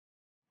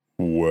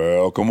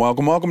Welcome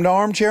to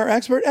Armchair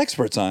Expert,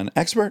 Experts on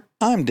Expert.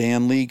 I'm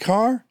Dan Lee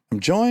Carr. I'm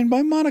joined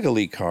by Monica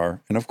Lee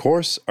Carr. And of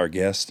course, our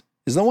guest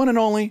is the one and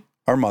only,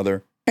 our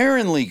mother,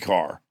 Erin Lee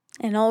Carr.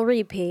 An old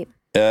repeat.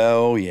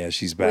 Oh, yeah,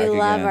 she's back again. We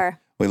love her.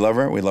 We love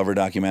her. We love her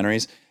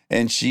documentaries.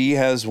 And she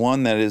has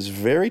one that is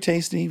very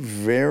tasty,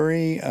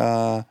 very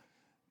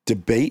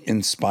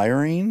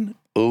debate-inspiring.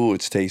 Oh,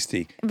 it's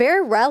tasty.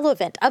 Very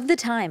relevant of the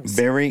times.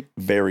 Very,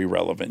 very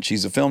relevant.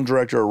 She's a film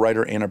director, a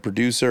writer, and a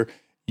producer.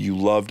 You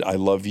loved I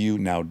Love You,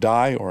 Now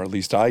Die, or at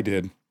least I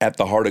did. At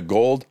the Heart of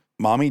Gold,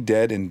 Mommy,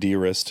 Dead, and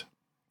Dearest.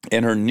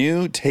 And her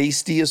new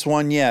tastiest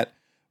one yet,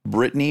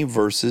 Britney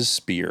versus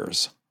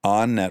Spears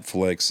on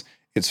Netflix.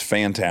 It's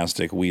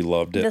fantastic. We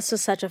loved it. This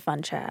was such a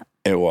fun chat.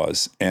 It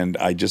was. And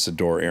I just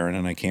adore Erin,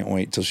 and I can't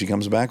wait till she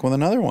comes back with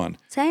another one.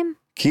 Same.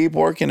 Keep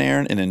working,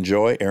 Erin, and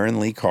enjoy Erin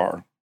Lee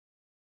Carr.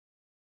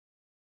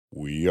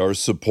 We are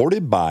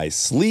supported by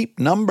Sleep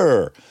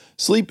Number.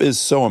 Sleep is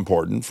so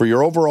important for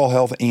your overall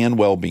health and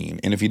well-being,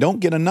 and if you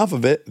don't get enough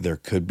of it, there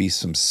could be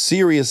some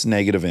serious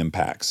negative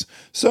impacts.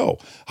 So,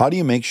 how do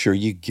you make sure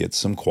you get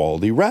some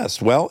quality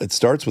rest? Well, it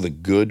starts with a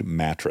good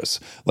mattress,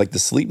 like the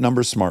Sleep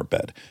Number Smart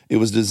Bed. It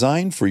was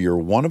designed for your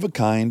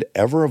one-of-a-kind,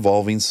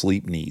 ever-evolving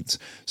sleep needs,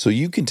 so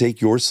you can take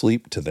your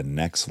sleep to the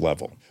next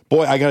level.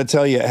 Boy, I got to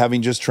tell you,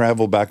 having just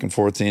traveled back and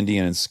forth to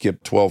India and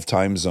skipped 12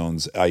 time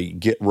zones, I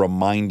get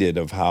reminded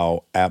of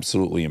how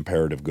absolutely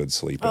imperative good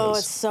sleep is. Oh,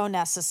 it's so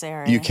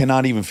necessary. You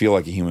cannot even feel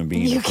like a human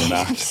being if you're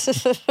not.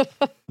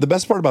 The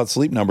best part about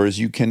Sleep Number is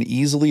you can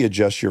easily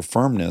adjust your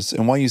firmness,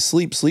 and while you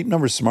sleep, Sleep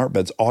Number smart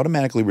beds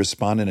automatically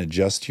respond and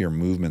adjust to your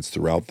movements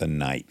throughout the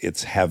night.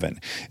 It's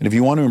heaven. And if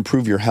you want to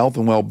improve your health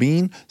and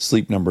well-being,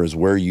 Sleep Number is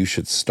where you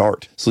should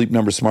start. Sleep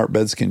Number smart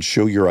beds can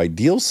show your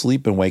ideal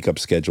sleep and wake-up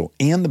schedule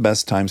and the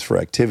best times for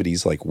activities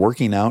like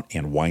working out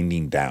and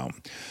winding down.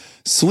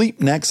 Sleep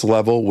next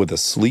level with a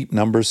Sleep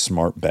Number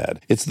smart bed.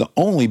 It's the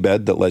only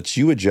bed that lets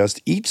you adjust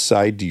each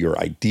side to your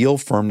ideal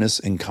firmness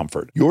and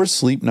comfort. Your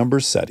Sleep Number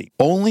setting.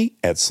 Only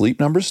at Sleep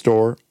Number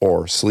Store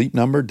or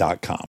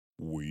sleepnumber.com.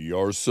 We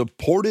are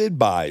supported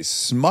by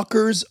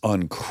Smucker's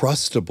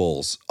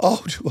Uncrustables.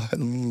 Oh, do I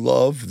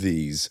love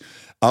these.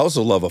 I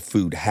also love a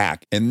food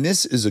hack, and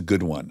this is a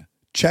good one.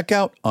 Check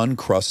out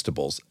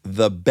Uncrustables,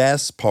 the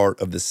best part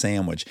of the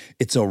sandwich.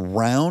 It's a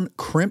round,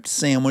 crimped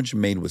sandwich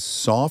made with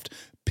soft,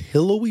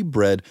 pillowy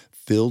bread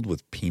filled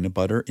with peanut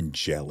butter and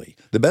jelly.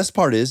 The best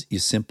part is you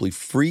simply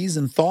freeze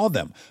and thaw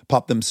them.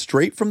 Pop them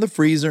straight from the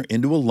freezer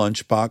into a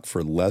lunchbox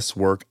for less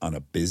work on a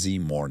busy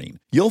morning.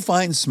 You'll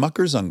find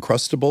Smucker's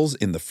Uncrustables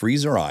in the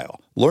freezer aisle.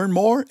 Learn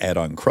more at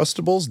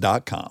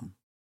Uncrustables.com.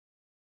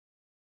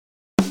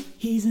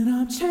 He's an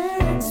armchair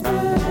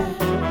expert.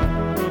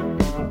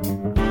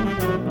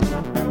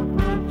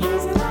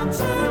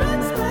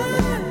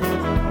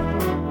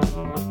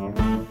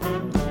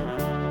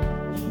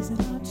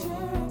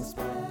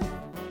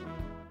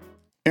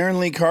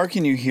 Erin Lee Carr,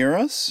 can you hear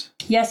us?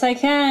 Yes, I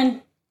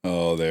can.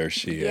 Oh, there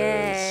she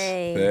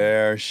Yay. is.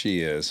 There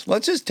she is.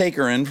 Let's just take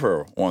her in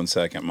for 1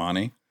 second,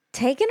 Monty.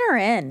 Taking her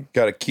in.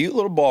 Got a cute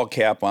little ball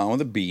cap on with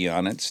a B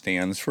on it.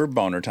 Stands for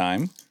boner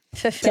time.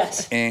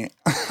 Yes. And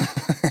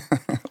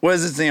what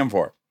does it stand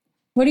for?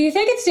 What do you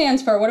think it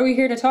stands for? What are we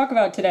here to talk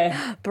about today?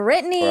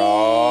 Britney.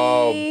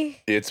 Oh,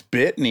 it's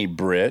Britney,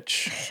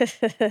 Britch.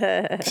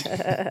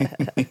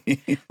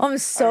 I'm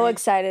so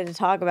excited to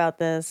talk about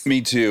this. Me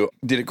too.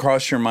 Did it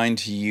cross your mind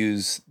to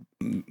use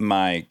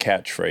my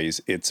catchphrase,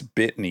 it's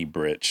Britney,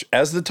 Britch,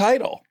 as the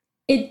title?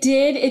 It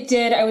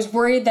did. I was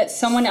worried that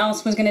someone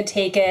else was going to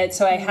take it,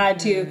 so I had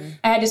to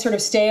sort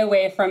of stay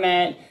away from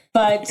it.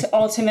 But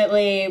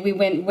ultimately, we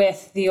went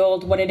with the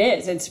old what it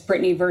is. It's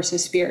Britney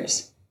versus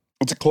Spears.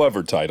 It's a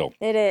clever title.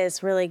 It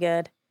is really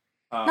good.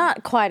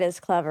 Not quite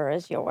as clever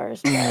as yours,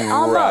 but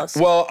almost.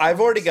 Right. Well,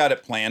 I've already got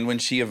it planned when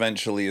she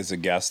eventually is a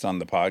guest on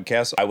the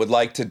podcast. I would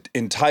like to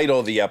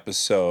entitle the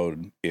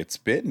episode, It's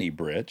Britney,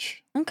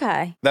 Britch.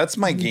 Okay. That's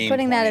my game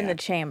Putting plan. that in the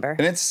chamber.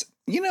 And it's,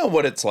 you know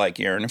what it's like,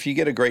 Erin. If you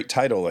get a great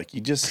title, like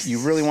you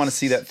really want to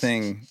see that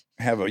thing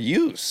have a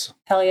use.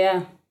 Hell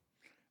yeah.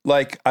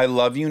 Like, I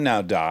Love You,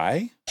 Now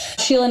Die.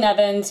 Sheila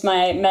Nevins,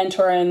 my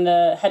mentor and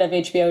the head of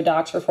HBO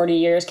Docs for 40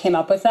 years, came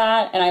up with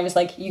that. And I was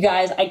like, you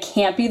guys, I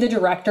can't be the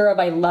director of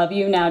I Love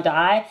You, Now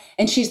Die.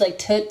 And she's like,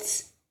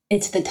 Toots,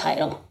 it's the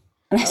title.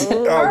 And I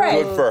said, all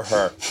right. Good for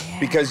her. Yeah.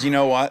 Because you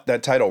know what?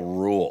 That title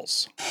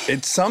rules.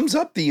 It sums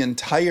up the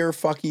entire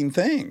fucking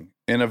thing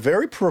in a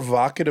very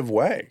provocative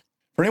way.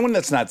 For anyone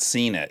that's not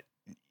seen it,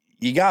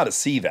 you got to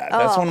see that.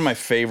 That's one of my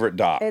favorite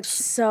docs. It's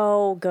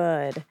so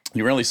good.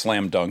 You really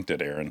slam dunked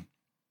it, Erin.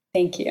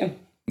 Thank you.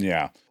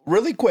 Yeah.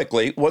 Really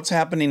quickly, what's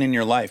happening in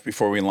your life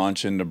before we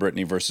launch into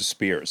Britney versus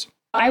Spears?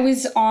 I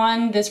was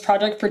on this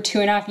project for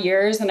 2.5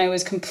 years and I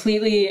was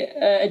completely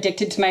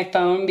addicted to my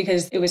phone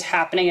because it was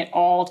happening at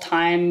all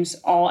times,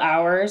 all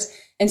hours.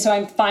 And so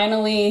I'm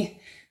finally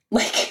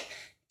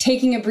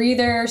taking a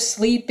breather,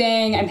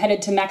 sleeping. I'm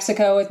headed to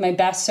Mexico with my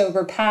best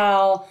sober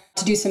pal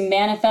to do some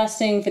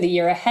manifesting for the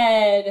year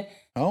ahead.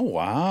 Oh,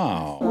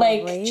 wow.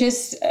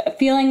 Just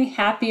feeling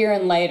happier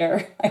and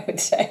lighter, I would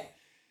say.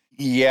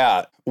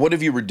 Yeah. What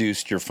have you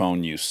reduced your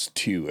phone use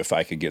to, if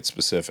I could get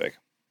specific?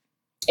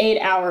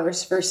 8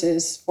 hours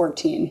versus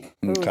 14.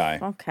 Okay.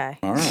 Okay.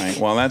 All right.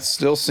 Well, that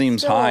still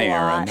seems Still high, a lot,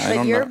 Erin. I but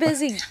don't you're know.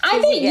 busy. I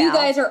think you gal.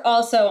 guys are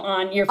also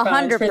on your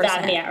phones for that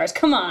 100%. many hours.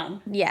 Come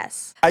on.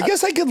 Yes. I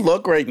guess I could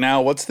look right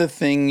now. What's the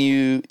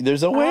thing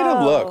there's a way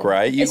to look,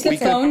 right? It's the we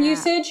phone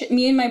usage.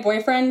 Me and my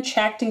boyfriend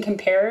checked and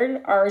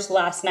compared ours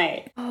last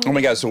night. Oh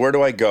my God. So where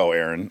do I go,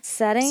 Erin?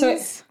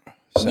 Settings.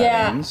 So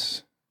yeah.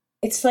 Settings.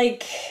 It's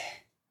like,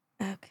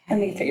 Okay. let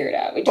me figure it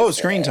out. Oh,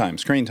 screen time.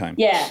 Screen time.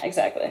 Yeah,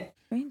 exactly.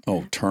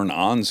 Oh, turn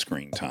on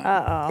screen time.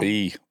 Uh-oh.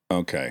 Eee.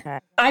 Okay.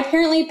 I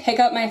apparently pick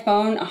up my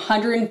phone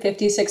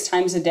 156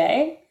 times a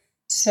day.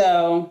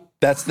 So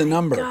That's the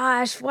number.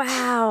 Gosh,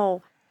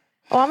 wow.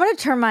 Oh, I'm going to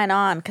turn mine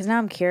on because now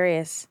I'm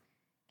curious.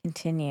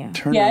 Continue.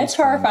 Turn yeah, on it's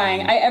screen horrifying.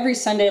 time. I every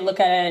Sunday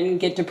look at it and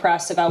get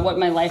depressed about what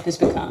my life has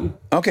become.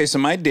 Okay, so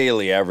my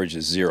daily average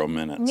is 0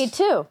 minutes. Me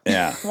too.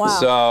 Yeah. Wow.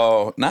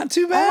 So not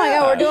too bad. Oh my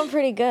God, we're doing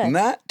pretty good.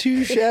 Not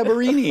too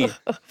shabberini.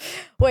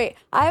 Wait,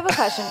 I have a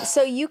question.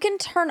 So you can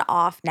turn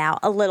off now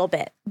a little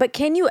bit, but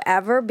can you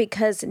ever?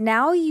 Because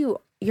now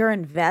you're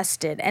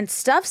invested and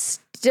stuff's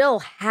still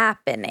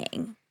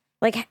happening.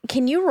 Like,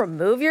 can you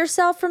remove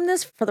yourself from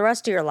this for the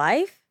rest of your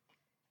life?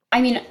 I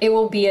mean, it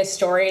will be a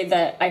story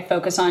that I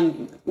focus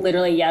on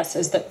literally, yes,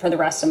 for the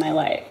rest of my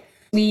life.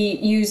 We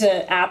use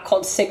an app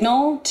called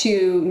Signal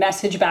to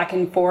message back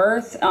and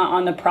forth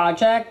on the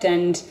project.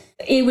 And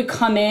it would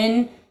come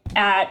in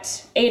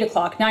at 8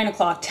 o'clock, 9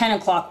 o'clock, 10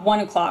 o'clock, 1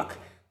 o'clock.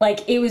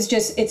 Like it was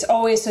just, it's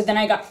always, so then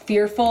I got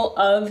fearful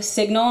of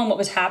Signal and what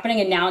was happening.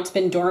 And now it's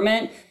been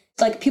dormant.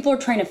 Like people are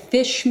trying to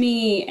phish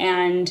me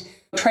and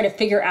try to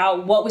figure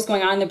out what was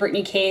going on in the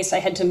Britney case. I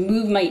had to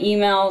move my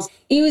emails.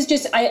 It was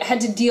just, I had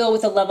to deal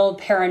with a level of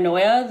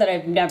paranoia that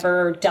I've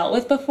never dealt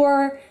with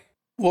before.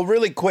 Well,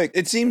 really quick,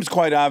 it seems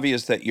quite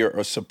obvious that you're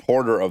a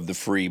supporter of the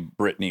Free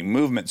Britney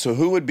movement. So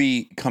who would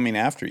be coming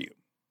after you?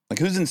 Like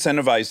who's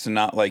incentivized to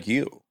not like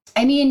you?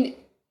 I mean,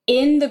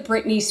 in the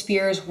Britney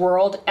Spears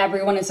world,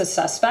 everyone is a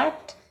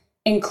suspect,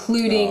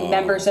 including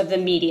members of the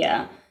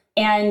media.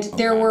 And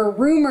there were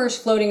rumors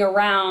floating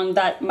around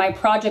that my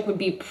project would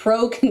be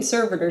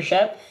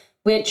pro-conservatorship,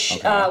 which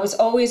was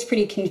always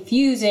pretty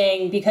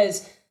confusing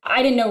because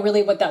I didn't know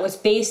really what that was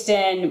based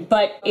in,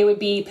 but it would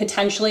be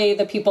potentially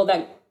the people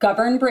that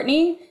govern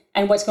Britney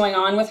and what's going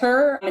on with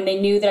her. And they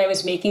knew that I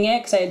was making it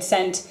because I had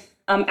sent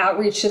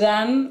outreach to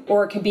them,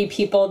 or it could be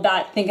people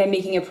that think I'm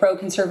making a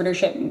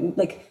pro-conservatorship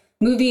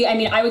movie. I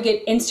mean, I would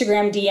get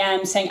Instagram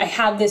DMs saying, I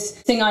have this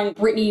thing on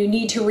Britney, you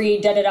need to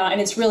read, and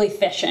it's really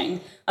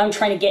phishing. I'm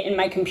trying to get in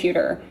my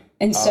computer.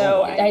 And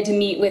so I had to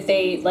meet with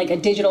a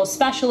digital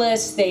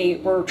specialist. They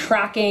were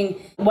tracking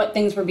what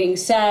things were being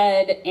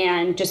said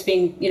and just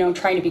being,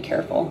 trying to be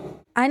careful.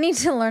 I need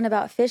to learn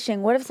about phishing.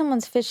 What if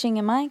someone's phishing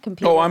in my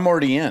computer? Oh, I'm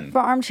already in. For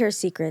Armchair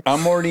Secrets.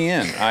 I'm already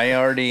in.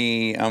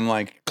 I'm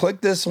like, click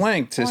this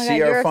link to see God,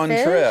 you're our a fun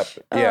fish? trip.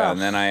 Yeah, Ugh.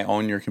 and then I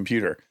own your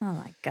computer. Oh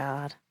my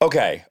God.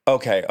 Okay.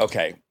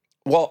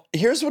 Well,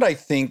 here's what I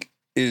think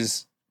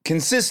is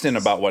consistent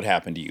about what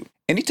happened to you.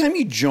 Anytime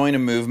you join a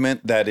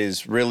movement that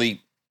is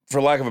really,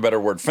 for lack of a better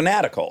word,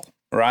 fanatical,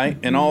 right?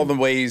 In all the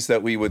ways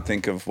that we would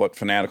think of what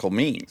fanatical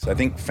means. I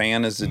think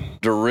fan is a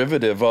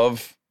derivative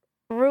of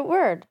Root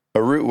word.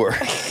 a root word.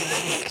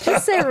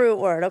 Just say root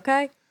word,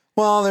 okay?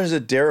 Well, there's a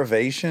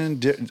derivation.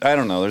 I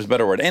don't know. There's a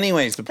better word.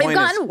 Anyways, the We've point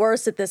gotten is...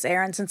 worse at this,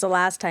 Erin, since the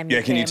last time you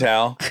Yeah, can you came.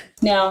 tell?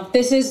 No,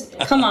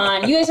 come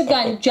on. You guys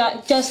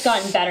have just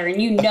gotten better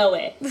and you know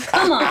it.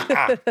 Come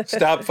on.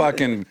 Stop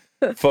fucking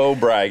faux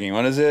bragging.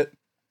 What is it?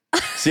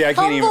 See, I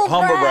can't even...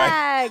 Humble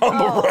brag.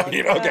 Humble Oh,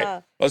 bragging. Okay,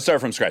 yeah. let's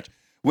start from scratch.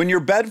 When your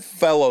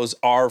bedfellows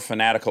are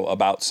fanatical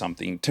about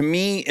something, to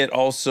me,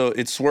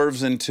 it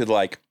swerves into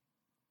like,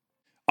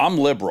 I'm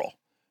liberal.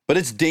 But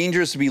it's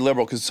dangerous to be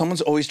liberal because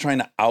someone's always trying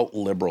to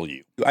out-liberal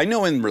you. I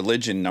know in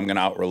religion, I'm going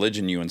to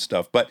out-religion you and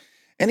stuff, but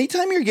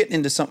anytime you're getting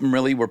into something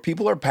really where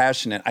people are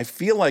passionate, I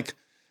feel like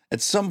at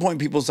some point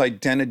people's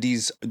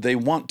identities, they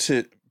want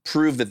to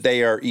prove that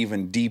they are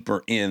even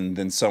deeper in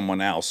than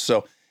someone else.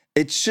 So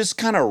it's just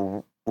kind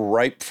of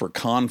ripe for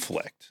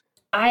conflict.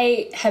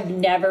 I have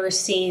never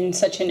seen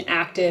such an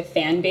active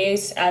fan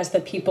base as the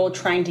people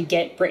trying to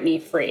get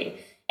Britney free.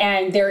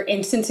 And there are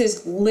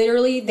instances,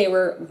 literally, they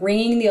were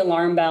ringing the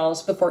alarm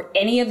bells before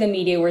any of the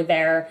media were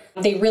there.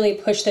 They really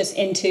pushed this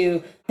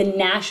into the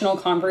national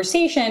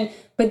conversation.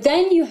 But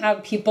then you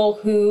have people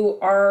who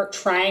are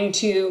trying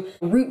to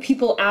root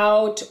people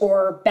out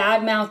or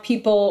badmouth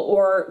people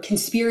or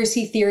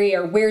conspiracy theory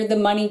or where'd the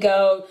money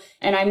go.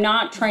 And I'm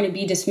not trying to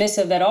be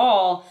dismissive at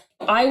all.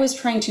 I was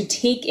trying to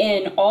take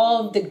in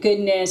all of the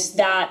goodness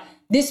that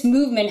this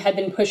movement had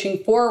been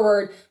pushing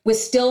forward, with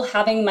still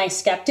having my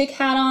skeptic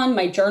hat on,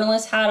 my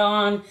journalist hat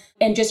on,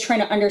 and just trying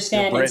to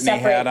understand Your and Britney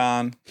separate. hat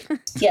on.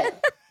 Yeah.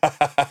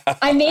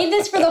 I made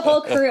this for the whole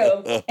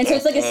crew. And so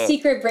it's like a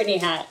secret Britney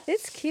hat.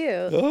 It's cute.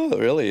 Oh, it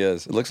really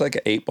is. It looks like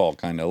an 8-ball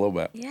kind of, a little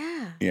bit.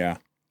 Yeah. Yeah.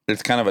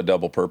 It's kind of a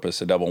double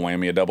purpose, a double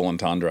whammy, a double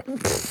entendre.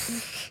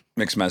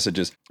 Mixed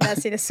messages.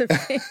 Messiness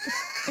of me.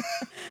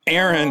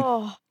 Erin,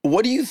 Oh.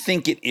 what do you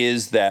think it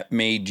is that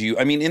made you,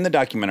 I mean, in the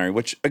documentary,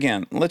 which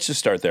again, let's just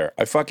start there.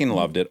 I fucking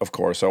loved it, of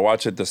course. I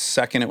watched it the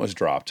second it was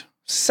dropped.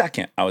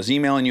 Second, I was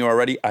emailing you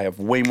already. I have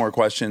way more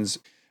questions,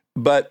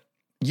 but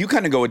you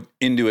kind of go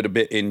into it a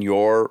bit in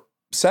your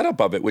setup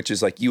of it, which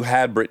is like you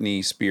had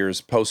Britney Spears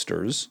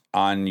posters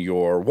on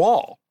your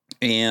wall.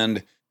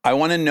 And I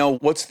want to know,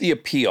 what's the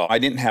appeal? I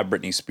didn't have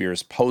Britney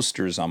Spears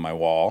posters on my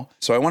wall.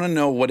 So I want to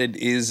know what it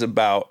is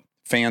about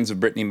fans of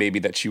Britney maybe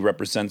that she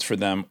represents for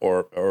them,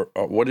 or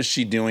what is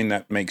she doing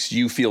that makes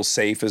you feel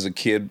safe as a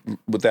kid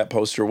with that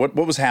poster? What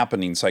was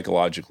happening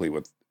psychologically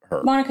with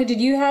her? Monica, did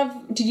you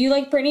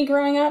like Britney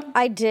growing up?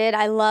 I did.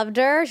 I loved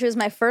her. She was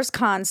my first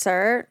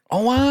concert.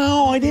 Oh,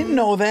 wow. I didn't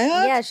know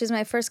that. Yeah, she was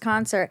my first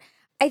concert.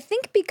 I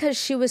think because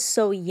she was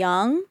so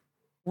young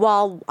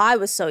while I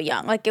was so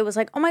young. Like, it was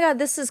like, oh my God,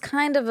 this is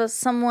kind of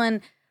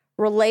someone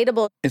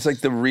relatable. It's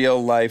like the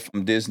real life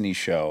Disney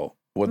show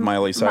with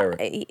Miley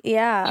Cyrus.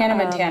 Yeah. Hannah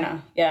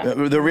Montana. Yeah.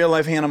 The real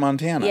life Hannah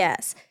Montana.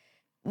 Yes.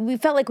 We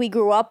felt like we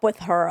grew up with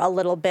her a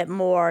little bit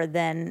more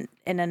than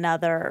in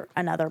another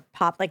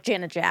pop, like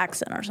Janet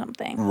Jackson or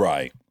something.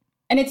 Right.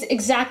 And it's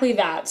exactly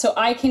that. So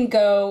I can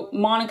go,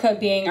 Monica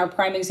being our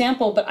prime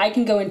example, but I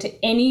can go into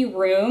any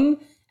room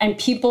and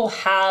people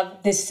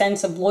have this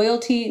sense of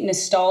loyalty,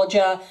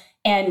 nostalgia,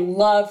 and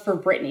love for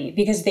Britney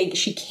because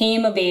she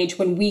came of age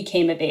when we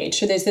came of age.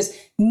 So there's this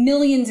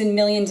millions and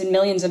millions and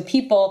millions of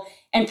people.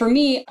 And for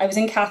me, I was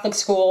in Catholic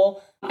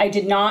school. I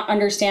did not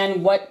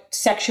understand what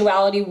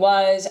sexuality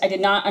was. I did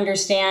not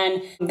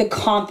understand the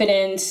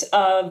confidence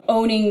of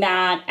owning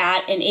that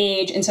at an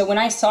age. And so when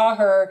I saw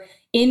her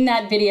in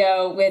that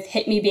video with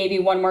Hit Me Baby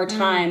One More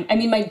Time, I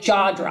mean, my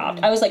jaw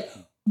dropped. I was like,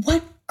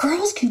 what?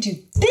 Girls can do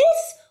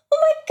this? Oh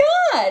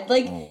my God.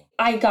 Like,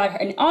 I got her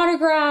an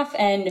autograph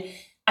and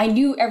I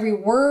knew every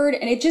word.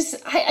 And it just,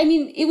 I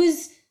mean, it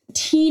was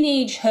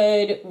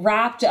teenagehood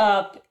wrapped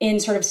up in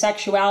sort of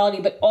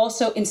sexuality, but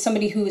also in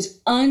somebody who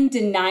is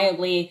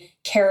undeniably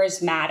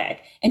charismatic.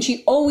 And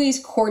she always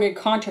courted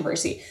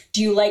controversy.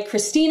 Do you like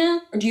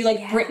Christina or do you like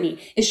Britney?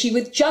 Is she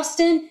with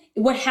Justin?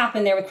 What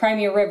happened there with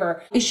Crimea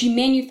River? Is she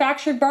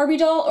manufactured Barbie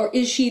doll or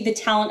is she the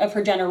talent of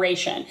her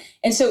generation?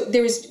 And so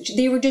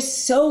they were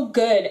just so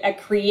good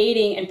at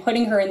creating and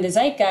putting her in the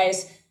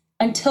zeitgeist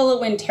until it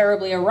went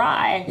terribly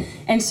awry.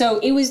 And so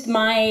it was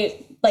my,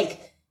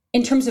 like,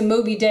 in terms of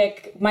Moby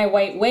Dick, my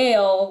white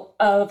whale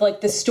of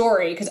like the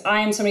story, because I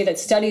am somebody that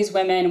studies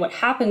women, what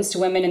happens to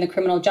women in the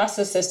criminal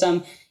justice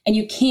system. And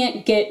you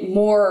can't get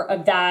more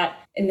of that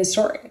in the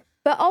story.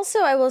 But also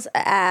I will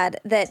add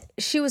that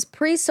she was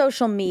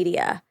pre-social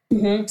media.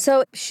 Mm-hmm.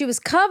 So she was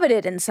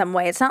coveted in some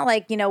way. It's not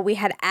like, we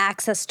had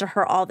access to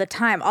her all the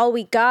time. All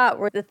we got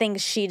were the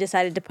things she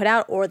decided to put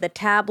out or the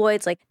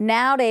tabloids. Like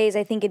nowadays,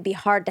 I think it'd be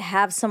hard to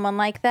have someone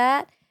like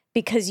that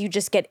because you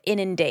just get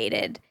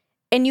inundated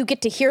and you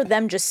get to hear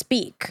them just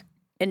speak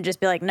and just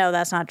be like, no,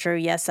 that's not true.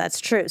 Yes,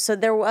 that's true. So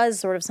there was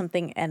sort of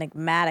something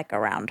enigmatic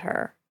around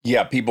her.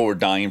 Yeah, people were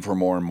dying for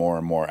more and more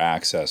and more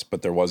access,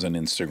 but there wasn't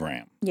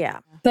Instagram.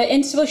 Yeah. But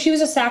she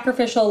was a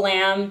sacrificial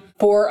lamb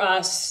for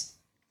us,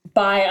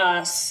 by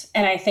us.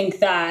 And I think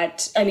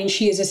that,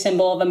 she is a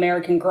symbol of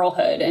American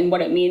girlhood and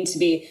what it means to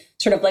be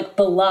sort of like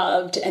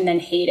beloved and then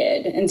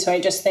hated. And so I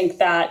just think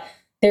that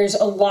there's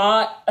a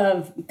lot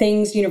of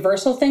things,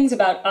 universal things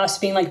about us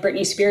being like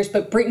Britney Spears,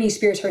 but Britney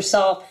Spears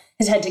herself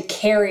has had to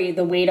carry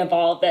the weight of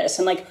all of this.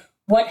 And like,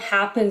 what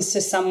happens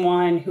to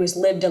someone who has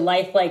lived a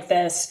life like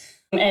this?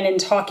 And in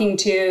talking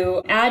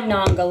to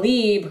Adnan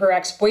Ghalib, her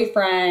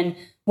ex-boyfriend,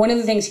 one of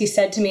the things he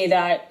said to me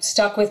that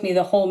stuck with me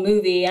the whole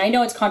movie, and I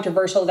know it's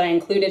controversial that I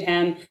included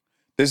him.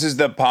 This is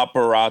the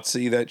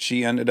paparazzi that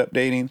she ended up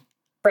dating?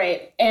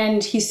 Right.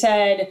 And he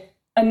said,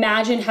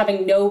 imagine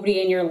having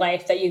nobody in your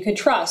life that you could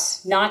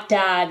trust. Not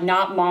dad,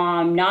 not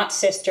mom, not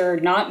sister,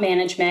 not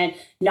management,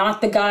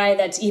 not the guy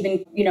that's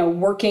even,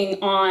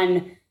 working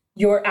on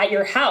at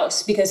your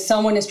house because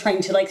someone is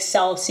trying to like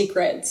sell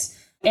secrets.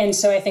 And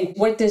so I think,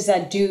 what does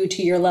that do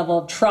to your level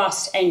of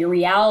trust and your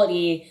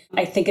reality?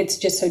 I think it's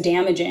just so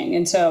damaging.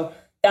 And so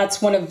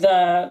that's one of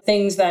the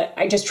things that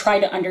I just try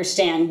to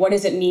understand. What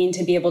does it mean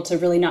to be able to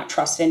really not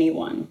trust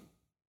anyone?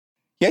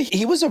 Yeah,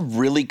 he was a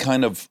really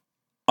kind of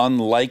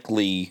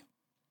unlikely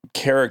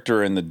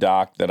character in the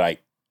doc that I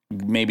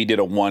maybe did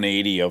a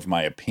 180 of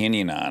my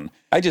opinion on.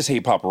 I just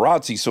hate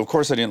paparazzi, so of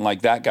course I didn't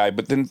like that guy.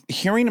 But then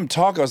hearing him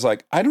talk, I was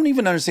like, I don't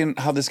even understand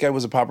how this guy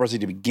was a paparazzi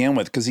to begin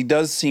with, because he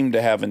does seem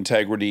to have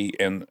integrity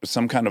and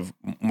some kind of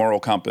moral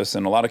compass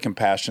and a lot of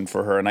compassion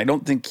for her. And I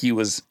don't think he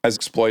was as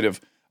exploitive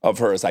of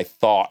her as I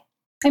thought.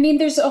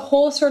 There's a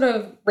whole sort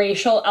of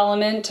racial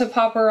element to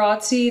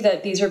paparazzi,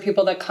 that these are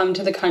people that come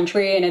to the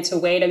country and it's a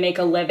way to make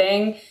a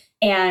living.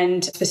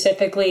 And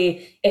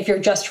specifically, if you're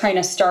just trying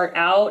to start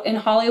out in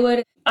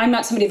Hollywood, I'm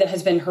not somebody that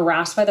has been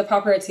harassed by the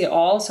paparazzi at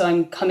all. So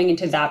I'm coming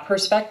into that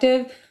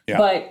perspective. Yeah.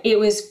 But it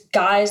was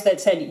guys that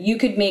said you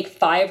could make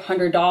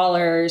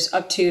 $500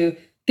 up to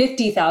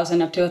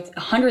 $50,000 up to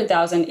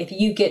 $100,000 if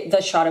you get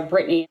the shot of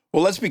Britney.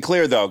 Well, let's be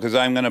clear, though, because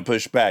I'm going to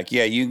push back.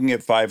 Yeah, you can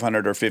get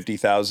 500 or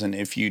 50,000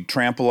 if you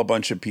trample a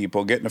bunch of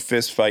people, get in a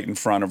fist fight in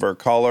front of her,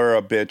 call her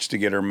a bitch to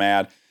get her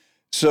mad.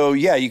 So,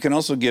 yeah, you can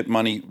also get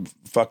money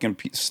fucking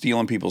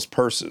stealing people's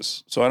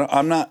purses. So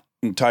I'm not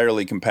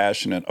entirely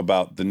compassionate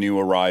about the new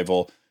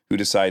arrival who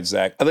decides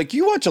that. Like,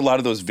 you watch a lot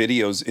of those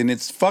videos, and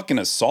it's fucking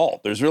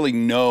assault. There's really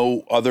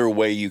no other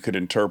way you could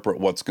interpret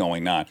what's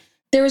going on.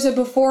 There was a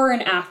before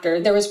and after.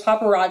 There was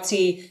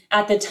paparazzi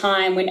at the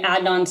time when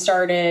Adnan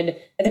started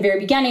at the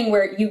very beginning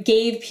where you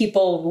gave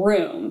people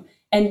room.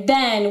 And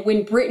then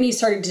when Britney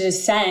started to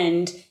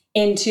descend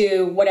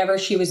into whatever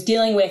she was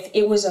dealing with,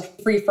 it was a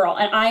free-for-all.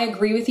 And I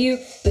agree with you,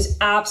 it was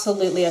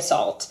absolutely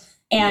assault.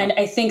 And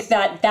I think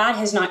that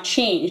has not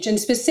changed. And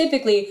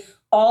specifically,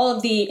 all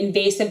of the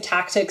invasive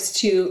tactics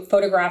to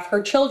photograph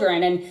her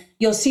children. And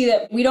you'll see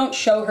that we don't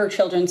show her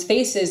children's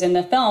faces in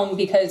the film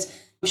because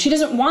she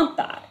doesn't want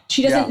that.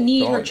 She doesn't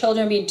need her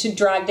children being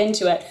dragged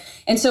into it.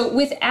 And so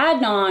with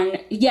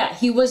Adnan,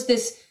 he was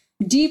this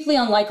deeply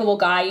unlikable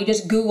guy. You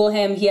just Google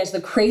him. He has the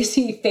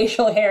crazy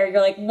facial hair.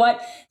 You're like,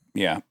 what?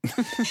 Yeah.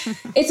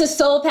 It's a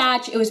soul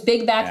patch. It was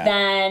big back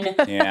then.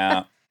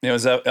 Yeah. It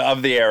was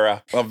of the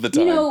era, of the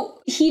time. You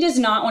know, he does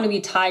not want to be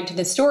tied to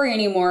the story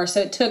anymore.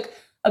 So it took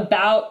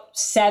about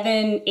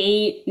 7,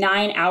 8,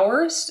 9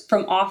 hours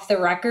from off the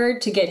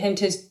record to get him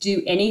to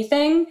do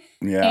anything.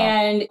 Yeah.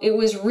 And it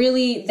was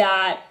really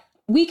that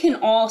we can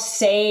all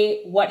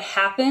say what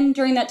happened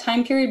during that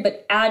time period,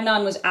 but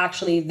Adnan was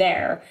actually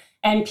there.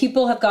 And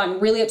people have gotten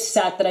really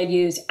upset that I've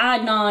used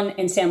Adnan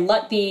and Sam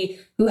Lutfi,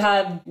 who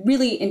have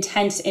really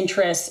intense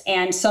interests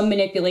and some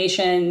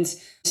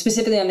manipulations,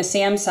 specifically on the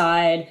Sam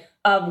side,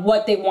 of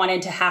what they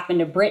wanted to happen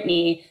to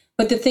Britney.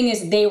 But the thing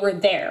is, they were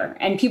there.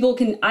 And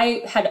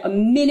I had a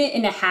minute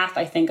and a half,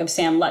 I think, of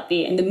Sam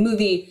Lutfi, and the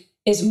movie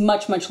is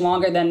much, much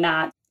longer than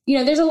that. You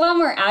know, there's a lot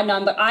more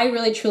Adnan, but I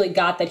really, truly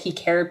got that he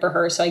cared for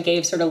her, so I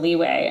gave sort of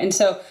leeway. And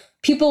so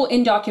people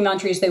in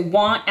documentaries, they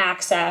want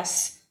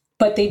access,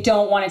 but they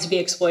don't want it to be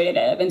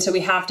exploitative. And so we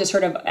have to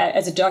sort of,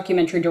 as a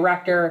documentary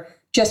director,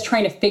 just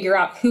trying to figure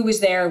out who was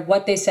there,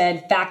 what they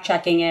said,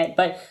 fact-checking it.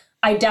 But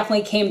I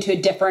definitely came to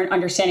a different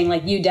understanding,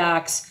 like you,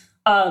 Dax,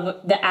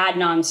 of the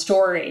Adnan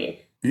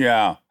story.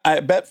 Yeah.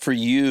 I bet for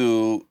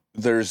you,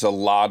 there's a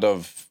lot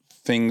of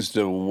things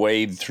to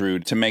wade through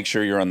to make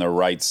sure you're on the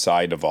right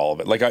side of all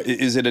of it. Like,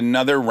 is it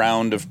another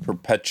round of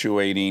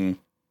perpetuating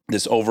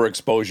this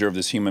overexposure of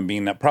this human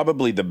being that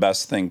probably the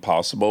best thing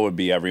possible would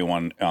be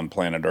everyone on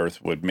planet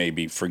Earth would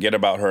maybe forget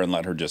about her and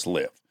let her just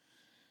live?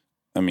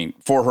 I mean,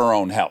 for her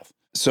own health.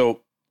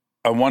 So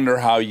I wonder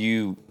how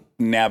you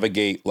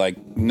navigate,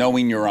 like,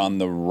 knowing you're on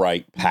the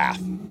right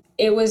path.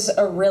 It was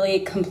a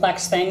really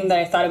complex thing that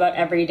I thought about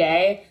every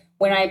day.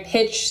 When I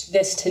pitched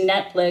this to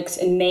Netflix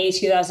in May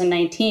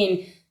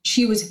 2019,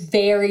 she was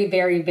very,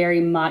 very, very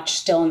much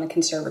still in the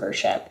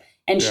conservatorship.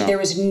 And there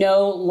was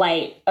no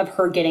light of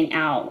her getting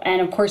out.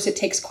 And of course, it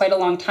takes quite a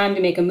long time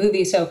to make a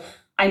movie. So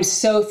I'm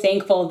so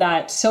thankful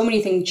that so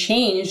many things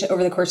changed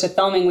over the course of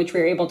filming, which we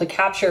were able to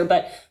capture.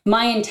 But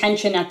my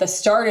intention at the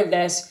start of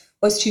this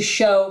was to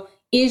show,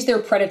 is there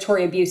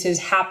predatory abuses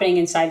happening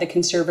inside the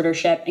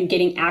conservatorship, and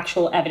getting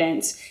actual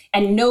evidence?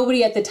 And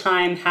nobody at the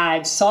time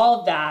had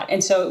solved that.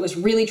 And so it was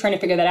really trying to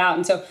figure that out.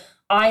 And so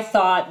I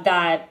thought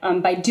that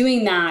by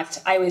doing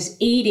that, I was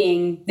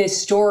aiding this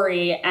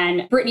story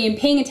and Britney, and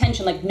paying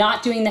attention, like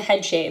not doing the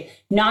head shave,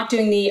 not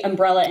doing the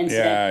umbrella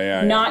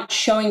incident, not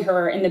showing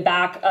her in the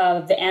back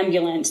of the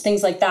ambulance,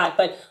 things like that.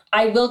 But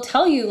I will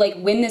tell you, like,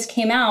 when this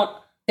came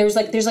out, there's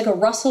like a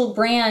Russell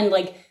Brand,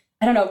 like,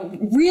 I don't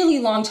know, really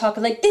long talk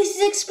of like, this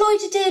is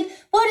exploitative.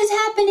 What is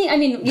happening? I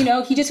mean, you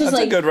know, he just was That's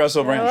like, a good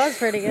Russell Brand. That was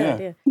pretty good.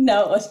 Yeah.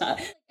 No, it was not.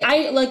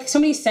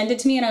 Somebody sent it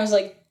to me and I was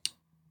like,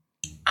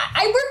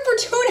 I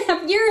worked for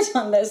 2.5 years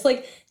on this.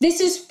 Like,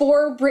 this is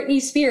for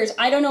Britney Spears.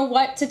 I don't know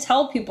what to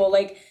tell people.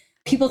 Like,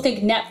 people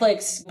think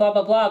Netflix, blah,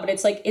 blah, blah. But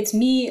it's like, it's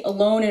me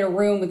alone in a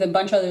room with a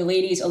bunch of other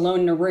ladies alone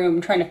in a room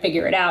trying to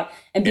figure it out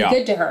and be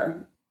good to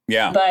her.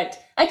 Yeah.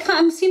 But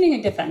I'm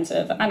seeming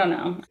defensive. I don't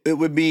know. It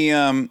would be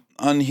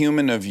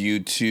unhuman of you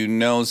to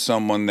know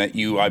someone that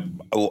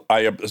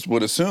I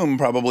would assume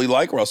probably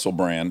like Russell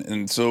Brand.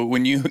 And so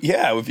when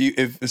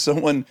if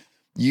someone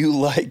you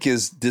like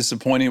is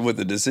disappointed with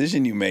the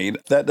decision you made,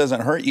 that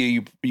doesn't hurt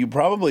you. You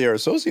probably are a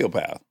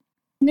sociopath.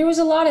 There was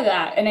a lot of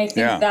that. And I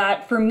think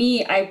that for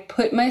me, I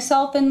put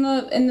myself in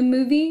the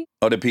movie.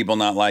 Oh, did people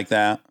not like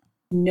that?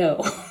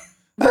 No.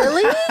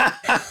 Really?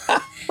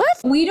 What?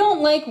 We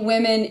don't like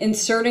women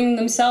inserting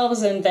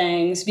themselves in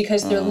things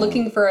because they're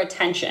looking for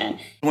attention.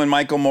 When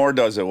Michael Moore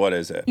does it, what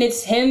is it?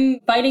 It's him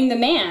fighting the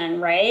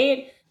man,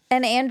 right?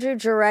 And Andrew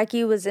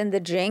Jarecki was in the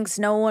Jinx.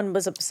 No one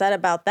was upset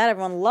about that.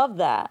 Everyone loved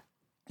that.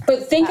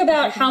 But think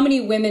about how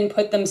many women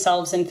put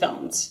themselves in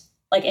films,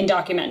 like in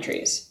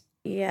documentaries.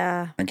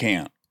 Yeah. I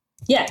can't.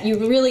 Yeah, you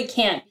really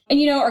can't. And,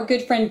 you know, our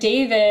good friend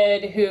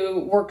David,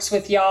 who works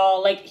with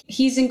y'all, like,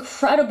 he's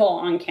incredible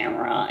on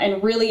camera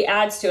and really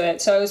adds to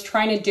it. So I was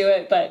trying to do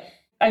it, but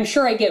I'm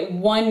sure I get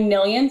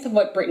 1/millionth of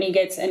what Britney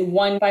gets and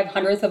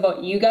 1/500th of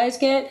what you guys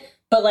get.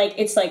 but like,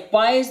 it's like,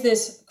 why is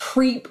this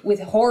creep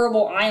with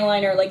horrible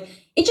eyeliner? Like,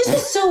 it just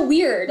was so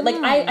weird. Like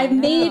I've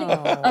made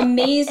I've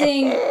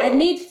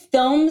made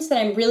films that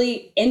I'm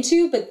really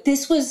into, but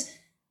this was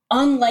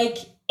unlike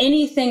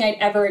anything I'd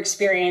ever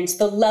experienced,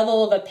 the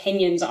level of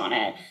opinions on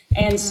it.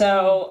 And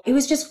so it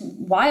was just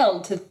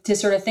wild to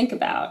sort of think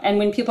about. And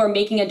when people are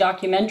making a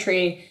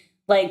documentary,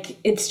 like,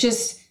 it's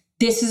just,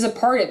 this is a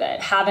part of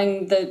it,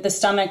 having the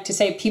stomach to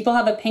say people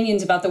have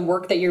opinions about the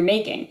work that you're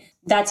making.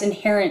 That's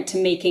inherent to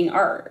making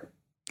art.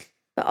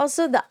 But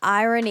also the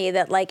irony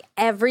that like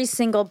every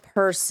single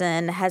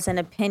person has an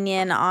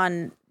opinion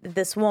on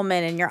this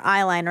woman and your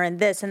eyeliner and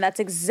this, and that's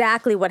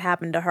exactly what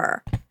happened to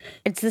her.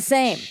 It's the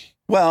same.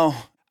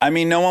 Well, I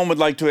mean, no one would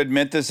like to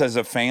admit this as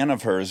a fan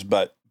of hers,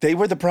 but they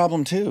were the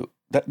problem too.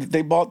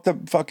 They bought the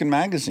fucking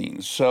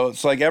magazines. So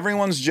it's like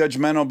everyone's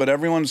judgmental, but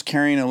everyone's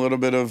carrying a little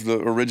bit of the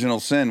original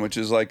sin, which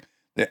is like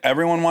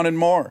everyone wanted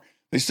more.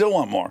 They still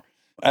want more.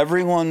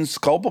 Everyone's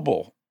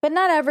culpable. But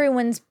not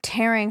everyone's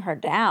tearing her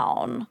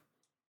down.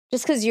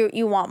 Just because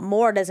you want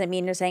more doesn't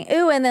mean you're saying,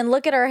 ooh, and then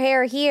look at her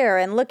hair here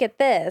and look at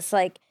this.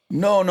 Like,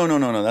 No.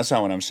 That's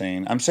not what I'm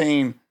saying. I'm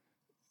saying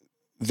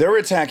they're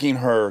attacking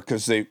her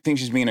because they think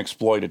she's being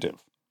exploitative.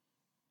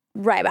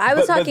 Right. But I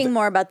was talking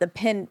more about the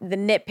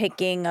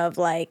nitpicking of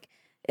like,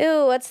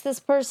 ooh, what's this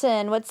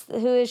person?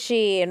 Who is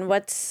she? And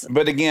what's.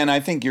 But again, I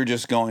think you're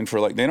just going for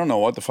like, they don't know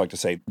what the fuck to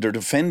say. They're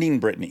defending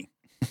Britney.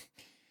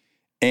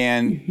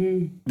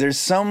 And there's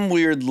some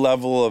weird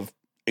level of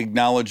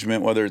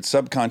acknowledgement, whether it's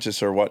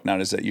subconscious or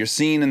whatnot, is that you're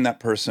seeing in that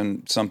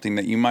person something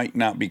that you might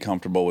not be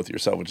comfortable with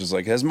yourself, which is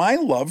like, has my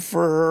love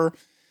for her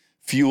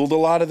fueled a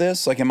lot of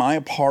this? Like, am I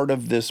a part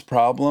of this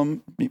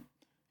problem? You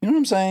know what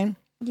I'm saying?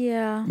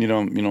 Yeah. You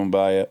don't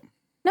buy it?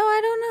 No,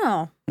 I don't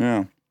know.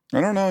 Yeah.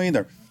 I don't know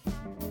either.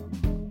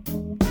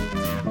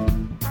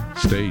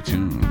 Stay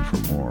tuned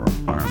for more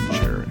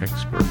Armchair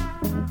Expert,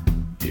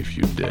 if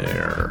you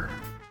dare.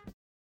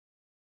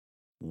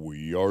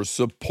 We are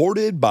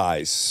supported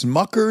by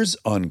Smucker's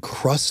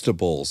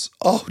Uncrustables.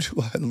 Oh,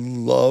 do I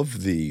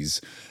love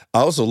these. I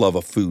also love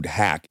a food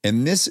hack,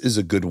 and this is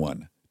a good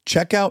one.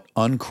 Check out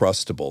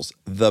Uncrustables,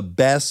 the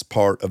best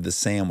part of the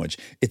sandwich.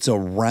 It's a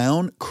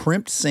round,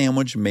 crimped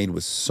sandwich made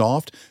with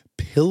soft,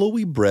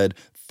 pillowy bread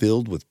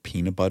filled with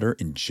peanut butter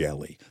and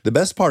jelly. The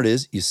best part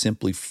is you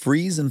simply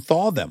freeze and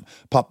thaw them.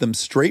 Pop them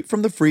straight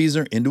from the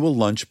freezer into a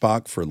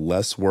lunchbox for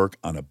less work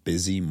on a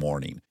busy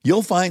morning.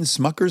 You'll find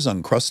Smucker's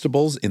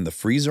Uncrustables in the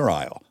freezer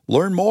aisle.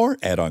 Learn more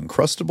at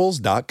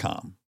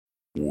Uncrustables.com.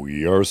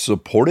 We are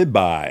supported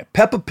by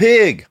Peppa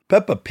Pig.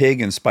 Peppa Pig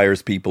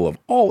inspires people of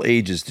all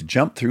ages to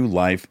jump through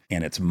life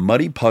and its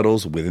muddy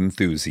puddles with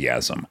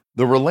enthusiasm.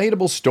 The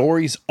relatable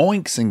stories,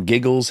 oinks, and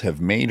giggles have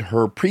made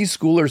her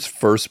preschoolers'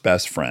 first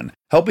best friend,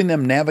 helping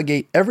them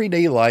navigate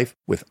everyday life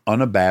with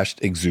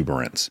unabashed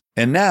exuberance.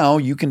 And now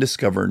you can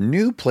discover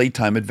new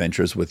playtime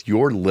adventures with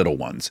your little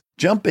ones.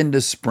 Jump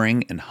into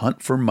spring and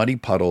hunt for muddy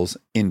puddles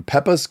in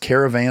Peppa's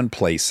Caravan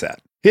playset.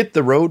 Hit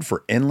the road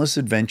for endless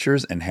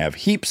adventures and have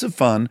heaps of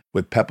fun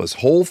with Peppa's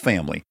whole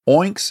family.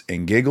 Oinks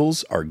and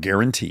giggles are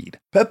guaranteed.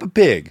 Peppa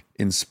Pig,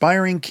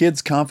 inspiring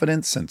kids'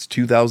 confidence since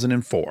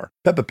 2004.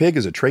 Peppa Pig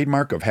is a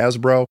trademark of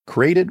Hasbro,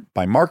 created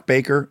by Mark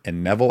Baker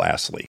and Neville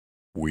Astley.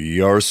 We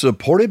are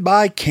supported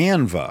by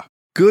Canva.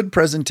 Good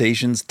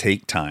presentations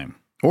take time.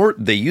 Or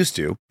they used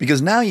to,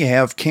 because now you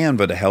have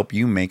Canva to help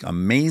you make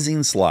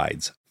amazing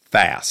slides.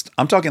 Fast.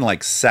 I'm talking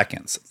like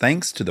seconds,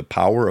 thanks to the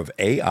power of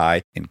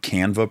AI in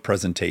Canva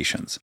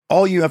presentations.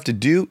 All you have to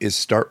do is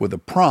start with a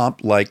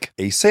prompt like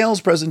a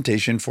sales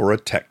presentation for a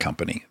tech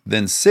company.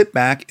 Then sit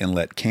back and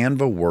let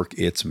Canva work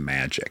its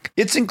magic.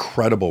 It's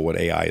incredible what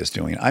AI is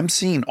doing. I'm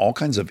seeing all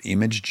kinds of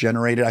image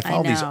generated. I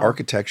follow these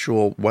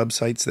architectural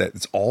websites that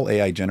it's all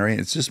AI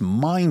generated. It's just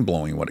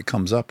mind-blowing what it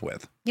comes up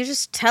with. You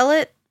just tell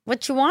it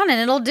what you want and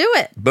it'll do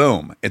it.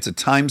 Boom. It's a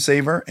time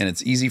saver and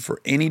it's easy for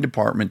any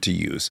department to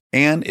use.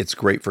 And it's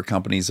great for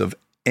companies of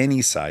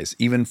any size.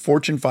 Even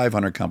Fortune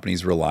 500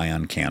 companies rely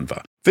on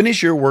Canva.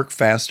 Finish your work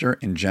faster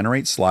and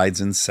generate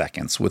slides in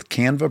seconds with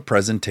Canva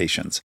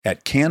presentations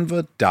at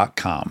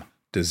canva.com.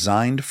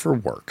 Designed for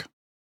work.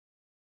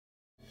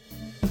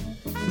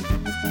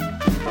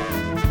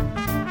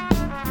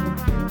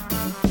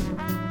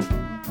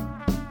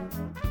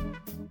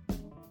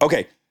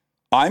 Okay.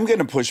 I'm going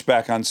to push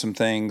back on some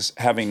things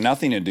having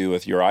nothing to do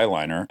with your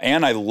eyeliner,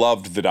 and I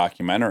loved the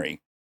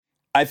documentary.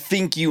 I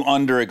think you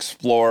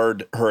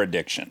underexplored her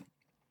addiction.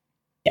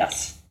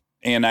 Yes.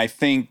 And I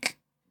think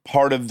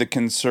part of the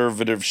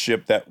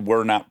conservatorship that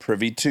we're not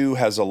privy to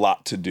has a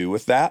lot to do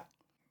with that.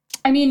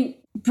 I mean,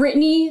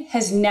 Britney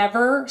has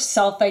never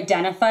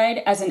self-identified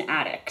as an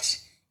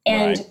addict.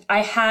 And Right.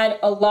 I had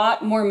a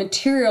lot more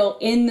material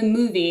in the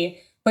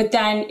movie, but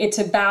then it's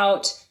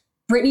about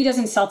Britney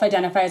doesn't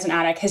self-identify as an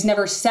addict, has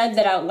never said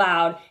that out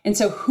loud. And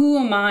so who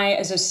am I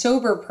as a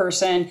sober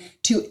person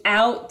to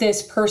out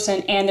this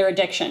person and their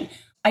addiction?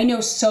 I know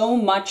so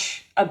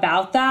much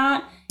about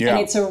that. Yeah. And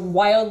it's a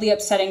wildly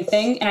upsetting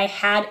thing. And I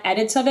had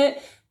edits of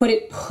it, but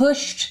it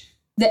pushed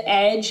the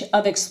edge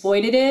of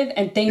exploitative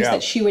and things Yeah.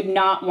 that she would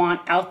not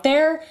want out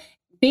there.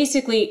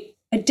 Basically,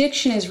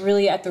 addiction is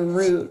really at the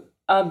root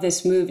of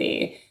this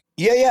movie.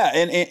 Yeah.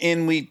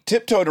 And we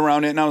tiptoed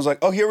around it, and I was like,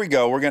 oh, here we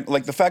go. We're going to,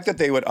 like, the fact that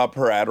they would up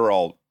her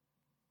Adderall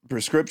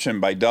prescription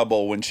by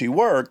double when she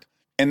worked,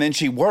 and then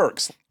she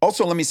works.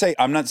 Also, let me say,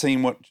 I'm not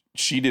saying what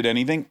she did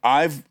anything.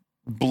 I've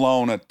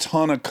blown a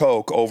ton of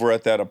coke over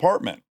at that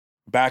apartment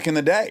back in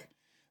the day.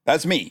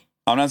 That's me.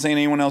 I'm not saying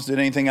anyone else did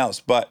anything else,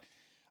 but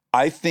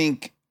I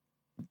think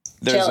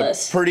there's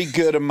a pretty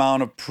good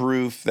amount of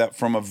proof that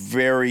from a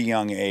very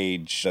young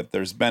age that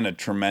there's been a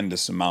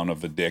tremendous amount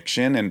of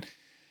addiction. And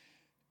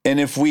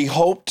if we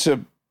hope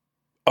to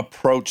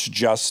approach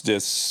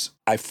justice,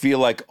 I feel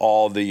like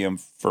all the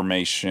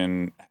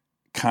information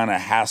kind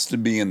of has to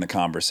be in the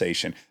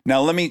conversation.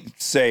 Now, let me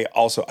say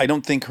also, I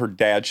don't think her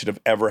dad should have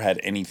ever had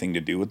anything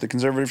to do with the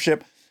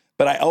conservatorship,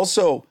 but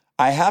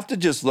I have to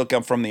just look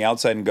up from the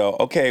outside and go,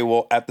 okay,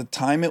 well, at the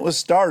time it was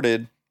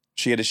started,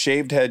 she had a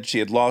shaved head, she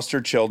had lost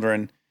her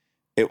children,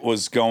 it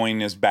was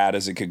going as bad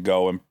as it could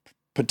go and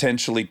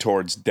potentially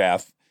towards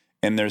death.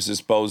 And there's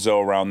this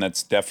bozo around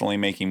that's definitely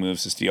making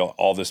moves to steal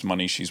all this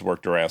money she's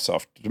worked her ass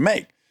off to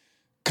make.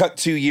 Cut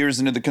 2 years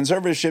into the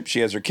conservatorship,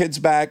 she has her kids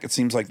back. It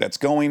seems like that's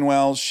going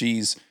well.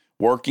 She's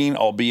working,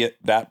 albeit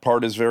that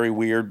part is very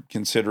weird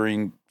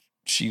considering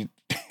she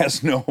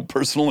has no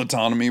personal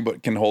autonomy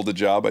but can hold a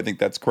job. I think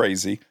that's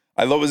crazy.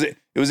 I love it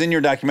was in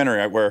your documentary,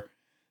 right, where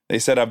they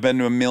said, I've been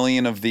to 1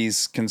 million of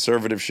these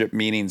conservatorship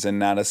meetings and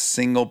not a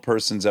single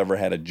person's ever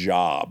had a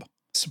job.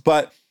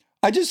 But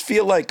I just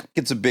feel like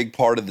it's a big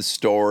part of the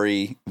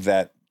story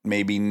that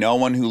maybe no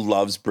one who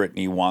loves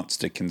Britney wants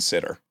to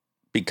consider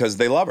because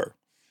they love her.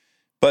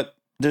 But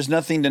there's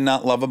nothing to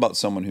not love about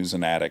someone who's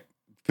an addict.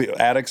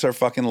 Addicts are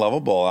fucking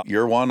lovable.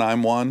 You're one,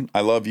 I'm one.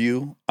 I love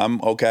you.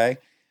 I'm okay.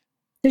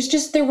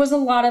 There was a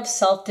lot of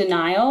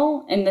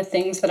self-denial in the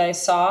things that I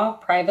saw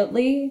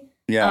privately.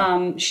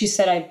 Yeah. She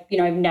said,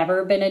 I've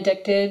never been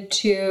addicted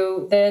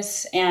to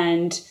this.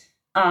 And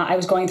I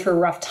was going through a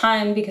rough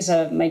time because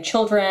of my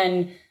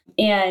children.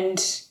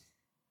 And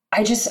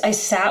I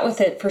sat with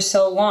it for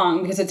so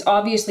long because it's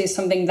obviously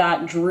something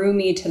that drew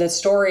me to the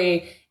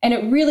story. And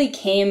it really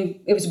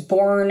it was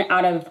born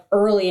out of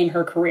early in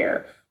her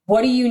career.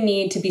 What do you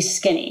need to be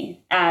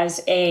skinny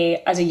as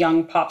a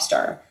young pop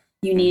star?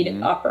 You need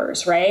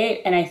uppers,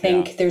 right? And I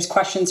think there's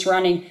questions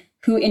surrounding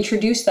who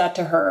introduced that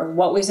to her.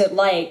 What was it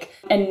like?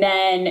 And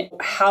then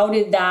how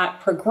did that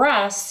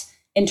progress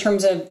in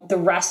terms of the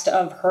rest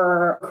of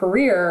her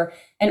career?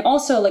 And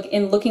also, like,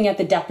 in looking at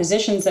the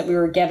depositions that we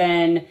were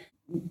given,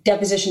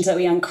 depositions that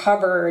we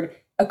uncovered,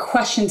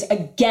 questions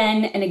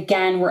again and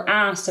again were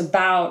asked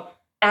about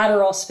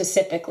Adderall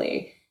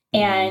specifically.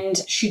 And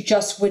she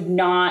just would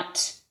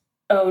not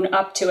own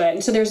up to it.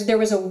 And so there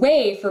was a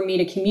way for me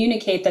to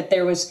communicate that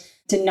there was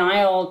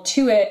denial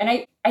to it.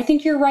 And I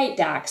think you're right,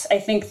 Dax. I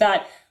think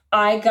that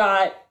I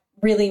got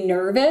really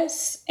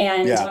nervous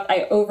and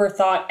I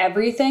overthought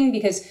everything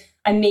because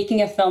I'm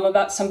making a film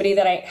about somebody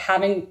that I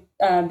haven't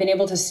been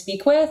able to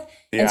speak with.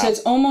 And so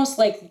it's almost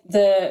like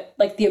the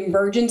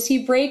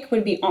emergency brake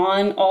would be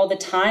on all the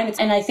time.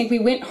 And I think we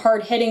went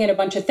hard hitting at a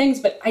bunch of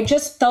things, but I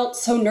just felt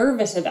so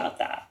nervous about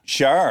that.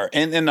 Sure.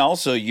 And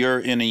also you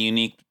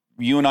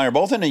and I are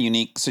both in a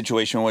unique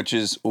situation, which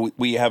is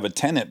we have a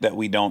tenet that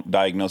we don't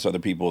diagnose other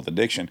people with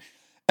addiction.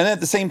 And at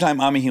the same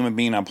time, I'm a human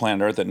being on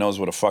planet Earth that knows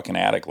what a fucking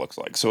addict looks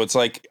like. So it's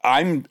like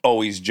I'm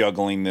always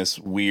juggling this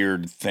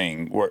weird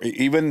thing where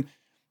even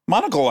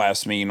Monica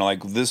asked me,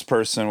 like, this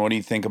person, what do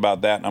you think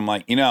about that? And I'm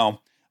like,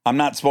 I'm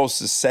not supposed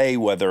to say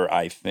whether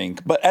I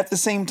think, but at the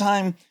same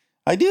time,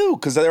 I do,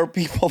 because there are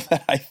people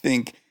that I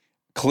think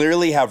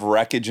clearly have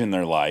wreckage in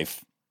their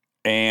life.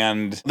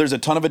 And there's a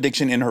ton of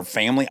addiction in her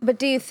family. But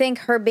do you think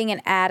her being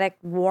an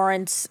addict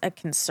warrants a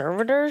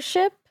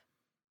conservatorship?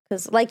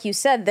 Because like you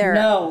said, they're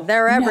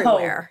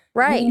everywhere.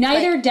 Right.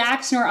 Neither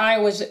Dax nor I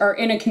are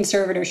in a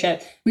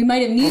conservatorship. We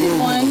might have needed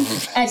one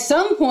at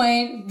some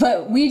point,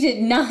 but we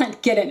did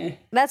not get in it.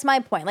 That's my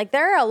point. Like,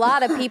 there are a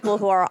lot of people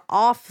who are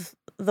off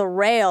the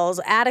rails,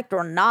 addict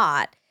or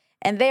not,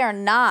 and they are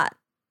not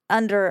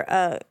under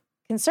a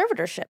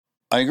conservatorship.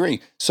 I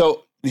agree.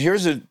 So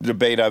here's a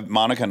debate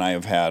Monica and I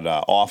have had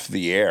off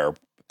the air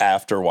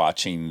after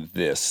watching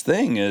this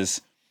thing is,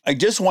 I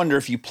just wonder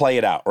if you play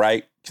it out,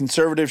 right?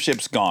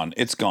 Conservatorship's gone.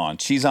 It's gone.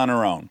 She's on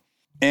her own.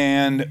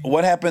 And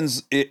what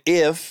happens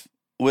if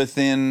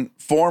within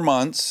 4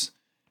 months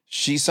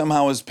she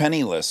somehow is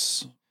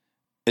penniless?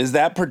 Is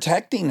that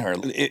protecting her?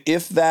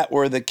 If that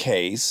were the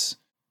case,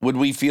 would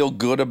we feel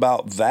good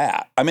about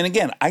that? I mean,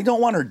 again, I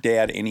don't want her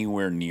dad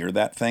anywhere near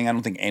that thing. I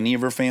don't think any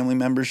of her family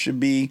members should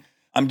be.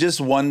 I'm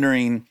just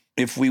wondering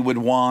if we would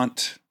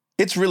want...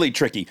 It's really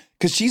tricky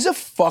because she's a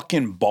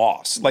fucking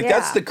boss. Like,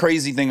 that's the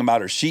crazy thing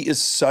about her. She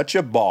is such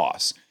a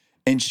boss.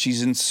 And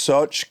she's in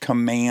such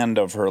command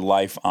of her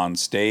life on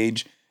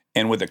stage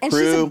and with a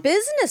crew. And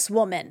she's a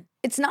businesswoman.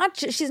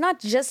 She's not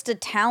just a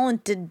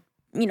talented,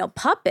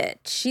 puppet.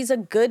 She's a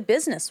good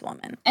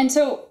businesswoman. And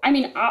so, I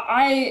mean,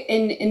 I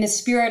in the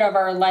spirit of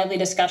our lively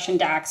discussion,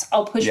 Dax,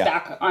 I'll push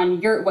back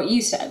on what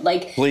you said.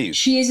 Like, please.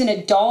 She is an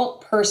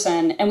adult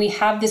person, and we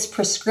have this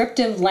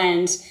prescriptive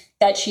lens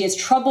that she is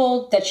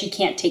troubled, that she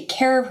can't take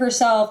care of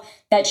herself,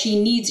 that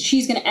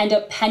she's going to end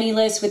up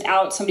penniless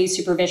without somebody's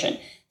supervision.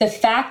 The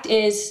fact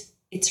is,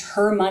 it's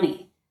her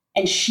money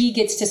and she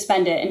gets to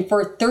spend it. And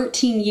for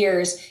 13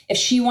 years, if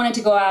she wanted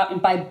to go out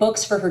and buy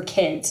books for her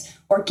kids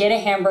or get a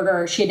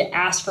hamburger, she had to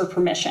ask for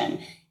permission.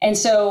 And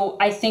so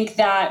I think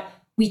that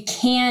we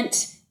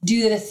can't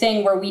do the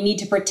thing where we need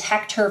to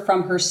protect her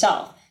from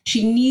herself.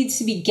 She needs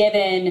to be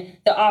given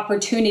the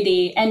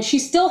opportunity, and she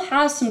still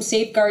has some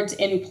safeguards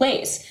in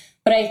place.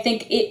 But I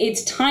think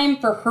it's time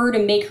for her to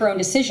make her own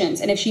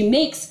decisions. And if she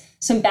makes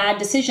some bad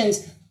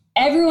decisions,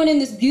 everyone in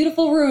this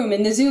beautiful room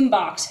in the Zoom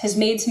box has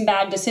made some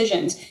bad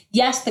decisions.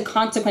 Yes, the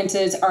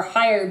consequences are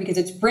higher because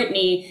it's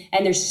Britney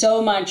and there's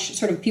so much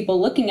sort of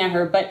people looking at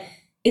her, but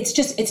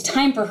it's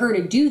time for her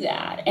to do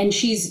that. And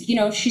she's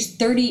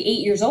 38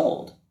 years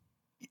old.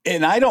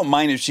 And I don't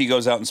mind if she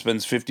goes out and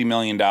spends $50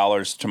 million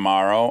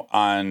tomorrow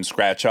on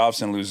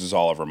scratch-offs and loses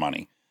all of her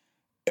money.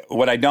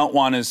 What I don't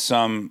want is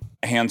some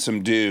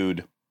handsome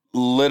dude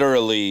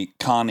literally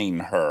conning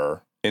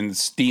her and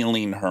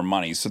stealing her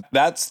money. So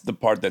that's the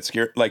part that's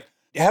scary. Like,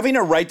 having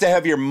a right to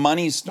have your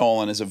money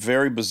stolen is a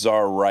very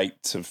bizarre right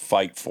to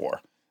fight for.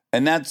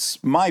 And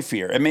that's my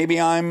fear. And maybe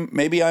I'm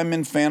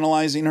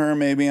infantilizing her.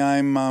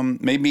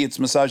 Maybe it's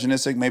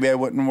misogynistic. Maybe I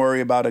wouldn't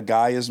worry about a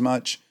guy as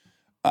much.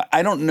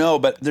 I don't know,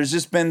 but there's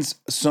just been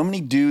so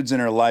many dudes in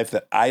her life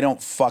that I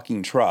don't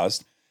fucking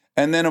trust.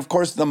 And then, of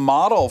course, the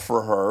model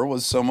for her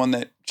was someone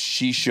that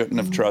she shouldn't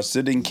have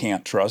trusted and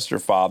can't trust, her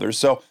father.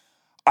 So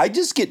I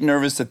just get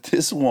nervous that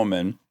this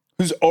woman,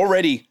 who's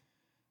already,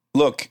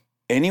 look,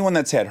 anyone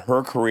that's had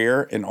her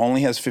career and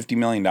only has $50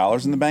 million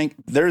in the bank,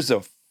 there's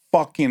a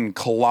fucking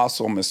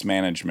colossal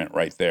mismanagement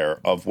right there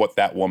of what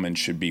that woman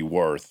should be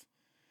worth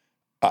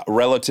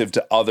relative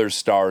to other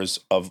stars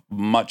of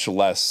much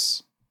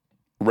less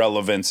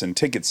relevance and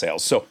ticket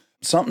sales. So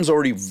something's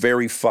already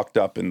very fucked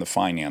up in the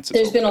finances.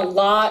 There's been a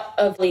lot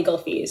of legal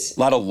fees. A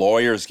lot of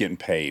lawyers getting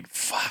paid.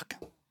 Fuck.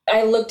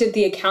 I looked at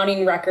the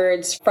accounting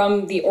records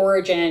from the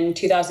origin,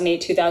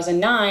 2008,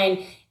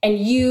 2009, and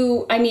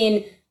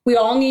we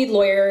all need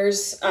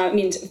lawyers.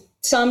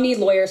 Some need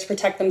lawyers to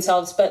protect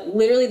themselves, but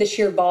literally the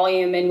sheer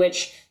volume in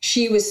which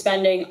she was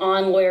spending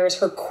on lawyers,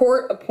 her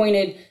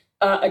court-appointed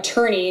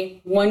attorney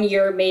 1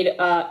 year made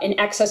in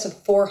excess of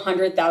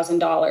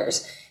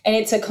 $400,000. And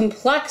it's a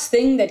complex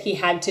thing that he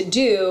had to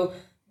do,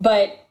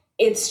 but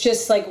it's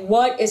just like,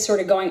 what is sort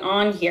of going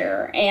on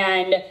here?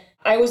 And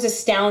I was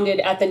astounded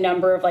at the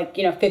number of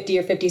 50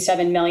 or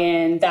 57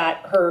 million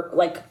that her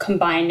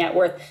combined net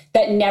worth,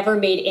 that never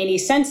made any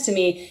sense to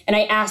me. And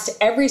I asked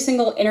every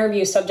single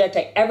interview subject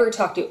I ever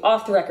talked to,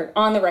 off the record,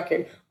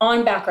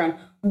 on background,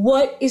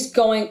 what is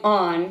going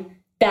on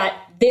that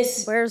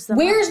this, where's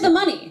the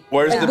money?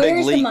 Where's the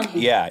big leak? Money?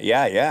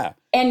 Yeah.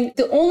 And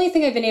the only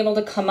thing I've been able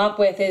to come up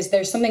with is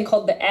there's something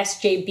called the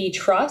SJB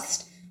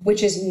Trust,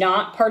 which is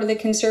not part of the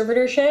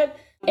conservatorship.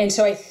 And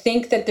so I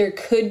think that there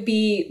could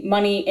be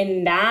money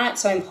in that.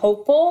 So I'm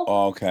hopeful.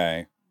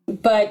 Okay.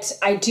 But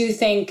I do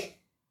think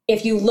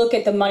if you look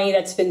at the money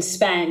that's been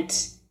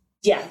spent,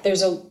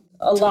 there's a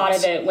lot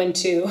of it went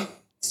to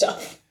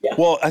stuff. Yeah.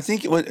 Well, I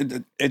think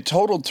it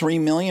totaled $3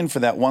 million for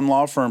that one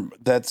law firm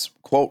that's,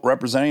 quote,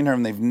 representing her,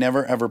 and they've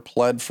never ever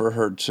pled for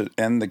her to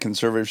end the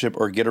conservatorship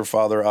or get her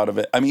father out of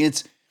it. I mean,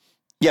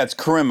 it's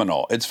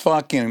criminal.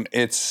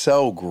 It's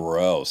so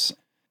gross.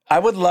 I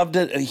would love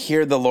to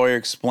hear the lawyer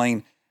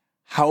explain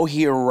how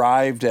he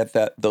arrived at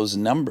those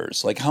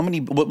numbers. Like,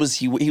 what was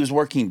he was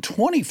working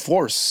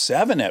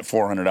 24/7 at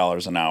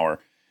 $400 an hour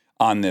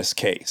on this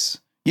case.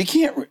 You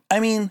can't,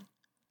 it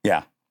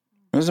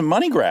was a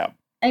money grab.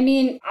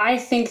 I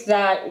think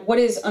that what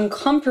is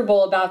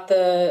uncomfortable about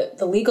the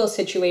legal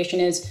situation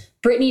is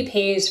Britney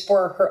pays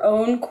for her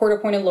own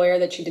court-appointed lawyer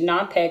that she did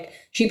not pick.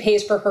 She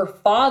pays for her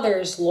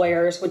father's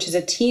lawyers, which is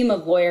a team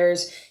of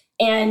lawyers.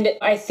 And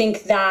I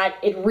think that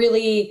it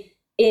really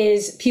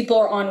is, people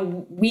are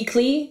on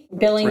weekly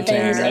billing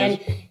things.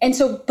 And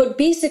so, but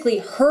basically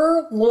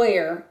her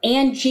lawyer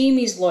and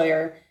Jamie's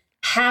lawyer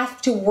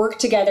have to work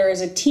together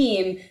as a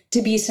team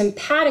to be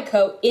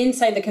simpatico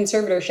inside the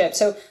conservatorship.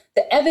 So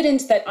the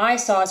evidence that I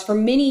saw is, for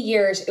many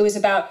years, it was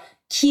about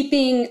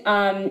keeping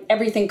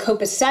everything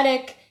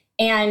copacetic.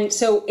 And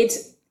so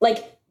it's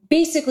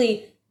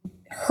basically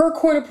her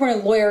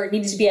court-appointed lawyer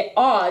needs to be at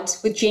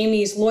odds with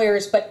Jamie's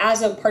lawyers, but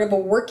as a part of a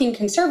working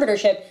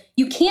conservatorship,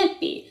 you can't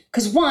be.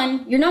 Because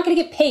one, you're not going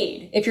to get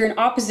paid if you're in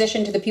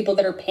opposition to the people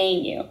that are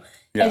paying you.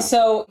 Yeah. And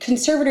so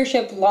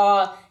conservatorship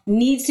law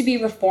needs to be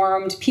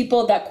reformed.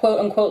 People that quote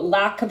unquote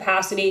lack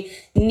capacity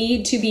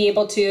need to be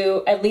able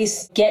to at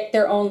least get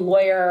their own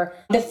lawyer.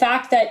 The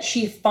fact that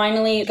she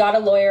finally got a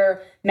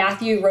lawyer,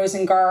 Matthew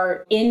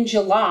Rosengart, in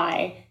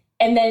July,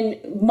 and then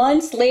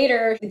months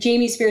later,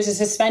 Jamie Spears is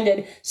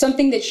suspended,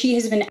 something that she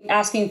has been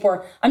asking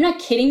for, I'm not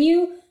kidding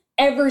you,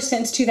 ever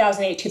since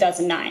 2008,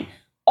 2009.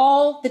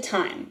 All the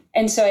time.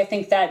 And so I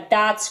think that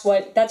that's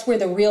where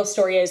the real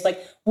story is.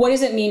 What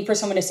does it mean for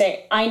someone to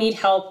say, I need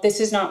help,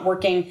 this is not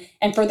working,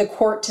 and for the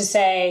court to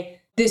say,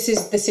 this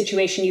is the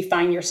situation you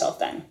find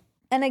yourself in?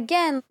 And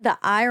again, the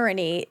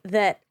irony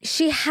that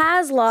she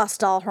has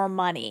lost all her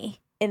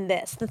money in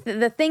this.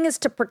 The thing is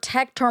to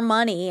protect her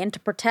money and to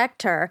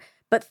protect her.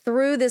 But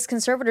through this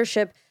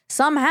conservatorship,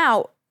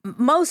 somehow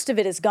most of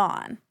it is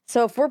gone.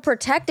 So if we're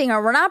protecting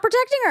her, we're not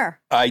protecting her.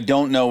 I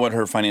don't know what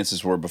her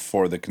finances were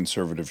before the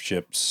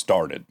conservatorship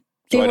started.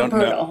 So They I were don't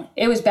brutal. know.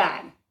 It was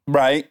bad.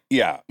 Right?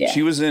 Yeah. Yeah.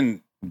 She was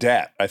in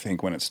debt, I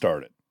think, when it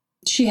started.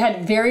 She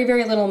had very,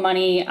 very little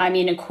money. I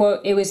mean,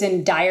 it was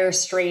in dire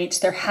straits.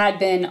 There had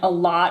been a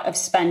lot of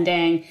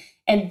spending.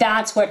 And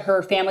that's what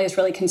her family is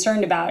really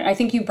concerned about. And I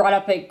think you brought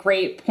up a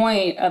great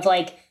point of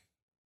like,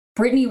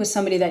 Britney was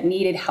somebody that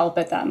needed help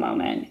at that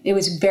moment. It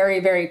was very,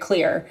 very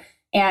clear.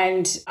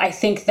 And I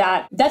think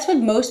that that's what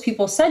most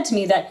people said to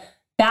me, that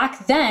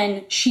back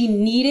then she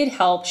needed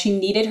help. She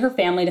needed her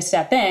family to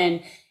step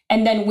in.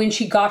 And then when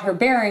she got her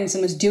bearings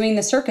and was doing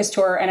the circus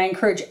tour, and I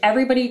encourage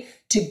everybody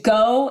to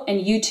go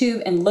and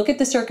YouTube and look at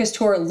the circus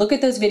tour, look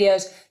at those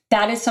videos.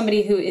 That is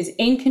somebody who is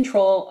in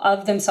control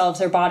of themselves,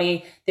 their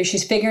body, that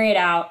she's figuring it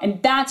out.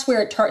 And that's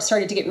where it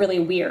started to get really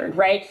weird,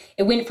 right?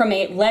 It went from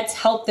a let's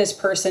help this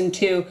person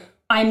to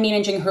I'm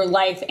managing her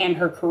life and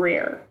her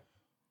career.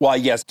 Well,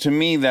 yes, to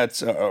me,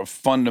 that's a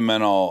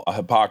fundamental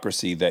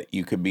hypocrisy that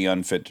you could be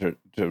unfit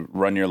to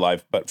run your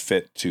life, but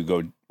fit to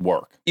go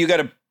work. You got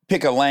to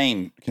pick a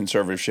lane,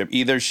 conservatorship.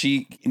 Either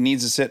she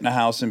needs to sit in a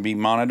house and be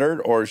monitored,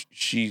 or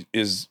she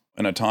is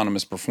an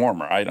autonomous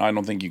performer. I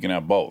don't think you can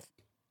have both.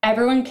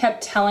 Everyone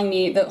kept telling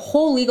me the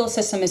whole legal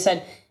system has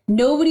said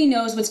nobody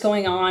knows what's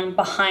going on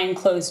behind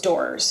closed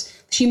doors.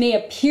 She may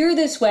appear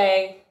this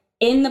way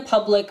in the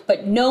public,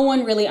 but no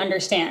one really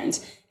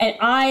understands. And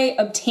I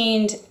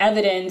obtained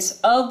evidence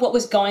of what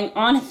was going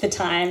on at the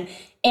time.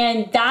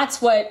 And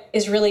that's what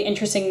is really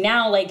interesting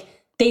now. Like,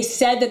 they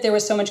said that there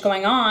was so much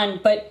going on,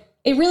 but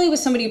it really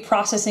was somebody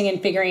processing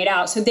and figuring it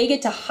out. So they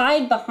get to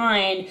hide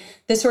behind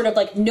this sort of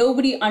like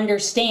nobody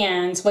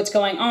understands what's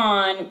going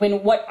on,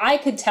 when what I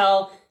could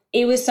tell,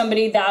 it was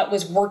somebody that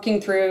was working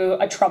through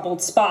a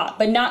troubled spot,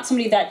 but not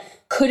somebody that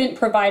couldn't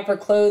provide for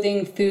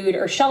clothing, food,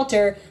 or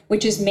shelter,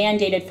 which is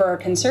mandated for a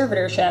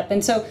conservatorship.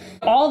 And so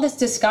all this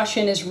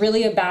discussion is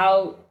really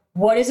about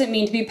what does it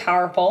mean to be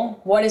powerful?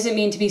 What does it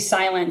mean to be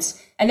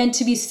silenced? And then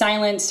to be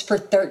silenced for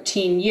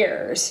 13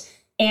 years.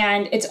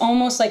 And it's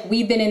almost like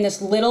we've been in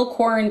this little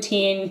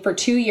quarantine for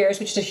 2 years,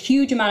 which is a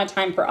huge amount of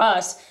time for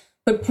us.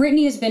 But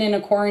Britney has been in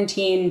a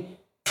quarantine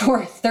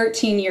for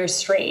 13 years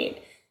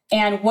straight.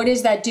 And what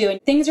does that do?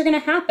 And things are going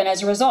to happen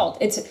as a result.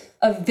 It's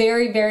a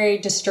very, very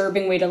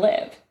disturbing way to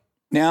live.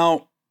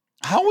 Now,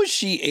 how was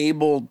she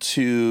able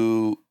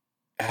to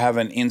have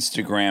an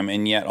Instagram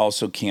and yet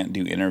also can't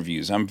do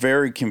interviews? I'm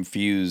very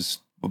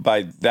confused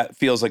by that.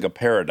 Feels like a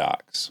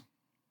paradox.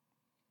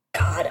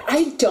 God,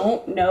 I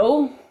don't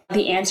know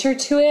the answer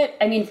to it.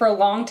 I mean, for a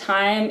long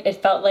time,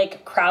 it felt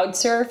like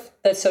CrowdSurf,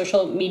 the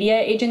social media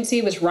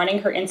agency, was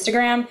running her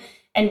Instagram.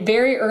 And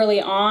very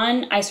early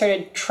on, I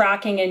started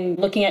tracking and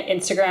looking at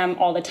Instagram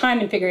all the time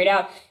and figuring it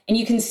out. And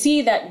you can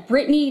see that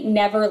Britney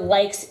never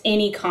likes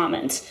any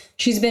comments.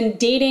 She's been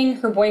dating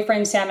her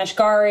boyfriend, Sam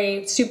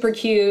Ashgari, super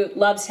cute,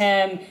 loves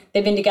him.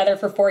 They've been together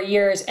for 4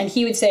 years. And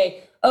he would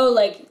say, oh,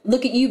 like,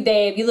 look at you,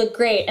 babe, you look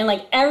great. And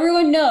like,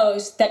 everyone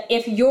knows that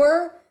if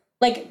you're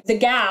like the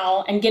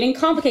gal and getting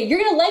complicated, you're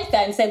going to like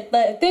that and say,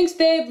 thanks,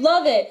 babe,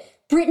 love it.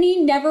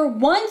 Britney never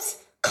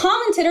once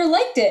commented or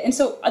liked it. And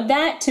so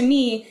that to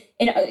me,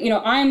 and,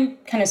 I'm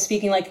kind of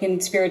speaking like a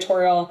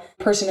conspiratorial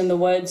person in the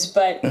woods,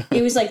 but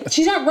it was like,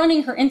 she's not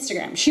running her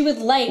Instagram. She would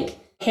like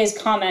his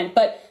comment.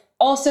 But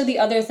also the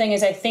other thing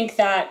is, I think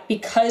that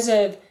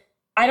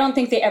I don't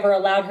think they ever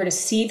allowed her to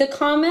see the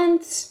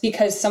comments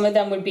because some of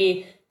them would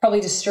be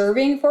probably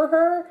disturbing for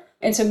her.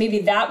 And so maybe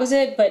that was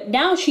it. But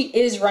now she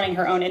is running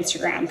her own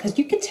Instagram because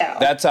you can tell.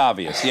 That's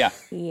obvious. Yeah.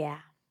 Yeah.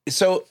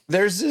 So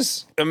there's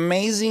this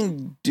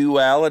amazing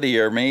duality,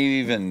 or maybe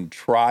even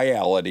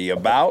triality,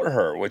 about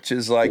her, which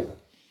is like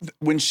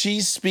when she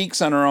speaks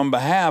on her own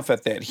behalf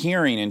at that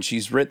hearing and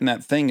she's written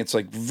that thing, it's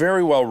like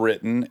very well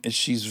written.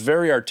 She's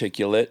very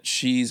articulate.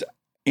 She's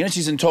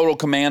in total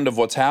command of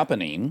what's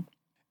happening.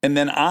 And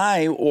then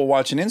I will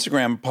watch an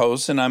Instagram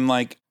post and I'm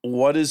like,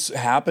 what is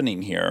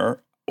happening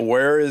here?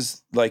 Where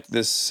is like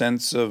this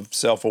sense of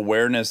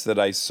self-awareness that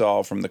I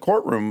saw from the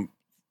courtroom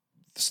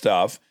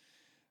stuff?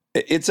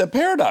 It's a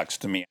paradox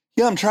to me.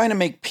 Yeah, I'm trying to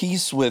make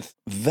peace with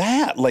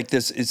that. Like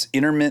this is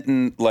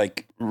intermittent,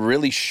 like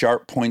really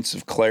sharp points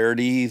of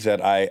clarity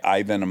that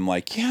I then am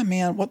like, yeah,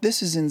 man,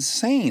 this is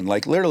insane.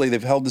 Like literally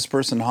they've held this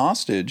person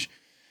hostage.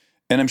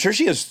 And I'm sure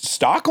she has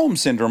Stockholm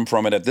syndrome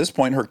from it at this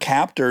point. Her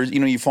captors,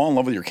 you fall in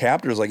love with your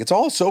captors. Like it's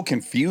all so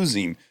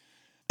confusing.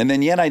 And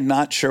then yet I'm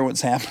not sure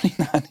what's happening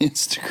on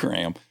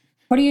Instagram.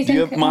 What do you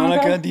think,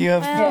 Monica? Do you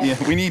have,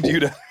 yeah, we need you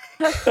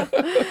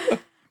to.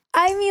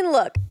 I mean,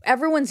 look,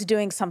 everyone's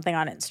doing something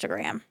on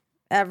Instagram.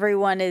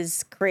 Everyone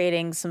is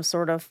creating some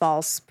sort of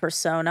false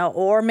persona,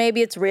 or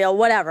maybe it's real,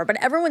 whatever.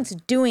 But everyone's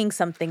doing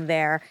something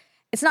there.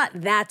 It's not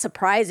that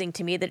surprising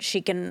to me that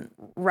she can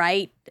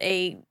write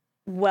a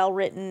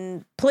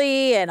well-written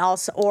plea and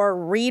also, or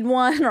read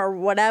one or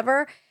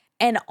whatever.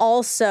 and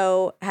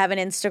also have an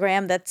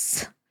Instagram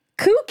that's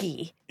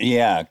kooky.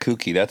 Yeah,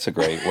 kooky. That's a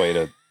great way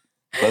to.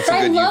 That's a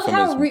I good love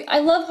euphemism. I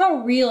love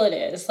how real it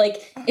is.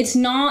 Like, it's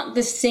not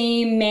the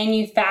same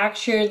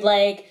manufactured,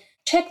 like,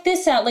 check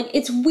this out. Like,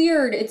 it's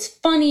weird, it's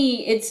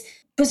funny, it's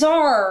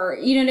bizarre,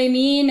 you know what I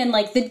mean? And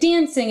like the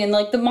dancing and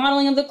like the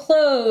modeling of the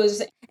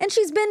clothes. And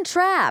she's been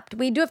trapped.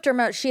 We do have to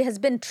remember she has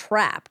been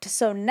trapped.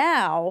 So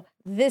now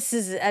this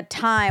is a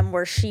time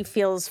where she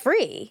feels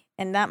free.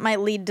 And that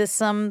might lead to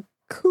some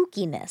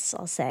kookiness,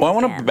 I'll say. Well, I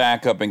want to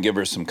back up and give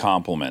her some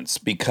compliments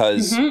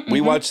because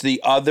we watched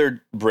the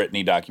other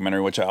Britney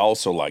documentary, which I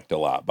also liked a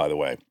lot, by the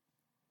way.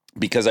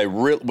 Because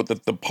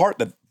the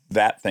part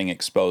that thing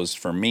exposed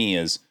for me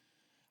is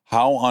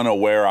how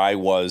unaware I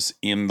was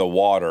in the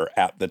water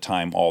at the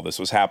time all this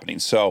was happening.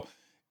 So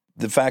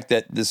the fact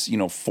that this,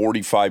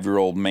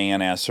 45-year-old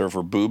man asks her if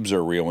her boobs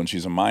are real when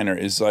she's a minor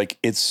is like,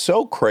 it's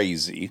so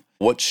crazy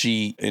what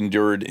she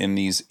endured in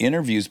these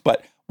interviews.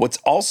 But what's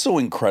also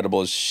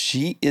incredible is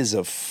she is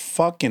a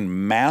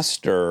fucking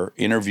master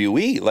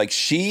interviewee. Like,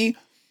 she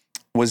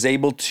was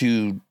able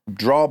to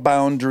draw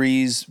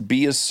boundaries,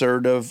 be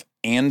assertive,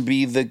 and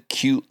be the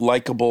cute,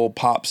 likable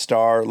pop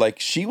star. Like,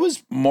 she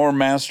was more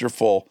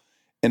masterful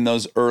in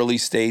those early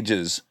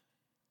stages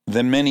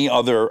than many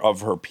other of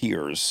her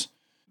peers.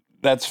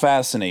 That's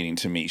fascinating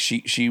to me.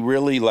 She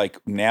really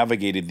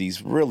navigated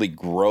these really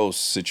gross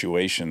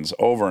situations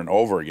over and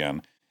over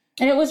again.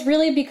 And it was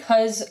really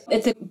because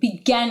at the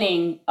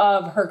beginning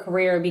of her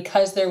career,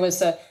 because there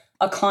was a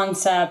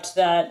concept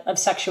of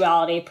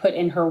sexuality put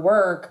in her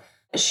work,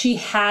 she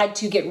had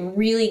to get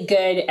really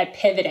good at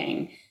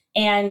pivoting.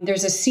 And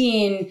there's a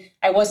scene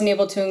I wasn't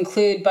able to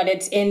include, but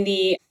it's in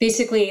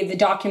basically the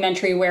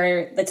documentary where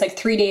it's like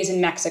 3 days in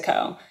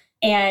Mexico.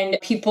 And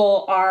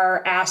people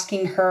are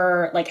asking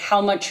her like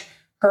how much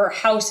her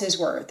house is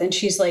worth. And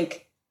she's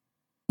like,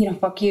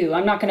 fuck you.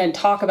 I'm not going to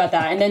talk about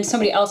that. And then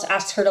somebody else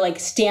asks her to like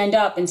stand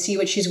up and see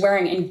what she's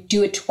wearing and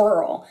do a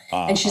twirl.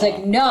 And she's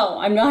like, no,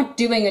 I'm not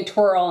doing a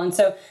twirl. And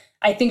so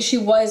I think she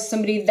was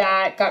somebody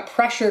that got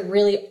pressured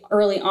really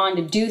early on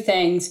to do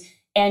things.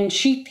 And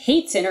she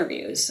hates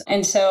interviews.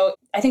 And so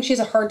I think she has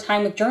a hard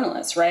time with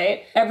journalists,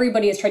 right?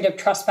 Everybody has tried to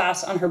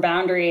trespass on her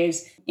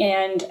boundaries.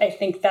 And I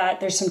think that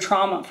there's some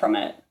trauma from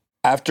it.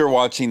 After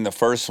watching the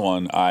first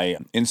one, I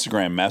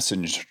Instagram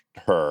messaged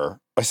her.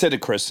 I said to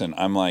Kristen,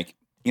 I'm like,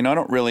 I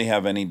don't really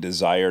have any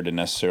desire to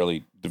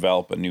necessarily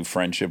develop a new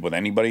friendship with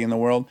anybody in the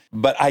world.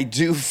 But I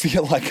do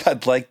feel like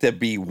I'd like to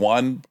be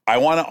one. I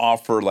want to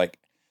offer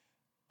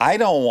I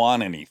don't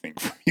want anything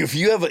from you.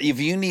 If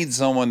you need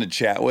someone to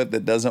chat with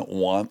that doesn't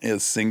want a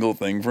single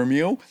thing from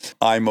you,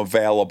 I'm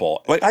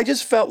available. I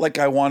just felt like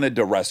I wanted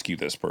to rescue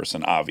this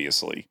person,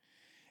 obviously.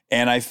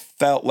 And I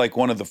felt like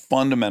one of the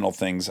fundamental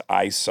things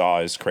I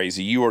saw is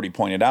crazy. You already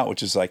pointed out,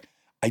 which is I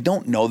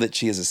don't know that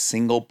she is a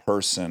single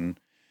person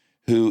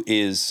who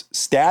is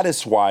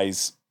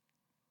status-wise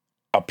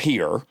a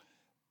peer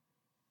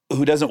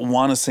who doesn't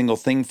want a single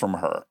thing from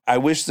her. I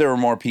wish there were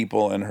more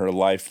people in her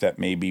life that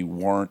maybe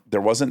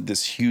there wasn't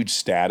this huge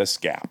status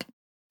gap.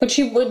 But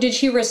did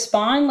she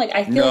respond?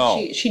 I feel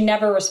like she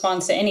never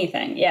responds to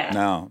anything. Yeah.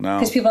 No.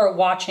 Because people are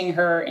watching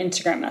her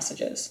Instagram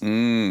messages.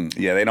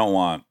 Yeah, they don't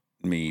want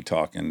me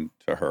talking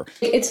to her.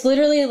 It's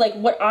literally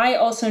what I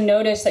also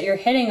noticed that you're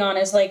hitting on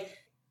is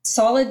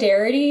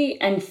solidarity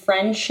and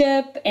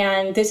friendship.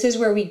 And this is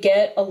where we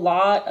get a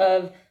lot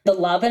of the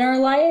love in our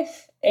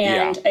life.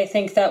 And I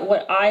think that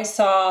what I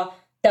saw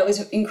that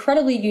was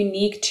incredibly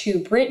unique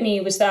to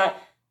Britney was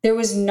that there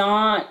was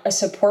not a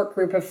support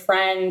group of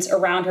friends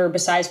around her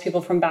besides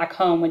people from back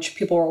home, which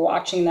people were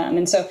watching them.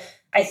 And so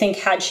I think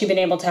had she been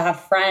able to have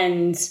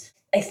friends,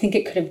 I think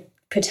it could have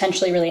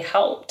potentially really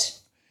helped.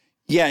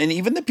 Yeah, and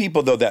even the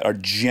people, though, that are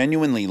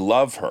genuinely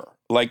love her,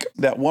 like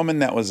that woman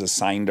that was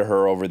assigned to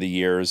her over the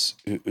years.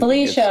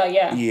 Felicia,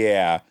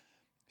 Yeah.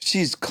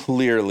 She's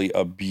clearly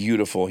a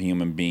beautiful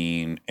human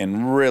being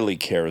and really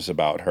cares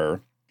about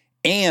her.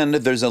 And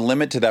there's a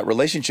limit to that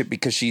relationship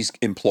because she's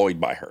employed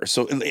by her.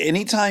 So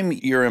anytime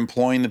you're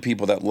employing the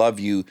people that love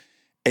you,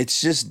 it's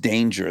just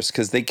dangerous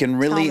because they can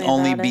really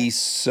only be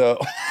so.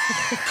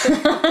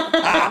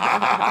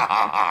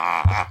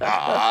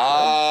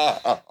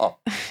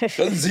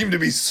 Doesn't seem to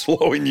be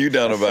slowing you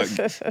down about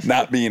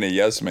not being a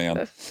yes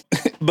man.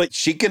 But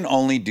she can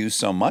only do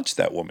so much,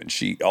 that woman.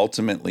 She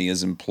ultimately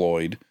is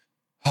employed.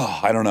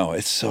 Oh, I don't know.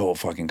 It's so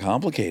fucking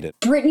complicated.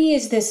 Britney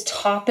is this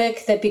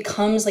topic that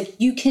becomes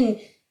you can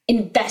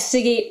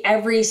investigate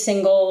every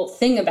single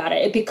thing about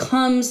it. It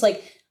becomes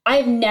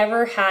I've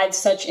never had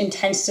such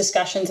intense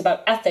discussions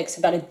about ethics,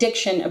 about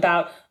addiction,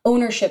 about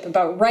ownership,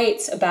 about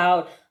rights,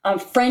 about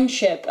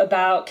friendship,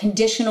 about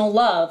conditional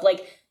love.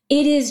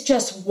 It is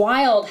just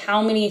wild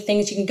how many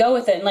things you can go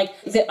with it. And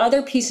the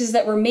other pieces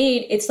that were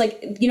made, it's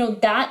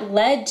that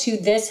led to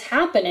this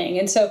happening.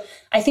 And so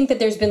I think that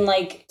there's been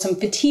some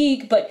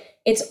fatigue, but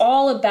it's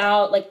all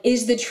about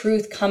is the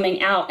truth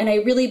coming out? And I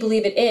really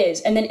believe it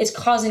is. And then it's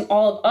causing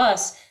all of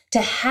us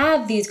to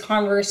have these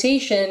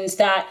conversations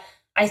that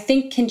I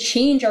think can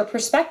change our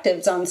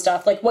perspectives on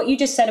stuff. Like what you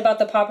just said about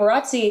the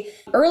paparazzi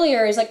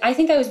earlier is like, I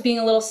think I was being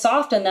a little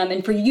soft on them.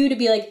 And for you to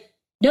be like,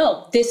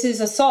 no, this is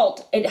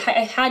assault. I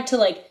had to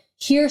like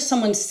hear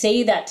someone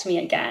say that to me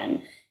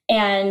again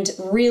and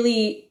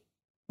really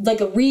like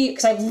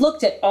because I've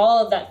looked at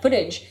all of that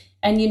footage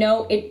and, you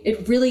know,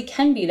 it really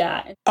can be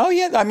that. Oh,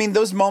 yeah. I mean,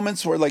 those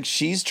moments where like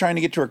she's trying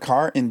to get to her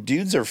car and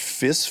dudes are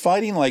fist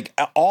fighting, like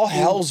all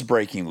hell's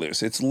breaking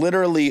loose. It's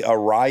literally a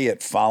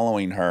riot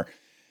following her.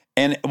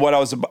 And what I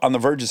was on the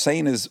verge of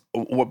saying is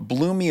what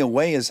blew me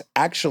away is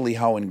actually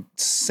how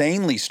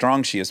insanely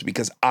strong she is,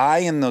 because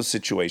in those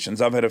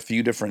situations, I've had a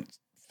few different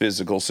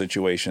physical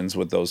situations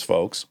with those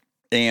folks,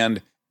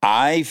 and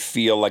I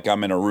feel like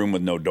I'm in a room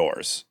with no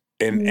doors.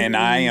 And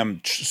I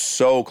am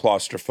so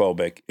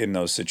claustrophobic in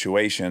those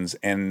situations.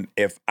 And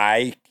if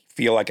I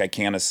feel like I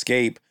can't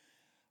escape,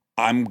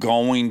 I'm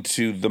going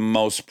to the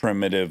most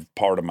primitive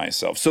part of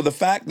myself. So the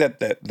fact that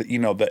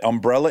the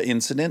umbrella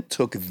incident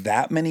took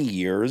that many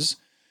years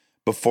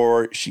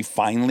before she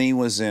finally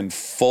was in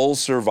full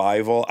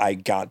survival, I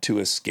got to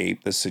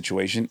escape the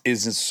situation,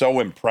 is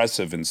so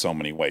impressive in so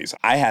many ways.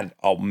 I had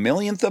a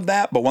millionth of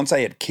that, but once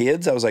I had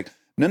kids, I was like,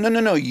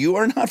 no, you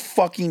are not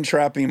fucking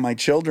trapping my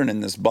children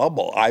in this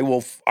bubble. I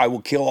will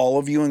kill all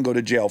of you and go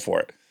to jail for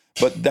it.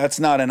 But that's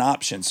not an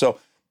option. So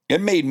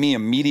it made me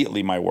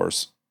immediately my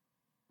worst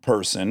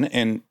person.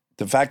 And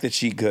the fact that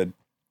she could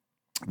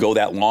go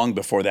that long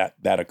before that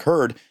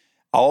occurred,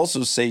 I'll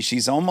also say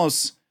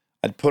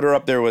I'd put her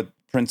up there with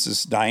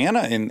Princess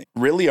Diana and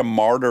really a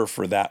martyr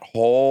for that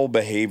whole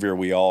behavior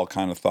we all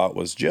kind of thought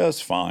was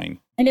just fine.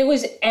 And it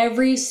was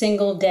every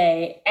single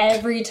day,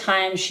 every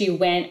time she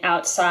went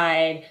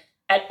outside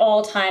at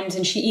all times.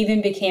 And she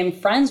even became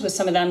friends with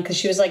some of them because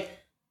she was like,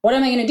 what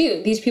am I going to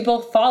do? These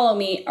people follow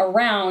me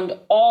around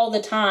all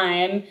the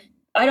time.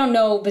 I don't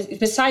know, but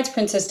besides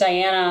Princess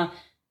Diana,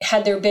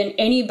 had there been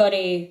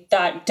anybody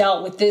that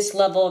dealt with this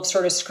level of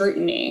sort of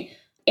scrutiny?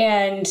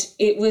 And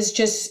it was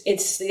just,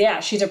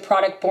 she's a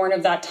product born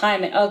of that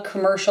time and of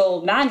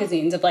commercial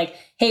magazines of like,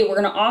 hey, we're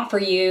going to offer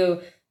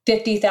you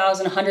 $50,000,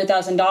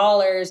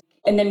 $100,000.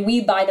 And then we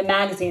buy the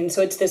magazine.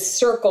 So it's this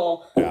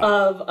circle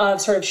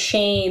of sort of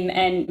shame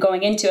and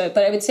going into it.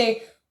 But I would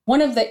say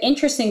one of the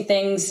interesting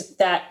things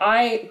that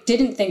I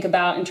didn't think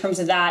about in terms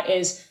of that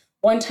is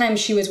one time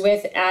she was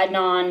with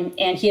Adnan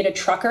and he had a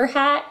trucker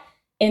hat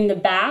in the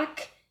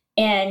back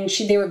and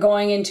they were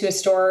going into a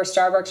store or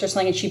Starbucks or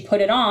something and she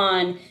put it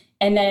on.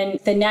 And then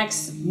the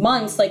next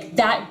months, like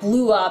that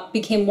blew up,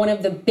 became one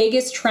of the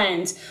biggest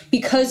trends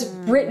because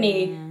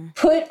Britney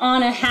put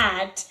on a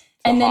hat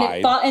and then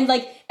it fought and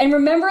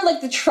remember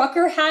like the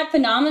trucker hat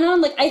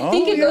phenomenon? Like I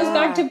think it goes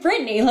back to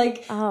Britney,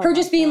 like her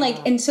just being like,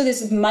 and so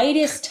this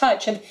Midas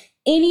touch of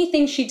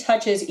anything she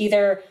touches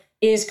either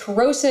is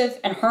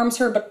corrosive and harms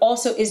her, but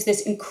also is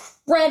this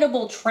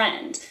incredible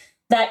trend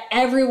that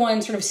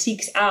everyone sort of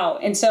seeks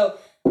out. And so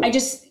I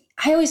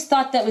always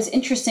thought that was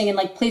interesting and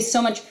like plays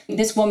so much,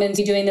 this woman's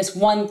doing this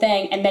one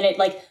thing and then it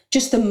like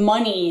just the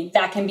money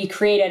that can be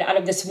created out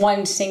of this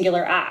one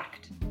singular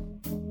act.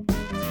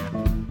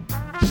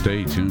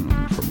 Stay tuned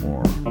for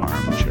more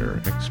Armchair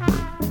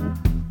Expert,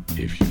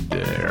 if you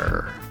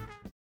dare.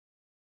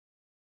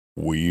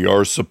 We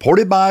are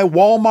supported by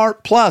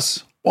Walmart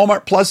Plus.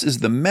 Walmart Plus is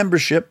the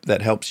membership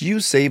that helps you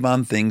save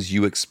on things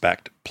you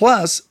expect,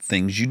 plus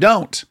things you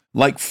don't.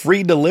 Like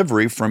free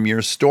delivery from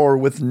your store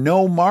with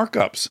no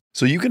markups,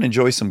 so you can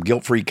enjoy some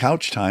guilt-free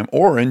couch time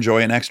or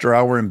enjoy an extra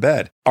hour in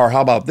bed. Or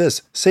how about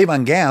this? Save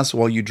on gas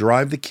while you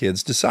drive the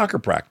kids to soccer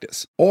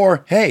practice.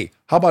 Or hey,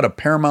 how about a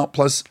Paramount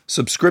Plus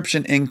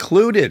subscription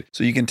included,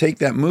 so you can take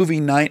that movie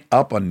night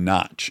up a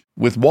notch?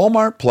 With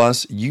Walmart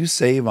Plus, you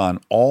save on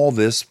all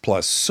this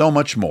plus so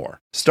much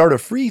more. Start a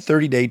free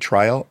 30-day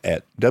trial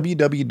at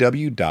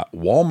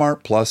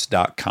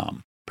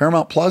www.walmartplus.com.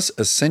 Paramount Plus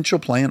Essential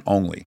Plan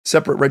only.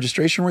 Separate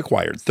registration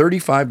required.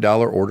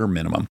 $35 order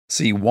minimum.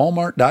 See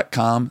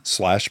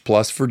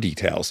walmart.com/plus for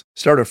details.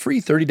 Start a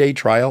free 30-day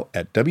trial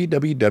at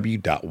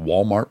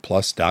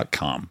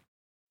www.walmartplus.com.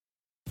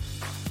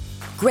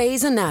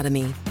 Grey's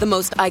Anatomy, the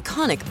most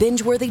iconic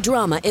binge-worthy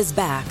drama, is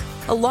back,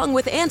 along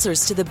with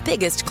answers to the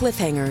biggest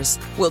cliffhangers.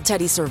 Will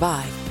Teddy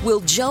survive?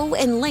 Will Joe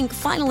and Link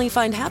finally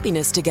find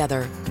happiness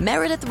together?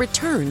 Meredith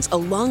returns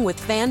along with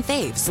fan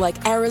faves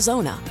like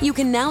Arizona. You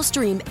can now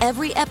stream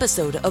every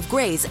episode of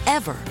Grey's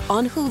ever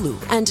on Hulu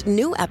and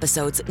new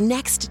episodes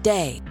next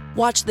day.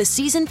 Watch the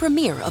season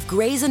premiere of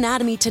Grey's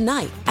Anatomy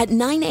tonight at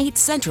 9/8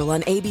 Central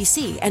on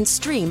ABC and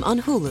stream on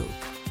Hulu.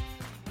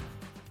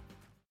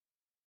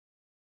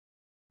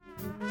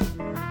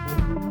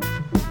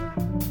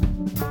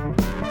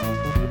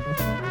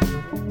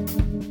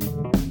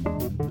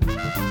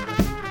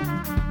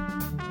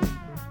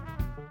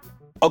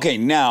 Okay,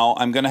 now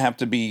I'm going to have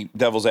to be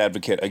devil's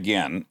advocate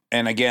again.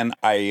 And again,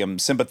 I am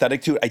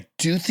sympathetic to it. I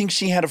do think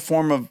she had a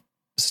form of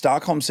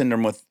Stockholm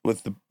syndrome with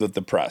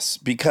the press,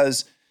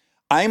 because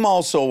I'm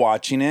also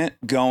watching it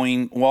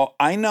going, well,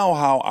 I know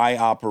how I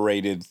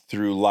operated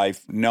through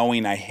life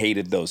knowing I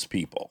hated those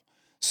people.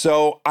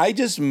 So I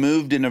just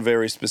moved in a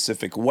very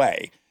specific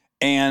way.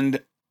 And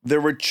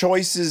there were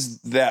choices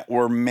that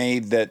were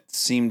made that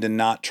seemed to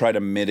not try to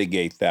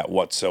mitigate that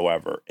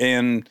whatsoever.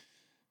 And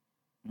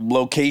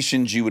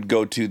locations you would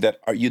go to that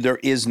there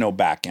is no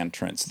back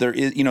entrance. There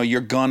is,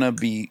 you're gonna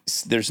be,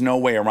 there's no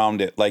way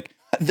around it. Like,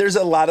 there's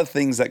a lot of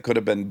things that could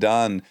have been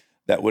done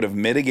that would have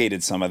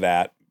mitigated some of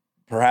that.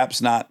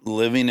 Perhaps not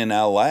living in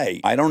LA.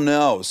 I don't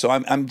know. So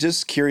I'm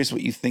just curious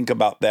what you think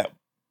about that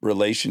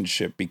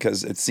relationship,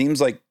 because it seems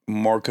like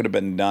more could have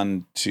been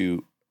done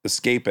to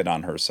escape it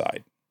on her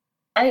side.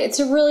 It's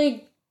a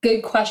really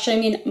good question.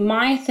 I mean,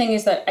 my thing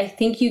is that I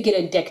think you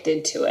get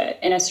addicted to it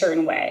in a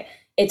certain way.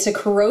 It's a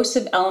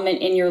corrosive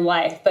element in your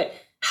life, but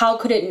how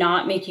could it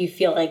not make you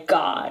feel like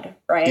God,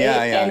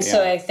 right?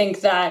 So I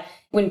think that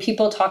when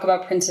people talk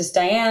about Princess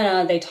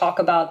Diana, they talk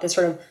about this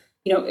sort of,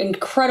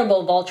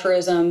 incredible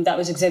vulturism that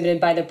was exhibited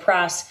by the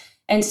press.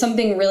 And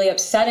something really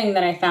upsetting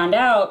that I found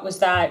out was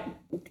that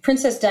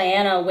Princess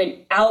Diana went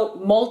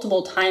out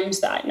multiple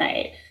times that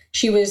night.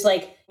 She was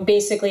like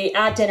basically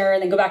at dinner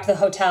and then go back to the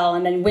hotel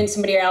and then win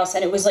somebody else.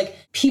 And it was like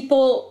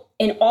people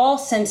in all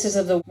senses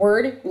of the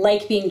word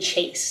like being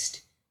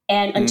chased.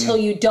 And until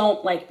you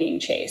don't like being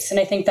chased. And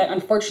I think that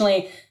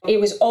unfortunately it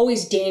was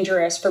always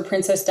dangerous for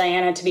Princess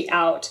Diana to be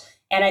out.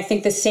 And I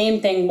think the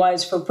same thing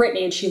was for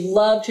Britney. And she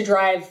loved to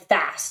drive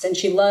fast and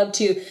she loved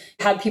to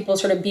have people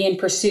sort of be in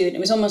pursuit. It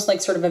was almost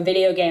like sort of a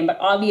video game, but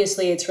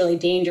obviously it's really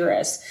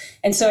dangerous.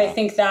 And so I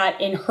think that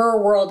in her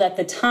world at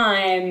the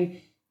time,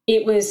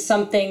 it was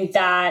something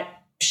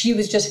that she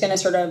was just going to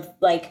sort of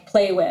like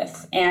play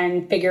with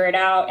and figure it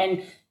out.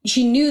 And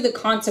she knew the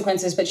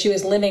consequences, but she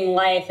was living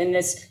life and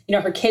this,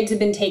 her kids had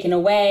been taken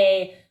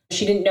away.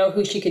 She didn't know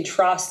who she could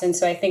trust. And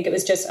so I think it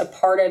was just a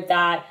part of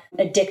that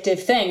addictive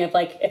thing of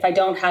like, if I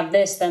don't have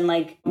this, then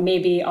like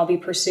maybe I'll be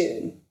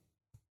pursued.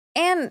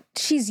 And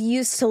she's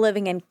used to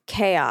living in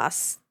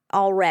chaos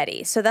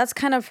already. So that's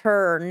kind of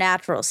her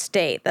natural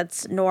state.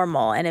 That's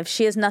normal. And if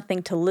she has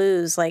nothing to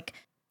lose, like,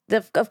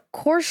 of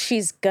course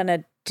she's going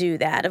to do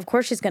that. Of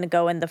course she's going to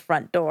go in the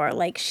front door.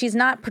 Like, she's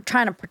not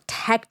trying to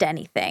protect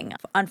anything,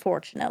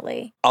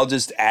 unfortunately. I'll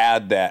just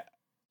add that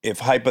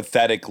if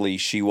hypothetically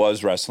she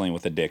was wrestling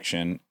with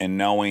addiction and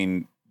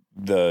knowing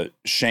the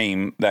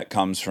shame that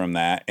comes from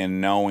that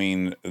and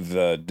knowing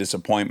the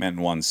disappointment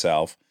in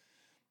oneself,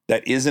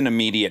 that is an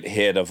immediate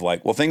hit of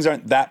like, well, things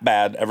aren't that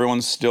bad.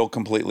 Everyone's still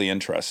completely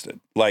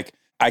interested. Like,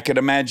 I could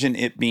imagine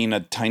it being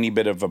a tiny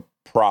bit of a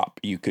prop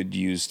you could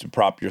use to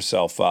prop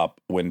yourself up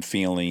when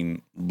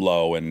feeling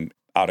low and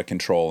out of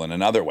control in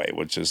another way,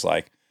 which is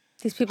like,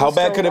 these people how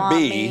bad could it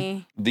be?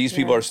 Me. These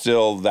people are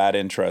still that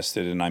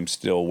interested and I'm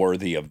still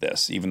worthy of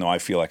this, even though I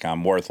feel like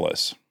I'm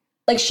worthless.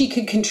 Like, she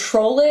could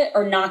control it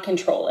or not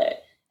control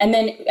it. And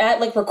then at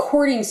like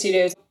recording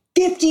studios,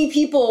 50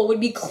 people would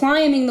be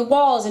climbing the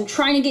walls and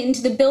trying to get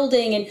into the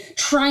building and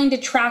trying to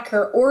track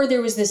her. Or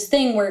there was this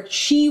thing where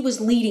she was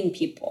leading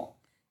people.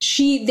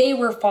 They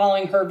were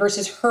following her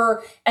versus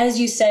her, as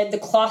you said, the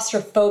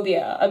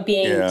claustrophobia of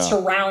being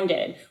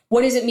surrounded.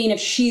 What does it mean if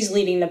she's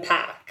leading the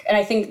pack? And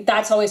I think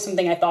that's always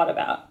something I thought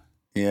about.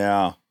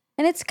 Yeah.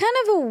 And it's kind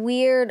of a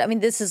weird, I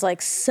mean, this is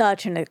like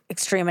such an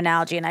extreme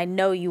analogy, and I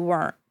know you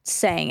weren't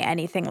saying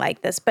anything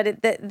like this, but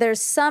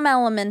there's some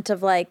element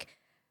of like,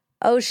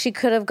 oh, she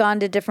could have gone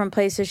to different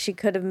places. She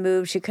could have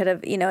moved. She could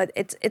have,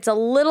 it's a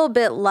little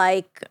bit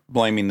like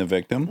blaming the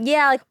victim.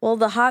 Yeah. Like, well,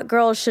 the hot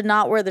girl should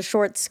not wear the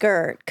short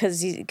skirt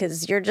because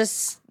you're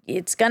just,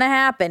 it's going to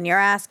happen. You're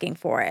asking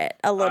for it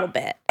a little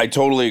bit. I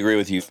totally agree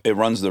with you. It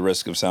runs the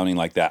risk of sounding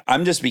like that.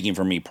 I'm just speaking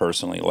for me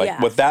personally. Like,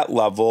 with that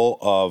level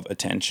of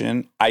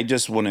attention, I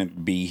just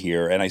wouldn't be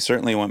here. And I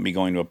certainly wouldn't be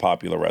going to a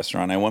popular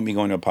restaurant. I wouldn't be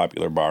going to a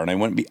popular bar. And I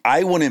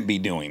wouldn't be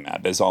doing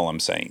that. That's all I'm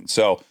saying.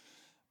 So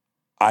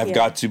I've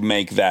got to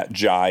make that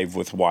jive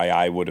with why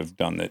I would have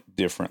done it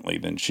differently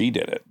than she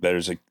did it.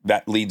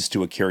 That leads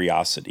to a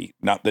curiosity.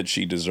 Not that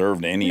she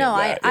deserved any of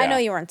that. No, I know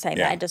you weren't saying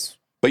that.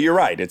 But you're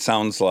right. It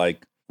sounds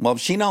like, well, if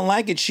she don't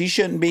like it, she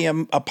shouldn't be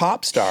a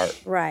pop star.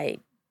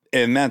 Right.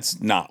 And that's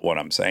not what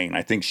I'm saying.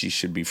 I think she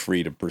should be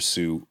free to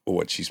pursue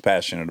what she's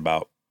passionate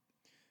about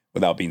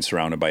without being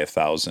surrounded by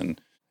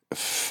 1,000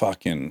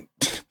 fucking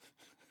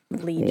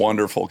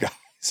wonderful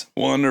guys,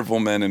 wonderful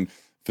men in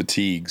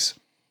fatigues.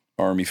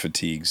 Army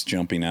fatigues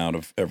jumping out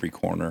of every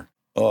corner.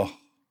 Oh,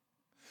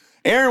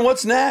 Erin,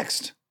 what's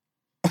next?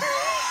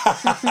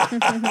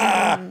 How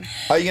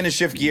are you going to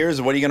shift gears?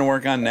 What are you going to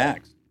work on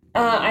next?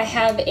 I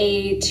have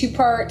a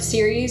 2-part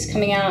series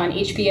coming out on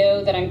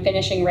HBO that I'm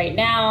finishing right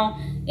now,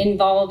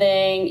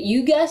 involving,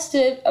 you guessed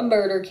it, a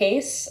murder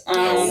case.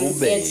 Oh,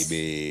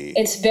 baby.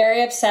 It's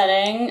very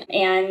upsetting,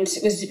 and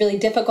it was really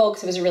difficult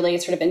because it was a really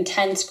sort of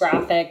intense,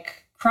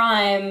 graphic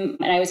crime,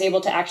 and I was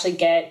able to actually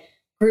get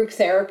group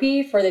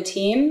therapy for the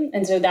team.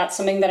 And so that's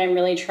something that I'm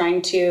really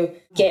trying to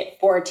get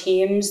for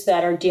teams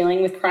that are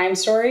dealing with crime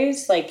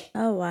stories. Like,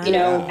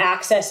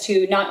 access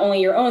to not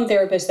only your own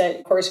therapist that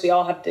of course we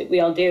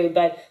all do,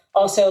 but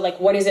also like,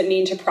 what does it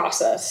mean to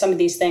process some of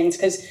these things?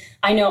 Because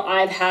I know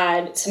I've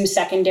had some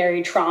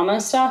secondary trauma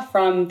stuff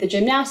from the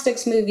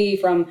gymnastics movie,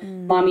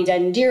 from Mommy,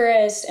 Dead and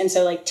Dearest. And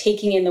so like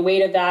taking in the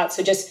weight of that.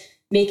 So just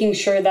making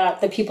sure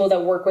that the people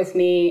that work with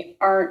me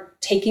aren't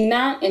taking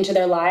that into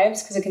their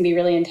lives because it can be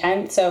really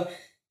intense. So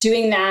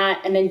doing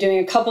that and then doing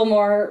a couple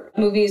more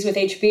movies with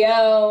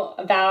HBO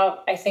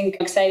about, I think,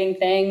 exciting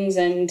things.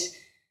 And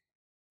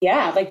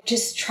yeah, like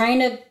just trying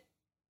to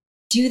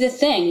do the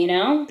thing, you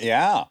know?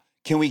 Yeah.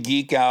 Can we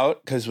geek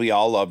out? Because we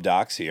all love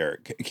docs here.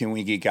 Can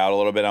we geek out a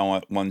little bit on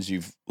what ones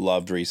you've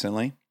loved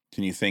recently?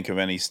 Can you think of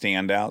any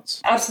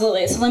standouts?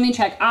 Absolutely. So let me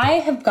check. I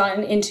have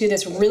gotten into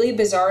this really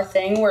bizarre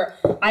thing where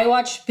I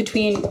watch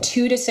between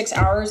 2 to 6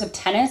 hours of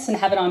tennis and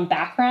have it on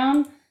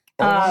background.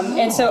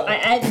 And so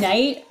at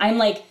night, I'm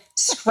like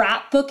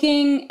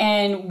scrapbooking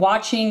and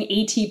watching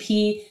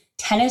ATP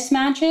tennis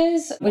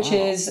matches, which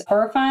is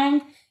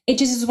horrifying. It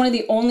just is one of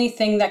the only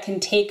thing that can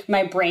take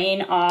my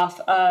brain off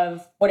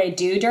of what I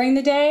do during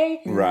the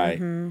day. Right.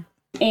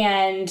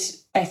 And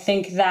I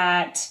think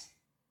that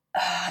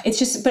it's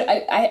just, but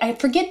I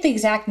forget the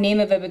exact name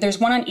of it, but there's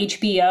one on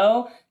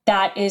HBO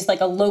that is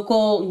like a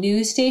local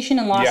news station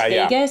in Las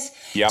Vegas.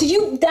 Yeah. Did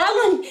you,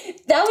 that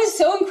was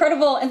so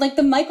incredible. And like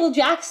the Michael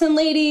Jackson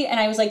lady. And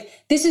I was like,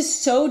 this is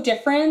so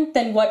different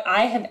than what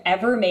I have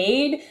ever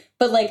made,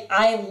 but like,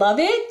 I love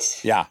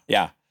it. Yeah.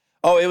 Yeah.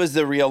 Oh, it was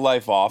the real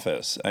life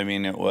Office. I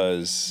mean, it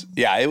was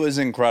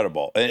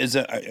incredible.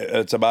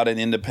 It's about an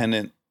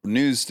independent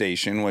news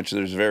station, which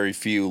there's very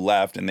few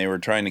left, and they were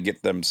trying to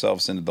get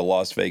themselves into the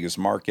Las Vegas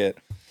market.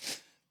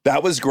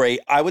 That was great.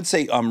 I would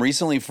say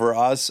recently for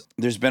us,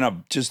 there's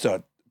been just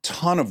a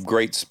ton of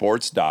great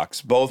sports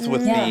docs, both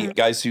with the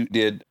guys who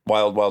did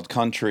Wild Wild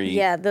Country.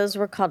 Yeah, those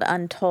were called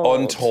Untold.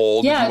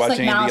 Untold. Yeah, Did you it's watch like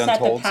any of Mouse the at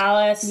the Untolds?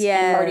 Palace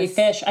and Marty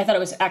Fish. I thought it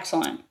was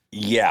excellent.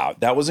 Yeah,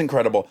 that was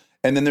incredible.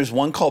 And then there's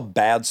one called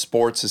Bad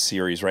Sports, a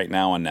series right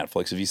now on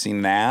Netflix. Have you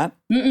seen that?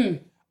 Mm-mm.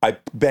 I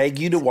beg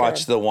you to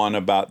watch the one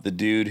about the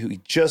dude who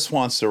just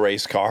wants to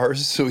race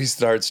cars. So he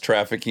starts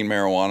trafficking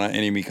marijuana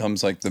and he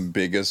becomes like the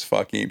biggest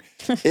fucking,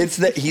 it's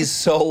that he's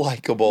so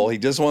likable. He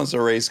just wants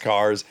to race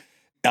cars.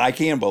 I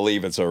can't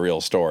believe it's a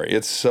real story.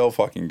 It's so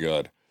fucking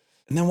good.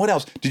 And then what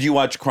else? Did you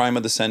watch Crime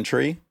of the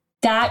Century?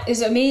 That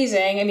is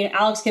amazing. I mean,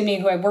 Alex Gibney,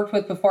 who I worked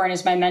with before and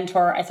is my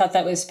mentor, I thought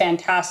that was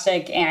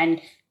fantastic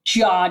and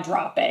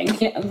jaw-dropping.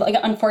 Like,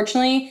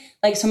 unfortunately,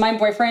 like, so my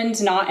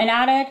boyfriend's not an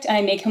addict, and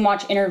I make him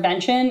watch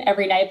Intervention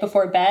every night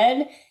before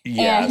bed.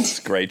 Yes,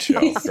 great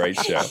show, great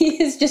show.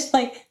 He is just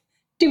like,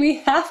 do we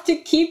have to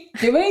keep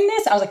doing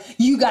this? I was like,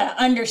 you got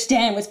to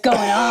understand what's going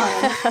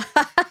on.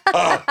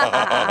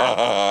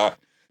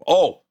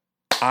 Oh,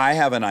 I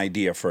have an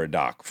idea for a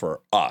doc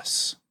for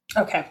us.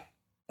 Okay. I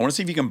want to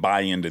see if you can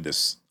buy into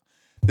this.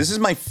 This is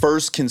my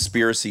first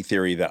conspiracy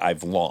theory that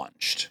I've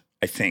launched,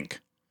 I think.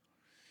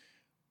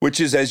 Which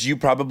is, as you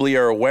probably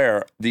are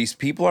aware, these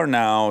people are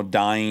now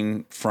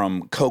dying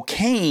from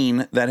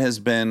cocaine that has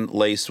been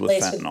laced with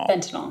fentanyl.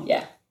 With fentanyl,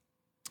 yeah.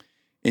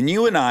 And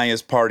you and I,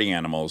 as party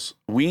animals,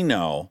 we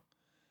know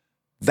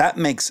that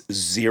makes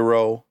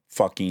zero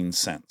fucking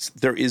sense.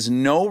 There is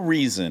no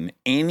reason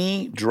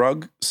any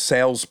drug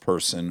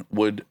salesperson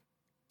would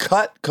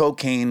cut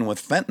cocaine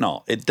with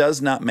fentanyl. It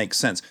does not make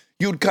sense.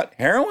 You would cut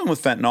heroin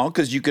with fentanyl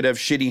because you could have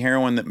shitty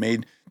heroin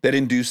that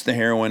induced the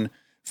heroin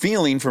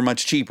feeling for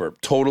much cheaper.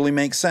 Totally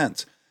makes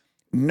sense.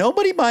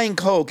 Nobody buying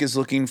coke is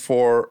looking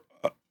for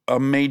a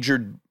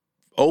major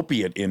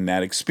opiate in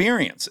that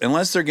experience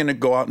unless they're going to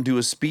go out and do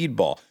a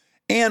speedball.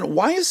 And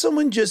why is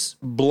someone just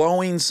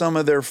blowing some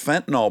of their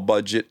fentanyl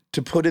budget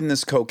to put in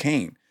this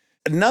cocaine?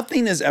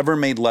 Nothing has ever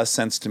made less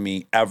sense to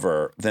me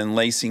ever than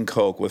lacing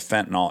coke with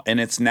fentanyl. And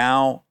it's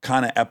now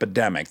kind of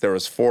epidemic. There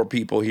was 4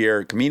 people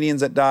here,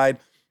 comedians that died.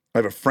 I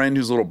have a friend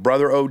whose little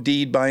brother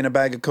OD'd buying a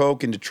bag of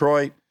coke in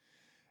Detroit.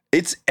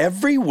 It's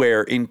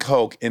everywhere in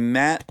coke, and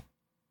that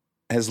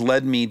has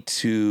led me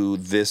to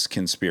this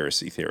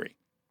conspiracy theory.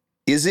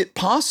 Is it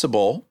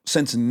possible,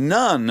 since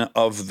none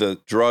of the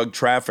drug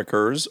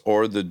traffickers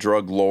or the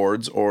drug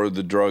lords or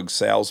the drug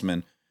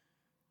salesmen,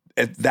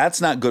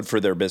 that's not good for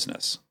their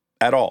business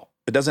at all?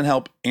 It doesn't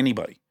help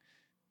anybody.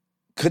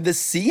 Could the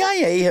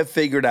CIA have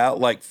figured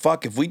out, like,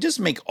 fuck, if we just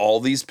make all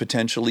these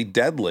potentially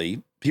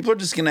deadly, people are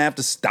just going to have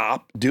to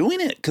stop doing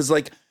it? Because,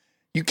 like,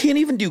 you can't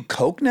even do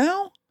coke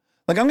now?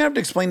 Like, I'm going to have to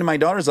explain to my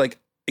daughters, like,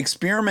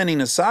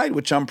 experimenting aside,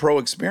 which I'm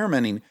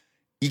pro-experimenting,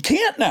 you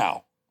can't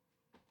now.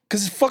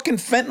 Because fucking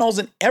fentanyl's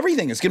in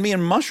everything. It's going to be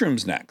in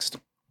mushrooms next.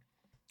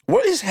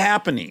 What is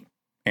happening,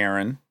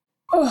 Erin?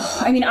 Oh,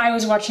 I mean, I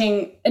was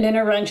watching an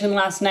intervention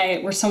last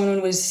night where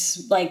someone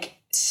was, like,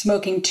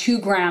 smoking 2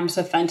 grams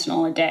of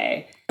fentanyl a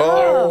day.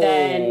 Oh, and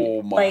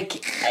then,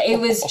 like, it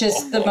was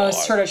just the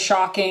most sort of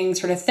shocking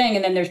sort of thing.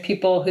 And then there's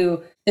people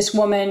who, this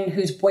woman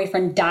whose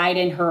boyfriend died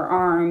in her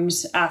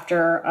arms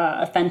after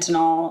a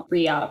fentanyl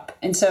re-up.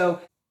 And so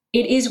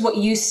it is what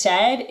you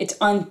said. It's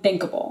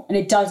unthinkable and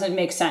it doesn't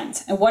make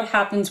sense. And what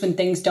happens when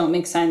things don't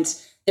make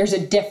sense? There's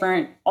a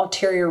different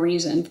ulterior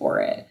reason for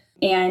it.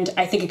 And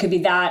I think it could be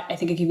that. I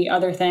think it could be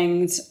other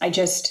things.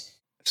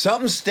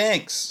 Something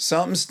stinks.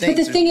 Something stinks.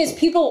 But the thing is,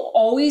 people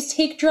always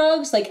take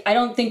drugs. Like, I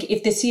don't think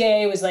if the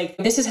CIA was like,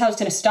 this is how it's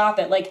going to stop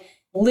it. Like,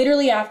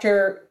 literally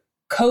after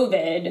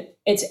COVID,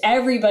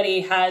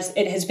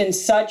 it has been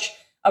such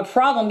a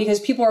problem because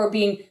people are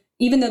being,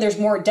 even though there's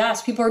more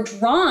deaths, people are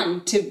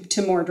drawn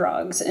to more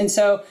drugs. And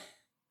so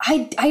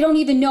I don't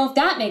even know if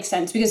that makes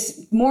sense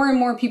because more and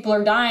more people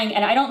are dying.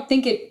 And I don't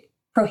think it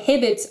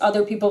prohibits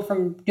other people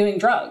from doing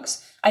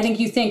drugs. I think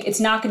you think it's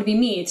not going to be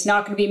me. It's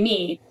not going to be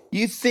me.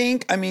 You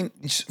think, I mean,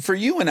 for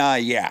you and I,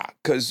 yeah,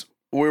 because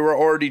we were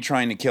already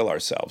trying to kill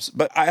ourselves.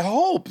 But I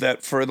hope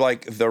that for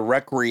like the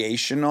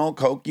recreational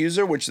Coke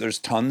user, which there's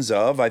tons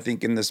of, I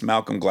think in this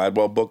Malcolm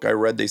Gladwell book I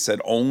read, they said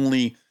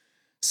only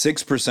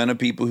 6% of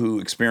people who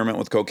experiment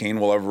with cocaine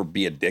will ever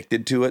be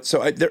addicted to it.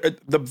 So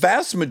the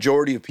vast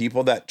majority of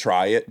people that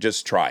try it,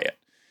 just try it.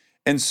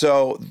 And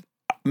so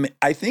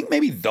I think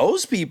maybe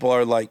those people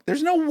are like,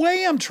 there's no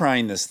way I'm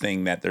trying this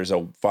thing that there's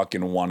a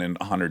fucking 1 in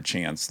 100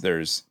 chance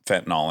there's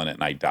fentanyl in it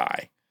and I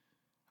die.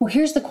 Well,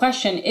 here's the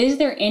question. Is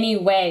there any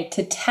way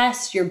to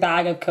test your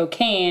bag of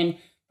cocaine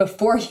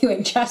before you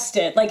ingest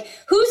it? Like,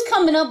 who's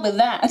coming up with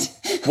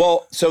that?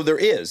 Well, so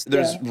there's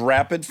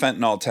rapid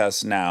fentanyl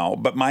tests now.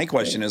 But my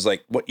question is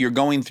like, what, you're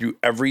going through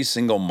every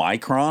single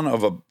micron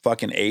of a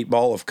fucking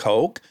 8-ball of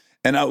Coke?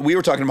 And we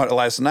were talking about it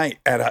last night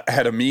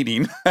at a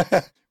meeting.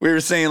 We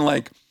were saying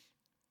like,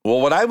 well,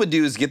 what I would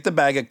do is get the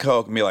bag of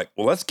Coke and be like,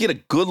 well, let's get a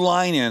good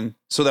line in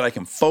so that I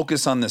can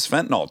focus on this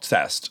fentanyl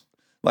test.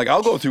 Like,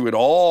 I'll go through it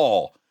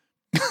all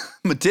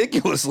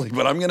meticulously,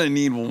 but I'm going to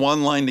need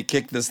one line to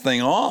kick this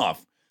thing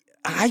off.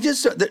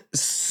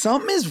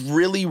 Something is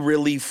really,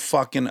 really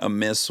fucking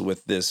amiss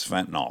with this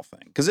fentanyl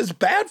thing because it's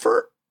bad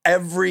for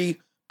every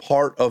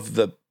part of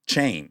the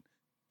chain.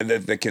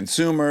 The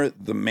consumer,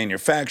 the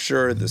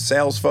manufacturer, the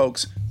sales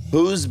folks,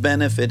 who's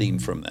benefiting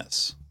from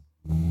this?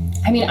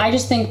 I mean, I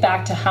just think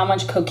back to how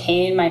much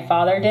cocaine my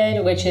father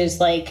did, which is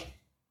like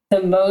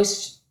the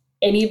most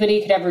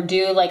anybody could ever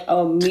do, like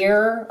a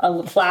mirror,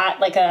 a flat,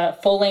 like a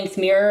full length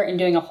mirror and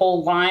doing a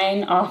whole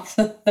line off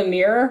the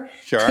mirror.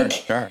 Sure, like,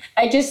 sure.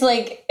 I just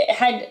like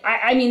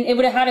I mean, it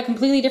would have had a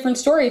completely different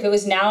story if it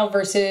was now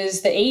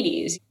versus the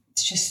 80s.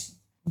 It's just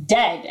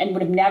dead and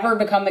would have never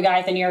become the guy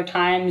at the New York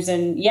Times.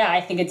 And yeah,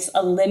 I think it's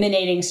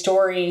eliminating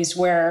stories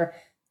where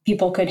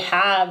people could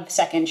have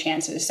second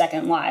chances,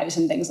 second lives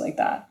and things like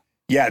that.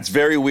 Yeah, it's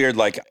very weird.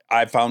 Like,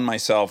 I found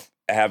myself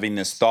having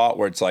this thought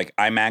where it's like,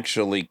 I'm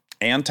actually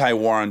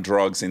anti-war on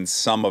drugs in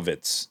some of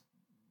its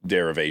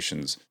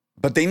derivations,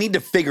 but they need to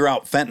figure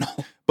out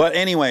fentanyl. But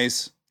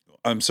anyways,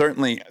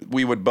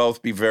 we would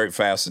both be very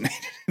fascinated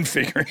in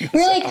figuring this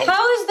You're like, out.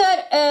 how is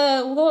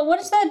that, what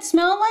does that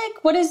smell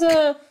like? What is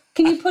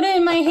can you put it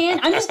in my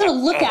hand? I'm just going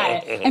to look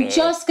at it. I'm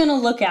just going to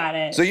look at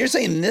it. So you're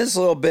saying this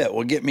little bit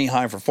will get me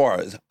high for 4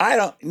 hours?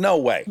 No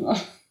way.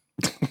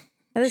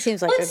 This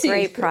seems like a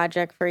great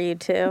project for you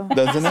too.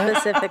 Doesn't it?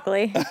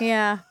 Specifically.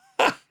 Yeah.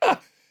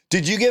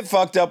 Did you get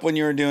fucked up when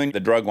you were doing the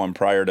drug one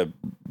prior to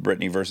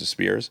Britney versus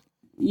Spears?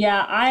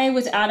 Yeah, I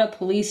was at a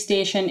police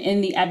station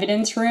in the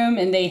evidence room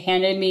and they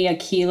handed me a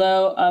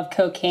kilo of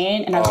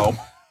cocaine and I was like,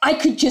 I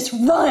could just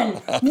run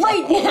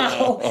right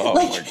now.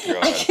 My God.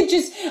 I could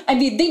just, I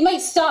mean, they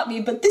might stop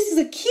me, but this is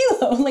a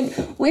kilo. Like,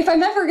 if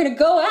I'm ever going to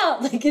go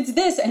out, like it's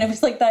this. And it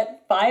was like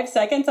that 5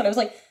 seconds and I was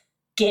like,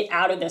 get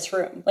out of this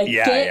room. Like,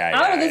 get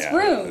out of this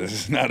room. This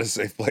is not a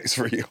safe place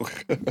for you.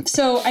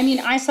 So, I mean,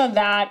 I saw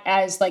that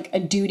as like a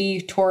duty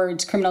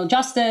towards criminal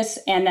justice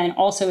and then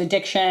also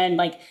addiction.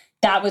 Like,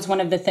 that was one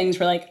of the things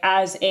where, like,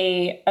 as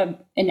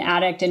an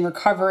addict in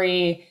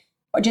recovery,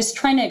 just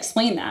trying to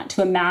explain that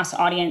to a mass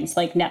audience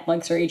like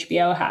Netflix or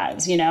HBO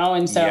has, you know?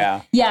 And so,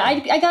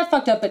 I got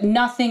fucked up, but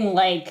nothing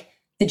like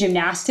the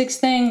gymnastics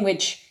thing,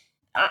 which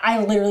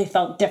I literally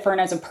felt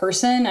different as a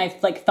person. I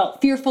like felt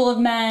fearful of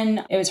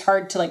men. It was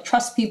hard to like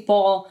trust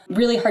people,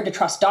 really hard to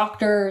trust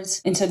doctors.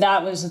 And so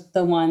that was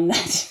the one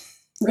that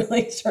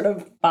really sort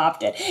of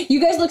bopped it. You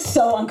guys look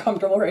so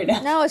uncomfortable right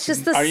now. No, it's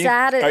just the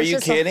saddest. Are you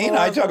kidding?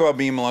 I talk about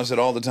being molested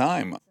all the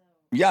time.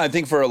 Yeah, I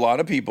think for a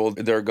lot of people,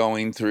 they're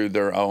going through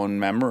their own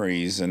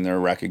memories and they're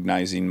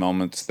recognizing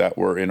moments that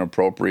were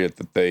inappropriate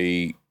that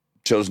they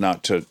chose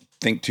not to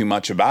think too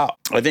much about.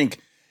 I think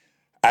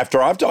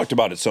after I've talked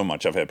about it so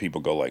much, I've had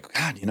people go like,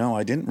 God, you know,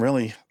 I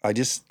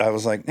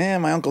was like,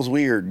 my uncle's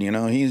weird. You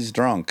know, he's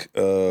drunk.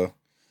 Yeah,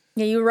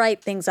 you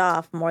write things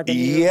off more than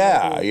you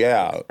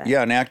Yeah.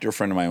 An actor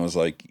friend of mine was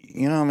like,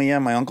 you know,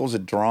 my uncle's a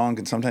drunk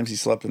and sometimes he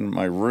slept in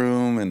my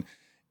room. And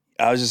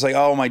I was just like,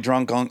 oh, my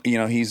drunk uncle, you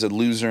know, he's a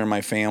loser in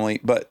my family.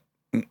 But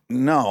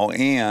no,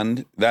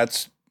 and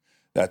that's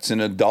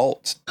an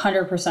adult.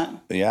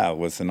 100%. Yeah,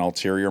 with an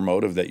ulterior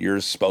motive that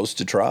you're supposed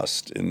to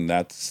trust. And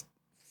that's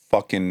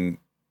fucking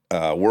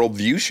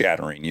worldview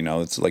shattering. You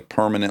know, it's like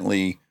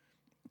permanently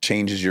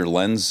changes your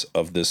lens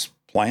of this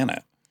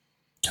planet.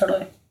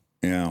 Totally.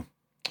 Yeah.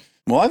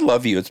 Well, I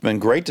love you. It's been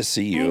great to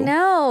see you. I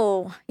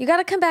know. You got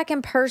to come back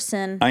in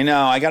person. I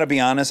know. I got to be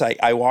honest.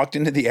 I walked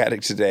into the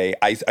attic today.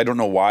 I don't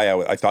know why.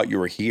 I thought you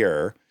were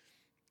here.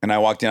 And I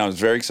walked in. I was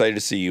very excited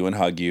to see you and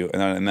hug you.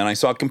 And then I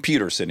saw a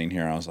computer sitting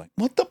here. I was like,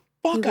 what the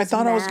fuck? I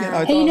thought I was going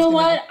to. Hey, you know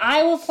what?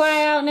 I will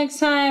fly out next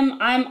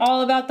time. I'm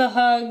all about the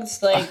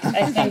hugs. Like,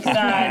 I think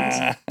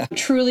that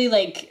truly,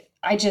 like,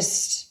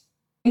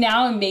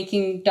 Now I'm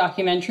making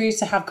documentaries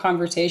to have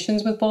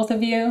conversations with both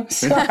of you.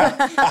 So,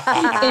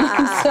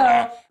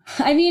 I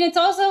mean, it's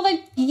also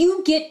like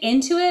you get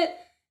into it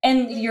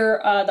and you're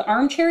the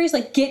armcharies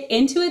like get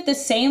into it the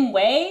same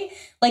way.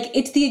 Like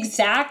it's the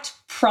exact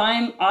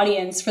prime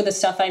audience for the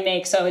stuff I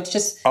make. So it's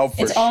just,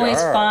 it's always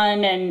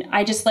fun. And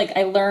I just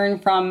I learn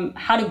from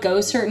how to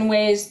go certain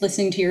ways,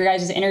 listening to your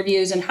guys'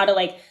 interviews and how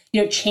to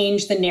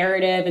change the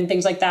narrative and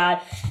things like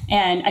that.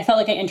 And I felt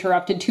like I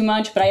interrupted too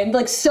much, but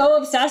I'm so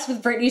obsessed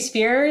with Britney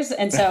Spears.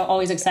 And so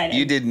always excited.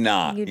 You did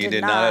not. You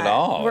did not at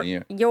all.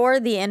 You're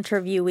the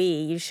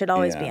interviewee. You should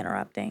always be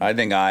interrupting. I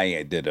think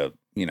I did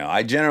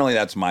I generally,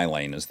 that's my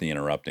lane is the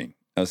interrupting.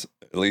 At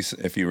least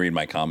if you read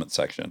my comment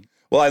section.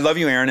 Well, I love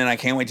you, Erin, and I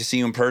can't wait to see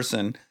you in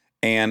person.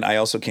 And I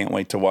also can't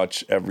wait to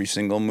watch every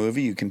single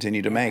movie you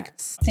continue to make.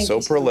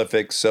 So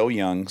prolific, so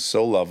young,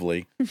 so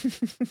lovely,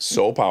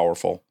 so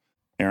powerful.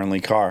 Erin Lee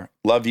Carr.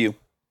 Love you.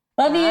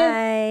 Love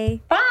you.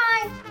 Bye.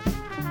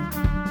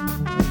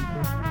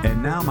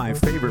 And now my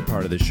favorite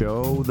part of the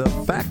show, the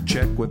fact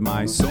check with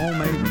my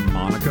soulmate,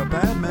 Monica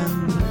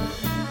Padman.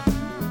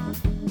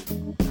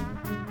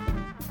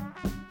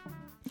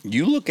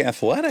 You look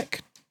athletic.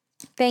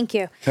 Thank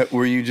you.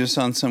 Were you just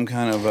on some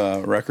kind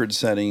of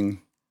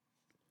record-setting?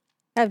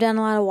 I've done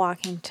a lot of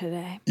walking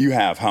today. You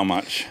have? How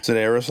much? Is it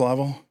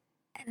Aristotle?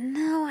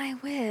 No, I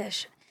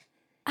wish.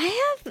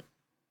 I have...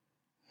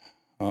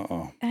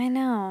 Uh-oh. I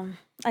know.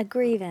 A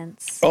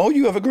grievance. Oh,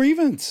 you have a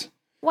grievance?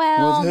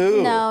 Well, with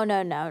who?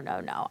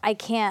 No. I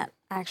can't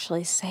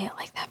actually say it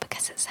like that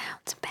because it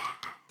sounds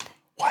bad.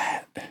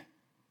 What?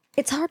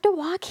 It's hard to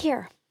walk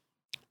here.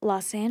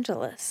 Los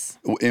Angeles.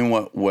 In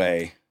what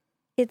way?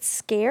 It's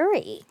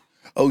scary.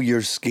 Oh,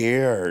 you're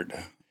scared.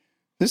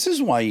 This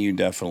is why you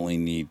definitely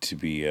need to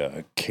be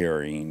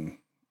carrying,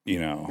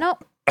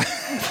 Nope.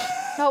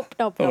 Nope.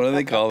 What do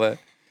they call that?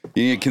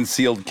 You need a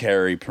concealed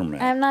carry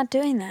permit. I'm not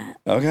doing that.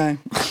 Okay.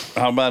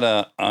 How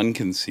about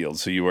unconcealed?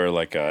 So you wear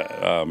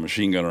a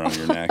machine gun around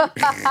your neck.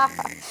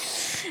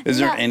 Is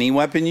there any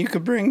weapon you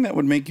could bring that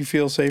would make you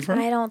feel safer?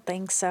 I don't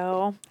think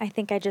so. I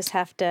think I just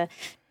have to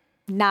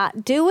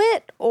not do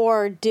it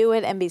or do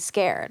it and be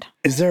scared.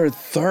 Is there a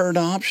third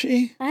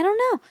option? I don't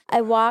know.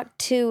 I walked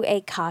to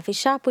a coffee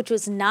shop, which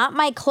was not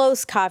my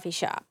close coffee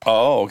shop.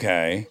 Oh,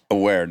 okay.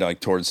 Where?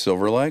 Towards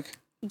Silver Lake?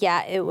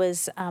 Yeah, it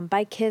was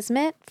by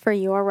Kismet, for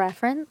your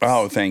reference.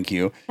 Oh, thank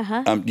you.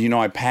 Uh-huh.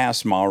 I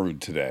passed Maru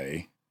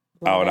today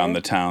out on the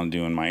town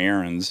doing my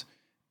errands,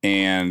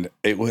 and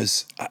it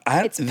was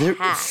there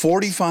were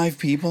 45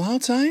 people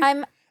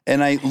outside.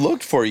 And I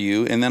looked for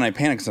you, and then I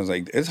panicked because I was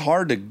like, it's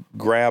hard to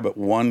grab at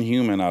one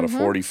human out of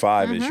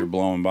 45 as you're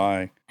blowing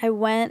by. I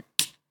went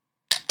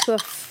to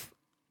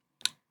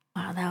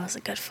wow, that was a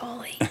good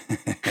Foley.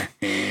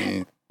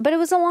 But it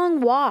was a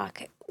long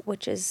walk,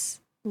 which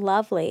is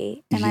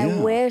lovely. And I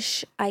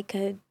wish I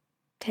could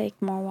take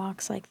more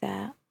walks like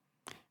that.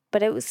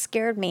 But it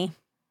scared me.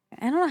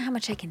 I don't know how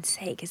much I can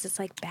say because it's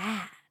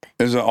bad.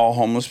 Is it all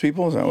homeless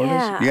people? Is that what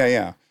it is?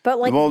 Yeah.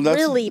 But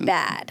really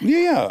bad.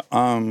 Yeah.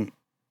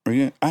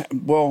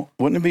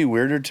 Wouldn't it be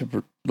weirder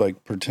to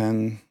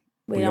pretend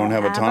we don't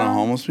have a ton of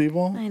homeless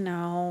people? I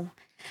know.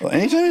 Well,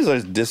 anytime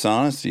there's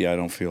dishonesty, I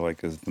don't feel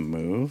like is the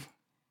move.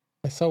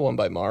 I saw one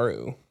by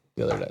Maru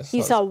the other day.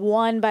 You saw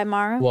one by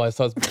Maru? Well, I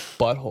saw his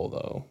butthole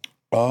though.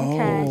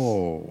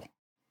 Oh. Okay.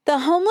 The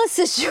homeless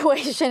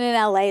situation in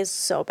LA is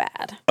so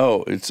bad.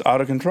 Oh, it's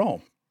out of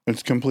control.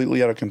 It's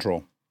completely out of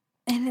control.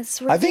 And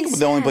it's really I think sad.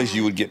 the only place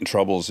you would get in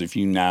trouble is if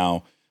you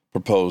now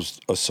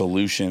proposed a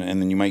solution,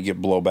 and then you might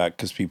get blowback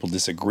because people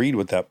disagreed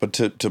with that. But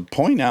to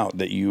point out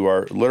that you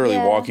are literally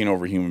walking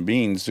over human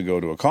beings to go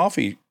to a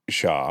coffee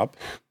shop.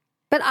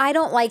 But I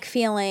don't like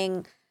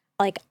feeling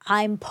like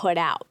I'm put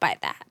out by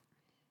that.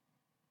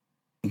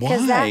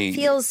 Because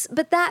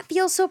that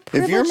feels so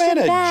privileged. If you're mad and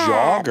at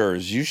bad.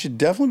 joggers, you should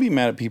definitely be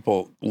mad at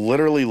people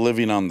literally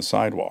living on the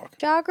sidewalk.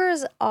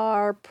 Joggers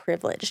are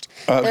privileged.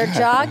 They're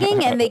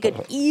jogging and they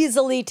could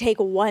easily take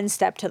one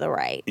step to the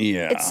right.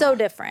 Yeah. It's so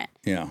different.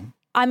 Yeah.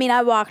 I mean,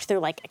 I walked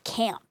through a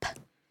camp.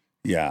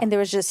 Yeah. And there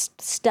was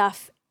just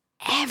stuff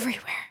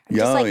everywhere. I'm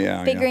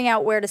just figuring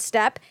out where to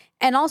step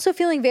and also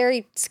feeling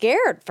very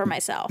scared for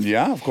myself.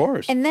 Yeah, of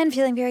course. And then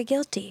feeling very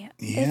guilty.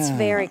 Yeah. It's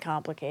very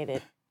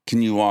complicated.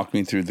 Can you walk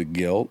me through the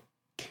guilt?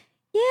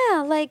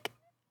 Yeah,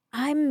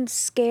 I'm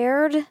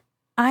scared.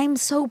 I'm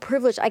so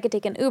privileged. I could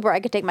take an Uber. I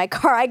could take my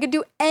car. I could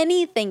do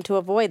anything to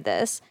avoid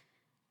this.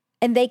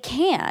 And they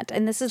can't.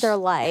 And this is their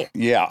life.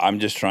 Yeah, I'm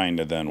just trying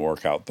to then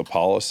work out the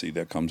policy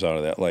that comes out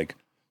of that.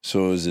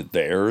 So is it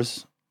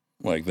theirs?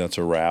 That's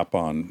a wrap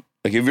on...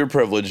 if you're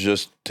privileged,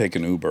 just take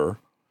an Uber.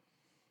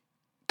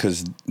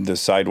 Because the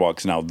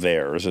sidewalk's now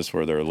theirs. That's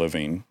where they're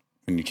living.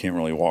 And you can't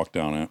really walk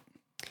down it.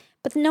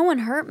 But no one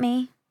hurt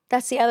me.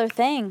 That's the other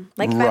thing.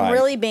 If I'm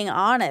really being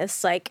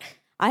honest,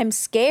 I'm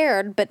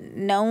scared, but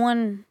no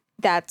one...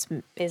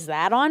 is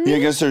that on me? Yeah,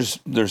 I guess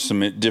there's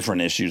some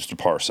different issues to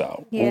parse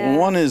out. Yeah.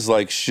 One is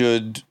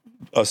should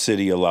a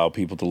city allow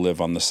people to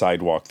live on the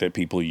sidewalk that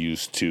people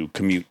use to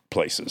commute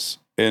places?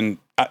 And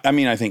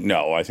I think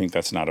no. I think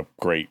that's not a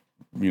great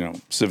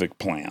civic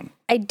plan.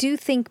 I do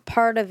think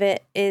part of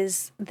it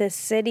is this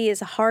city is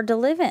hard to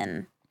live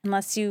in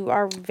unless you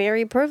are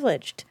very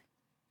privileged.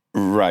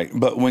 Right.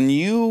 But when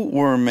you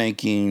were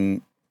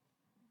making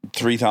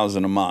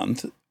 $3,000 a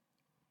month,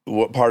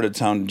 what part of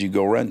town did you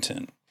go rent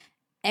in?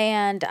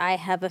 And I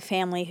have a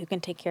family who can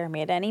take care of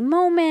me at any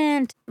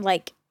moment.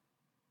 Like,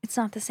 it's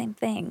not the same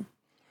thing.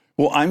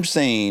 Well, I'm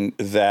saying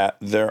that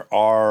there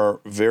are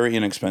very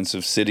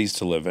inexpensive cities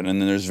to live in, and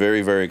then there's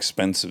very, very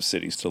expensive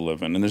cities to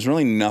live in. And there's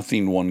really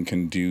nothing one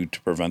can do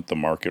to prevent the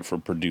market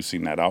from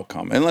producing that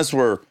outcome, unless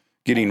we're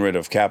getting rid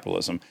of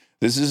capitalism.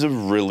 This is a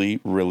really,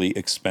 really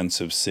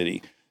expensive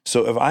city.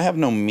 So if I have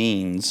no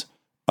means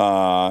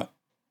and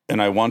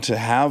I want to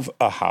have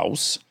a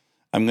house,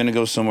 I'm going to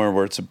go somewhere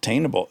where it's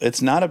obtainable.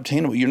 It's not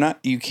obtainable.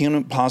 You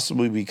can't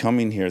possibly be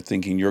coming here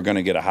thinking you're going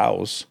to get a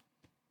house.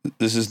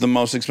 This is the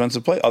most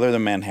expensive place other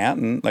than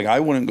Manhattan. Like,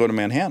 I wouldn't go to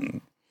Manhattan.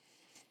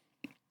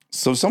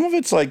 So some of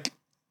it's like,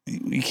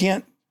 you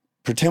can't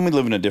pretend we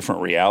live in a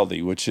different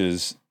reality, which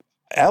is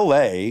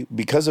LA,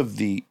 because of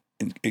the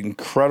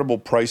incredible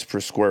price per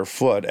square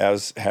foot,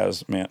 as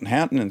has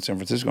Manhattan and San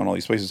Francisco and all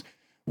these places,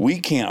 we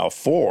can't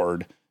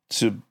afford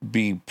to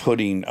be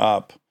putting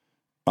up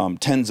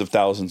tens of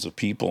thousands of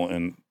people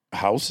in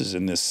houses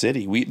in this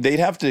city. They'd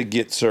have to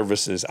get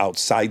services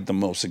outside the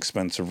most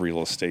expensive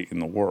real estate in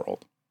the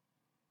world.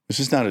 It's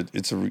just not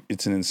it's an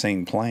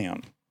insane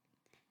plan.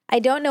 I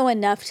don't know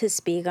enough to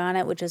speak on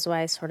it, which is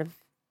why I sort of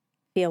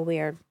feel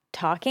weird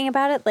talking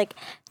about it. Like,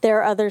 there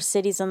are other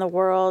cities in the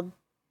world,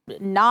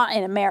 not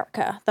in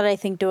America, that I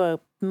think do a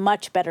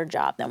much better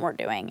job than we're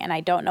doing. And I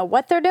don't know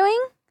what they're doing.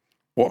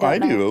 Well, I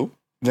do.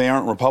 They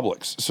aren't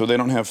republics, so they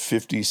don't have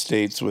 50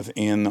 states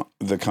within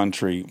the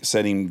country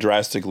setting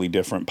drastically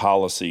different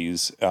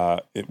policies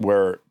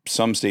where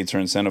some states are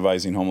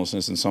incentivizing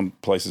homelessness and some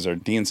places are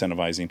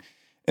de-incentivizing.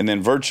 And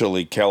then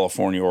virtually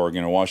California,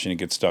 Oregon, and Washington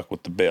get stuck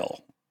with the bill.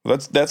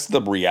 That's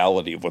the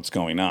reality of what's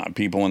going on.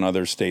 People in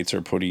other states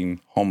are putting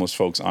homeless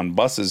folks on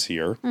buses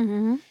here.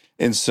 Mm-hmm.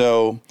 And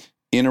so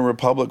in a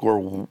republic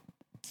where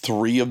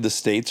 3 of the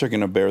states are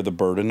going to bear the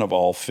burden of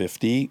all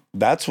 50,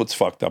 that's what's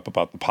fucked up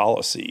about the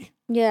policy.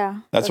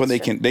 Yeah. That's what they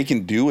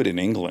can do it in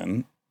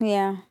England.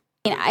 Yeah.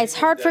 It's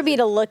hard for me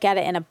to look at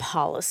it in a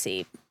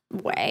policy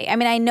way. I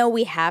mean, I know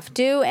we have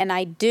to, and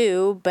I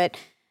do, but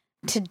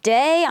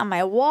today on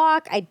my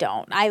walk, I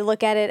don't. I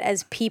look at it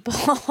as people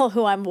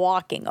who I'm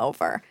walking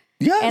over.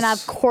 Yes. And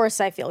of course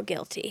I feel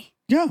guilty.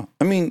 Yeah.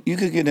 I mean, you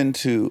could get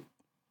into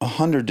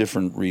 100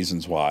 different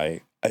reasons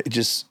why.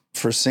 Just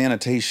for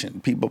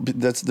sanitation,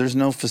 there's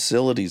no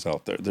facilities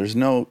out there. There's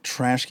no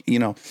trash,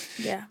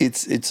 Yeah.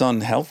 It's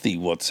unhealthy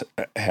what's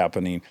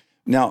happening.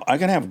 Now, I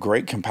can have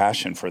great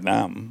compassion for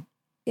them.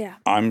 Yeah.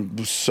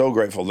 I'm so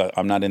grateful that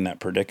I'm not in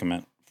that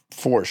predicament,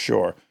 for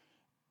sure.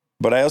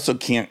 But I also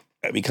can't,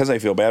 because I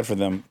feel bad for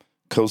them,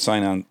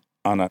 co-sign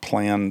on a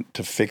plan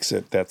to fix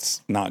it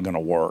that's not going to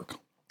work.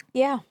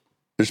 Yeah.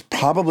 There's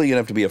probably going to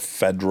have to be a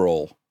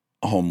federal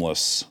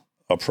homeless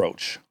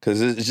approach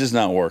because it's just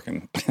not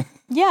working.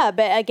 Yeah,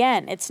 but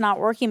again, it's not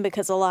working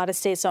because a lot of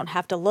states don't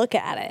have to look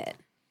at it.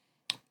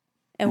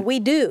 And we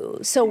do.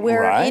 So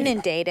we're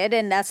inundated,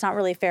 and that's not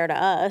really fair to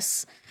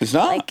us. It's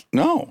not.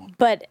 No.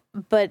 But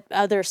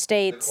other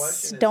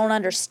states don't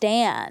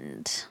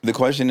understand. The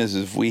question is,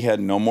 if we had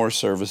no more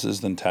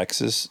services than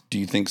Texas, do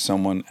you think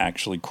someone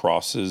actually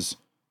crosses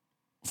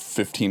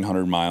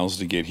 1,500 miles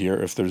to get here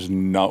if there's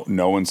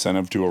no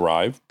incentive to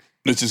arrive?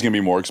 It's just going to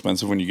be more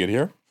expensive when you get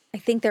here? I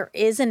think there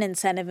is an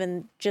incentive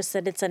in just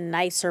that it's a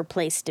nicer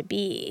place to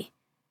be.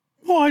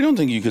 Well, I don't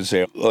think you could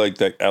say like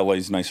that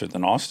LA's nicer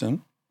than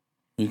Austin.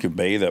 You could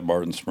bathe at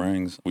Barton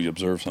Springs. We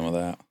observed some of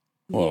that.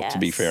 Well, To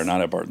be fair, not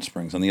at Barton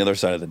Springs, on the other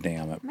side of the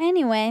dam.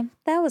 Anyway,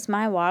 that was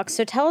my walk.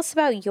 So tell us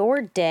about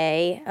your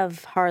day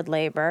of hard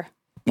labor.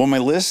 Well, my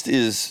list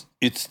it's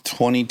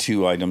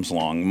 22 items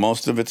long.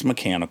 Most of it's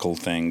mechanical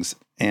things.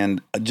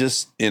 And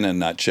just in a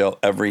nutshell,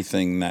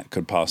 everything that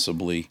could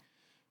possibly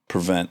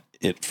prevent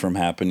it from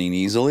happening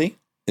easily,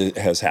 it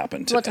has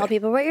happened today. Well, tell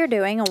people what you're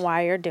doing and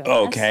why you're doing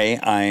Okay,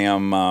 I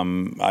am.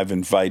 I've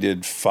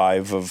invited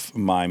 5 of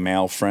my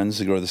male friends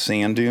to go to the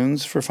sand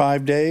dunes for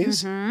 5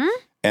 days,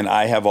 and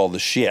I have all the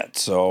shit.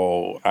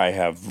 So I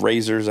have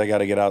razors I got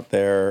to get out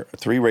there,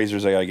 3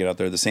 razors I got to get out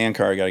there, the sand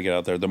car I got to get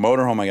out there, the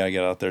motorhome I got to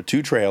get out there,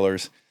 2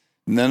 trailers.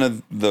 None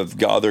of the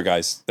other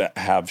guys that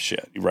have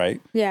shit,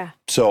 right? Yeah.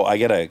 So I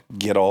got to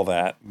get all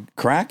that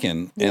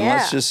cracking, and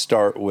let's just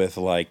start with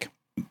like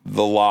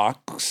the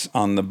locks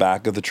on the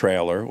back of the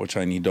trailer, which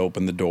I need to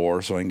open the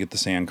door so I can get the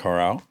sand car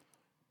out.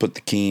 Put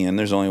the key in.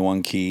 There's only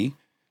one key.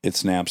 It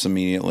snaps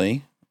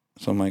immediately.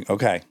 So I'm like,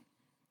 okay.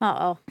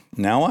 Uh-oh.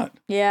 Now what?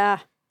 Yeah.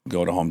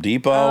 Go to Home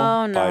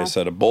Depot, buy a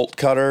set of bolt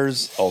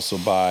cutters, also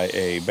buy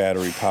a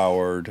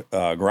battery-powered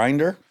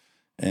grinder,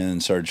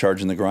 and started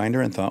charging the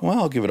grinder and thought, well,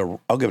 I'll give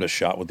it a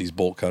shot with these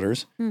bolt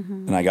cutters.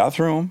 And I got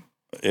through them.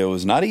 It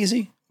was not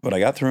easy, but I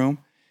got through them.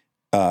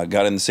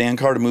 Got in the sand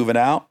car to move it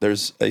out.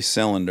 There's a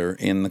cylinder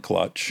in the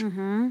clutch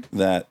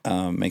that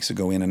makes it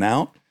go in and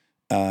out.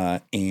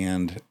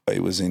 and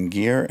it was in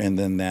gear, and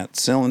then that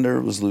cylinder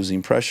was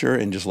losing pressure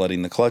and just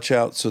letting the clutch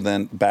out. So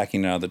then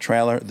backing out of the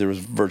trailer, there was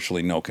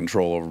virtually no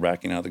control over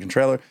backing out of the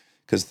trailer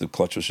because the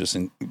clutch was just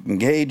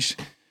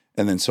engaged.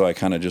 And then so I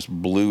kind of just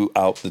blew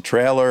out the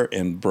trailer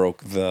and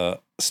broke the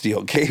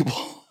steel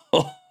cable.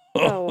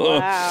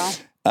 Oh,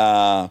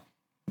 wow.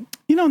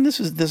 And this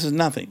is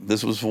nothing.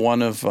 This was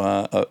one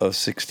of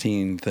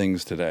 16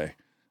 things today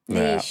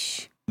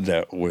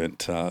that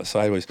went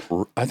sideways.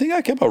 I think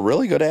I kept a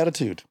really good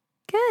attitude.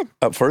 Good.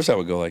 At first, I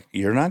would go like,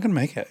 "You're not going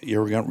to make it.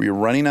 You're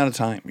running out of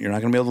time. You're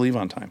not going to be able to leave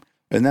on time."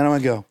 And then I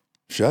would go,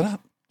 "Shut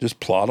up. Just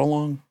plod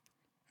along."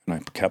 And I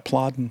kept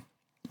plodding.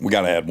 We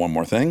got to add one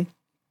more thing.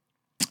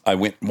 I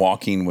went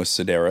walking with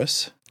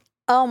Sedaris.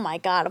 Oh, my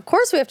God. Of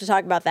course we have to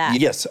talk about that.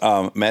 Yes.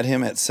 Met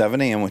him at 7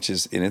 a.m., which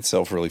is in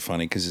itself really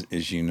funny because,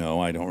 as you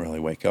know, I don't really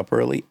wake up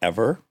early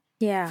ever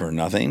for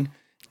nothing.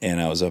 And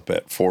I was up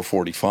at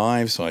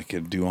 4:45 so I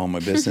could do all my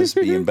business,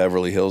 be in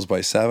Beverly Hills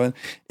by 7.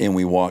 And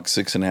we walked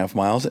 6.5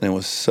 miles, and it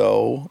was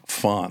so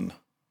fun.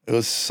 It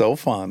was so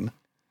fun.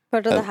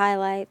 What are the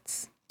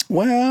highlights?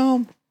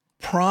 Well,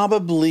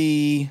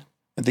 probably,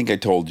 I think I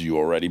told you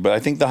already, but I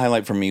think the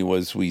highlight for me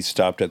was we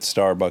stopped at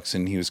Starbucks,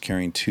 and he was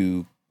carrying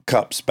 2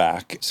 cups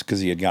back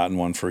because he had gotten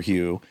one for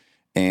Hugh.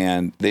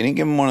 And they didn't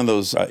give him one of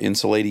those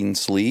insulating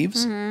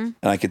sleeves. And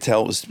I could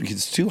tell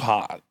it's too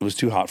hot. It was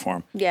too hot for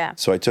him. Yeah.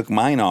 So I took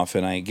mine off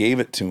and I gave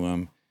it to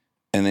him.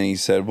 And then he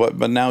said, "What?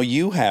 But now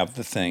you have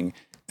the thing."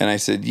 And I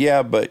said,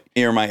 "Yeah, but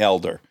you're my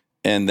elder."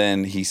 And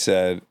then he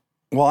said,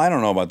 "Well, I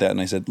don't know about that."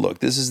 And I said, "Look,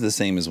 this is the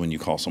same as when you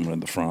call someone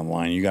at the front of the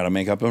line. You got to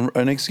make up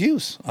an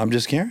excuse. I'm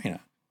just carrying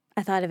it."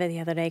 I thought of it the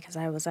other day because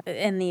I was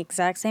in the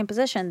exact same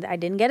position. I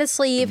didn't get a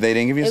sleeve. They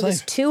didn't give you a sleeve? It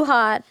was too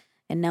hot,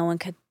 and no one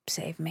could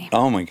save me.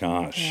 Oh, my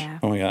gosh. Yeah.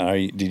 Oh, my God.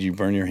 Did you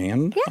burn your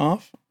hand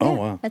off? Oh,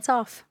 wow. It's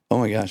off. Oh,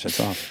 my gosh, that's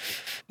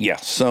off. Yeah.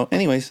 So,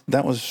 anyways,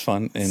 that was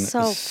fun and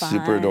So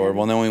super fun.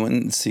 adorable. And then we went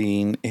and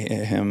seen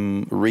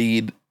him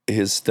read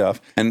his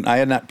stuff. And I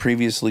had not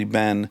previously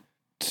been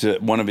to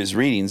one of his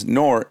readings,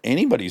 nor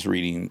anybody's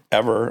reading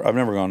ever. I've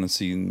never gone and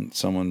seen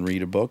someone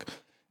read a book.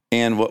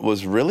 And what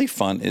was really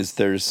fun is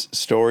there's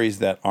stories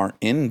that aren't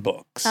in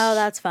books. Oh,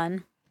 that's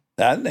fun.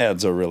 That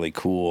adds a really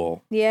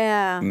cool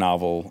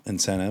novel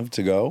incentive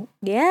to go.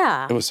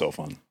 Yeah. It was so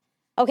fun.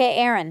 Okay,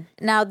 Erin.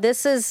 Now,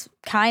 this is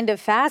kind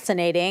of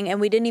fascinating, and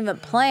we didn't even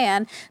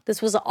plan.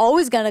 This was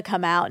always going to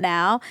come out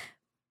now.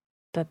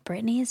 But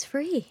Britney is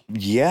free.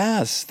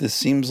 Yes. This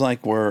seems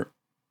like we're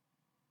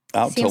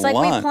out seems to like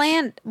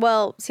lunch.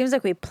 Seems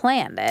like we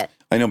planned it.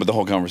 I know, but the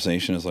whole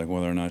conversation is like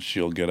whether or not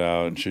she'll get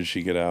out and should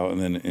she get out.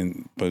 And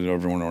then, but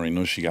everyone already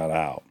knows she got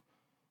out.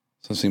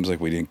 So it seems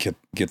like we didn't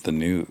get the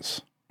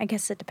news. I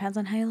guess it depends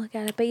on how you look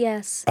at it, but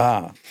yes.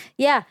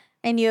 Yeah.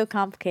 And you have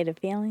complicated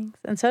feelings,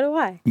 and so do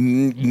I.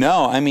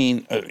 No, I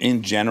mean,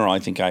 in general, I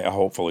think I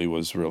hopefully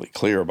was really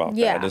clear about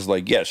that. It's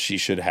like, yes, she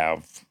should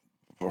have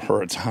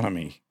her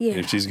autonomy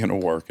if she's going to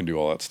work and do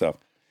all that stuff.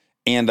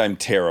 And I'm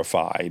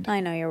terrified.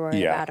 I know you're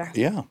worried about her.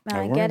 Yeah,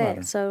 I get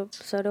it. So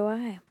do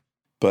I.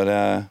 But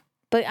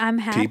I'm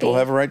happy. People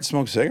have a right to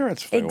smoke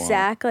cigarettes if they want.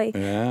 Exactly.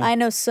 Yeah. I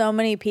know so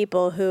many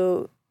people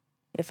who,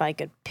 if I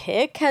could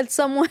pick, had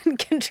someone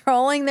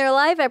controlling their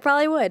life, I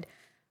probably would.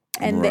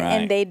 And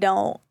they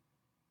don't.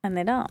 And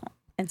they don't.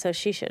 And so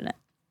she shouldn't.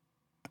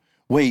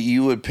 Wait,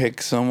 you would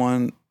pick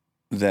someone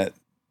that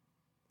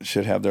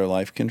should have their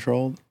life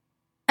controlled?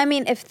 I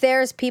mean, if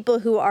there's people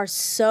who are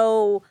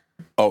so...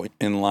 Oh,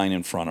 in line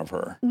in front of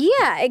her.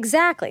 Yeah,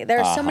 exactly. There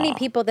are so many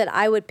people that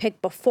I would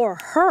pick before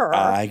her.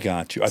 I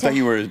got you. I thought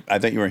you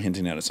were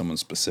hinting at someone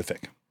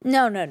specific.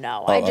 No.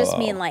 I just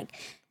mean like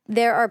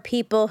there are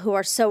people who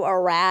are so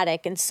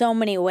erratic in so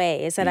many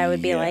ways that I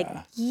would be like,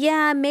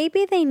 yeah,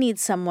 maybe they need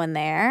someone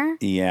there.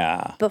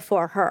 Yeah.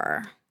 Before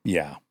her.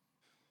 Yeah.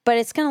 But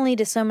it's going to lead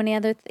to so many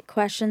other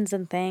questions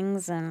and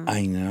things, and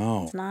I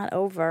know. It's not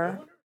over.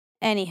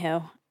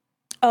 Anywho.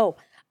 Oh,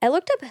 I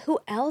looked up who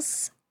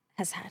else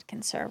has had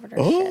conservatorships.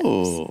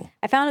 Oh.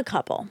 I found a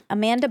couple.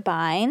 Amanda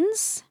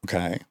Bynes.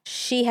 Okay.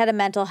 She had a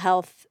mental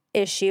health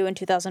issue in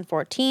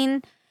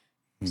 2014,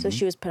 so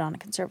she was put on a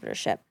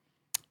conservatorship.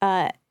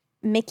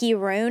 Mickey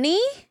Rooney.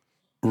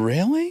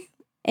 Really?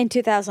 In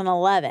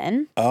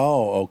 2011.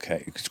 Oh,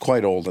 okay. It's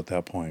quite old at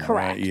that point.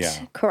 Correct. Right?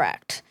 Yeah.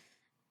 Correct.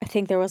 I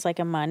think there was like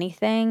a money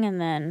thing, and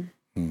then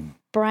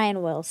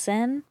Brian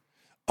Wilson.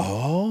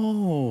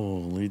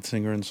 Oh, lead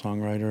singer and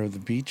songwriter of the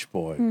Beach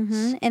Boys.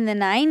 In the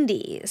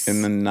 90s.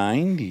 In the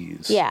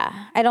 90s.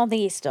 Yeah. I don't think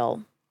he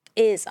still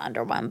is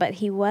under one, but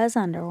he was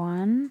under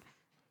one.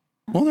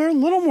 Well, they're a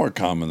little more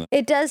common.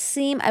 It does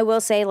seem, I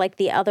will say, like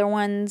the other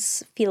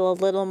ones feel a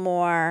little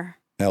more...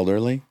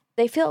 Elderly?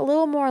 They feel a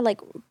little more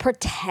like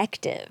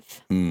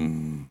protective.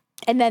 And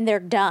then they're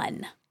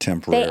done.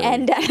 Temporary. They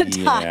end at a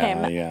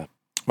time. Yeah.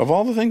 Of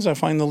all the things, I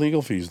find the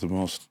legal fees the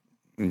most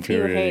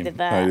infuriating. You hated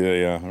that.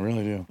 I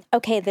really do.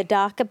 Okay, the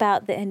doc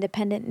about the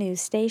independent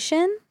news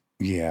station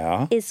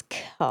is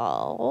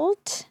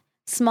called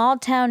Small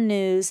Town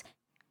News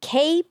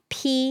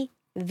KPVM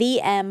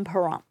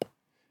Pahrump.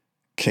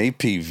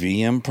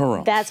 KPVM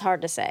Pahrump. That's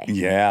hard to say.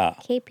 Yeah.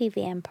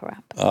 KPVM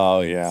Pahrump.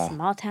 Oh, yeah.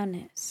 Small town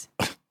news.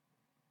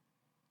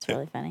 It's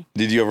really funny.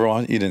 Did you ever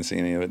watch? You didn't see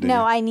any of it, did you?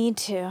 No, I need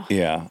to.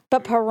 Yeah.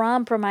 But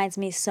Pahrump reminds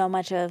me so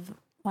much of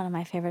one of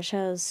my favorite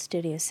shows,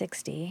 Studio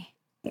 60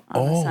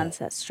 on the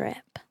Sunset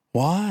Strip.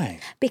 Why?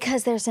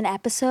 Because there's an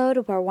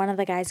episode where one of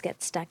the guys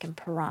gets stuck in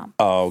Pahrump.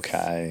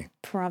 Okay.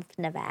 Pahrump,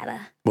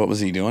 Nevada. What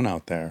was he doing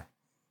out there?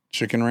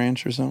 Chicken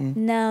ranch or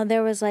something? No,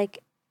 there was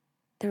like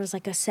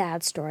a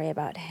sad story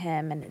about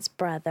him and his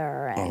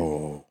brother.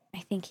 And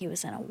I think he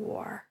was in a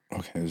war.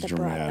 Okay, it was The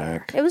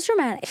dramatic. brother. It was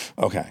dramatic.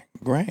 Okay,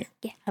 great.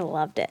 Yeah, I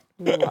loved it.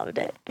 Loved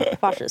it.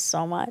 Watched it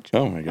so much.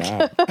 Oh, my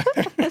God.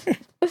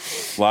 A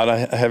lot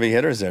of heavy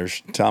hitters there.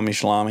 Tommy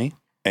Schlamme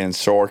and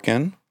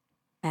Sorkin.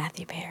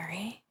 Matthew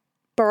Perry.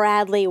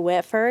 Bradley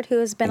Whitford, who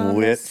has been on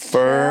this show.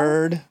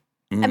 Whitford.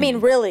 I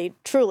mean, really,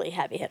 truly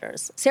heavy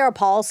hitters. Sarah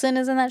Paulson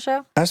is in that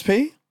show.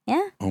 SP?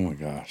 Yeah. Oh, my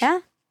gosh. Yeah.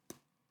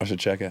 I should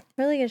check it.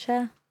 Really good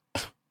show.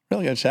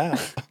 Really good show.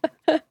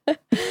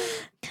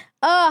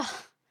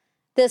 Oh,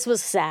 this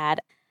was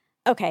sad.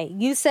 Okay,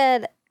 you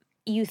said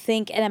you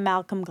think in a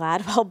Malcolm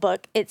Gladwell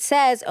book, it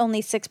says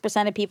only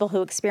 6% of people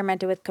who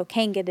experimented with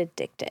cocaine get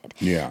addicted.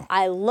 Yeah.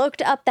 I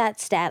looked up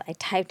that stat. I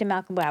typed in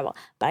Malcolm Gladwell,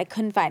 but I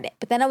couldn't find it.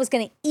 But then I was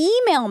going to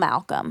email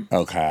Malcolm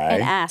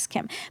and ask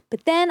him.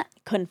 But then I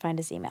couldn't find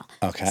his email.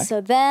 Okay.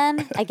 So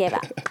then I gave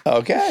up.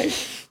 Okay.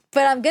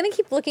 But I'm going to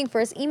keep looking for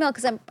his email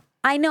because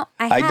I know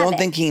I have don't it.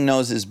 think he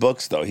knows his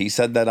books, though. He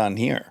said that on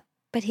here.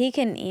 But he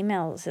can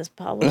email his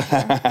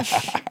publisher.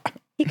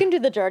 He can do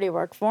the dirty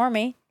work for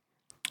me.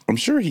 I'm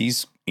sure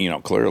he's,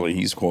 clearly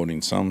he's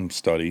quoting some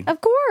study.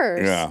 Of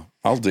course. Yeah.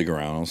 I'll dig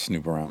around. I'll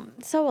snoop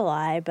around. So will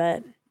I,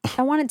 but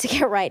I wanted to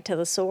get right to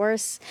the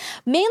source.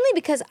 Mainly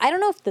because I don't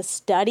know if the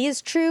study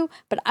is true,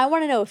 but I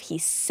want to know if he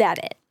said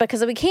it.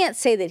 Because we can't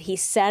say that he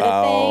said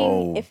a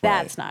thing if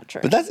that's not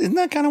true. But isn't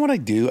that kind of what I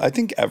do? I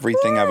think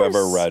everything I've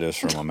ever read is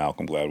from a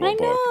Malcolm Gladwell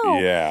book. know.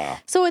 Yeah.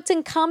 So it's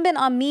incumbent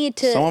on me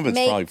to Some of it's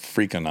probably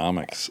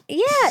Freakonomics.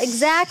 Yeah,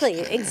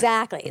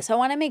 exactly. So I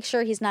want to make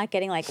sure he's not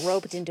getting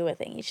roped into a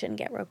thing he shouldn't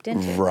get roped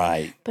into.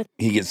 Right. But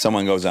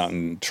someone goes out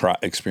and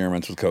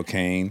experiments with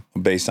cocaine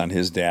based on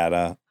his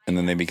data, and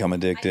then they become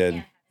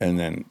addicted. And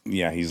then,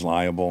 he's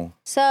liable.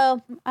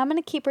 So I'm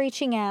going to keep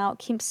reaching out,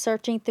 keep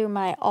searching through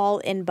my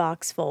all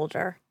inbox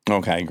folder.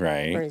 Okay,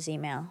 great. For his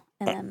email.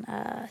 And then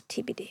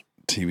TBD.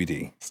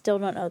 TBD. Still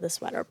don't know the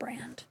sweater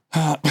brand.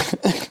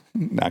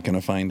 Not going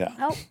to find out.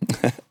 Oh.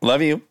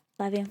 Love you.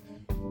 Love you.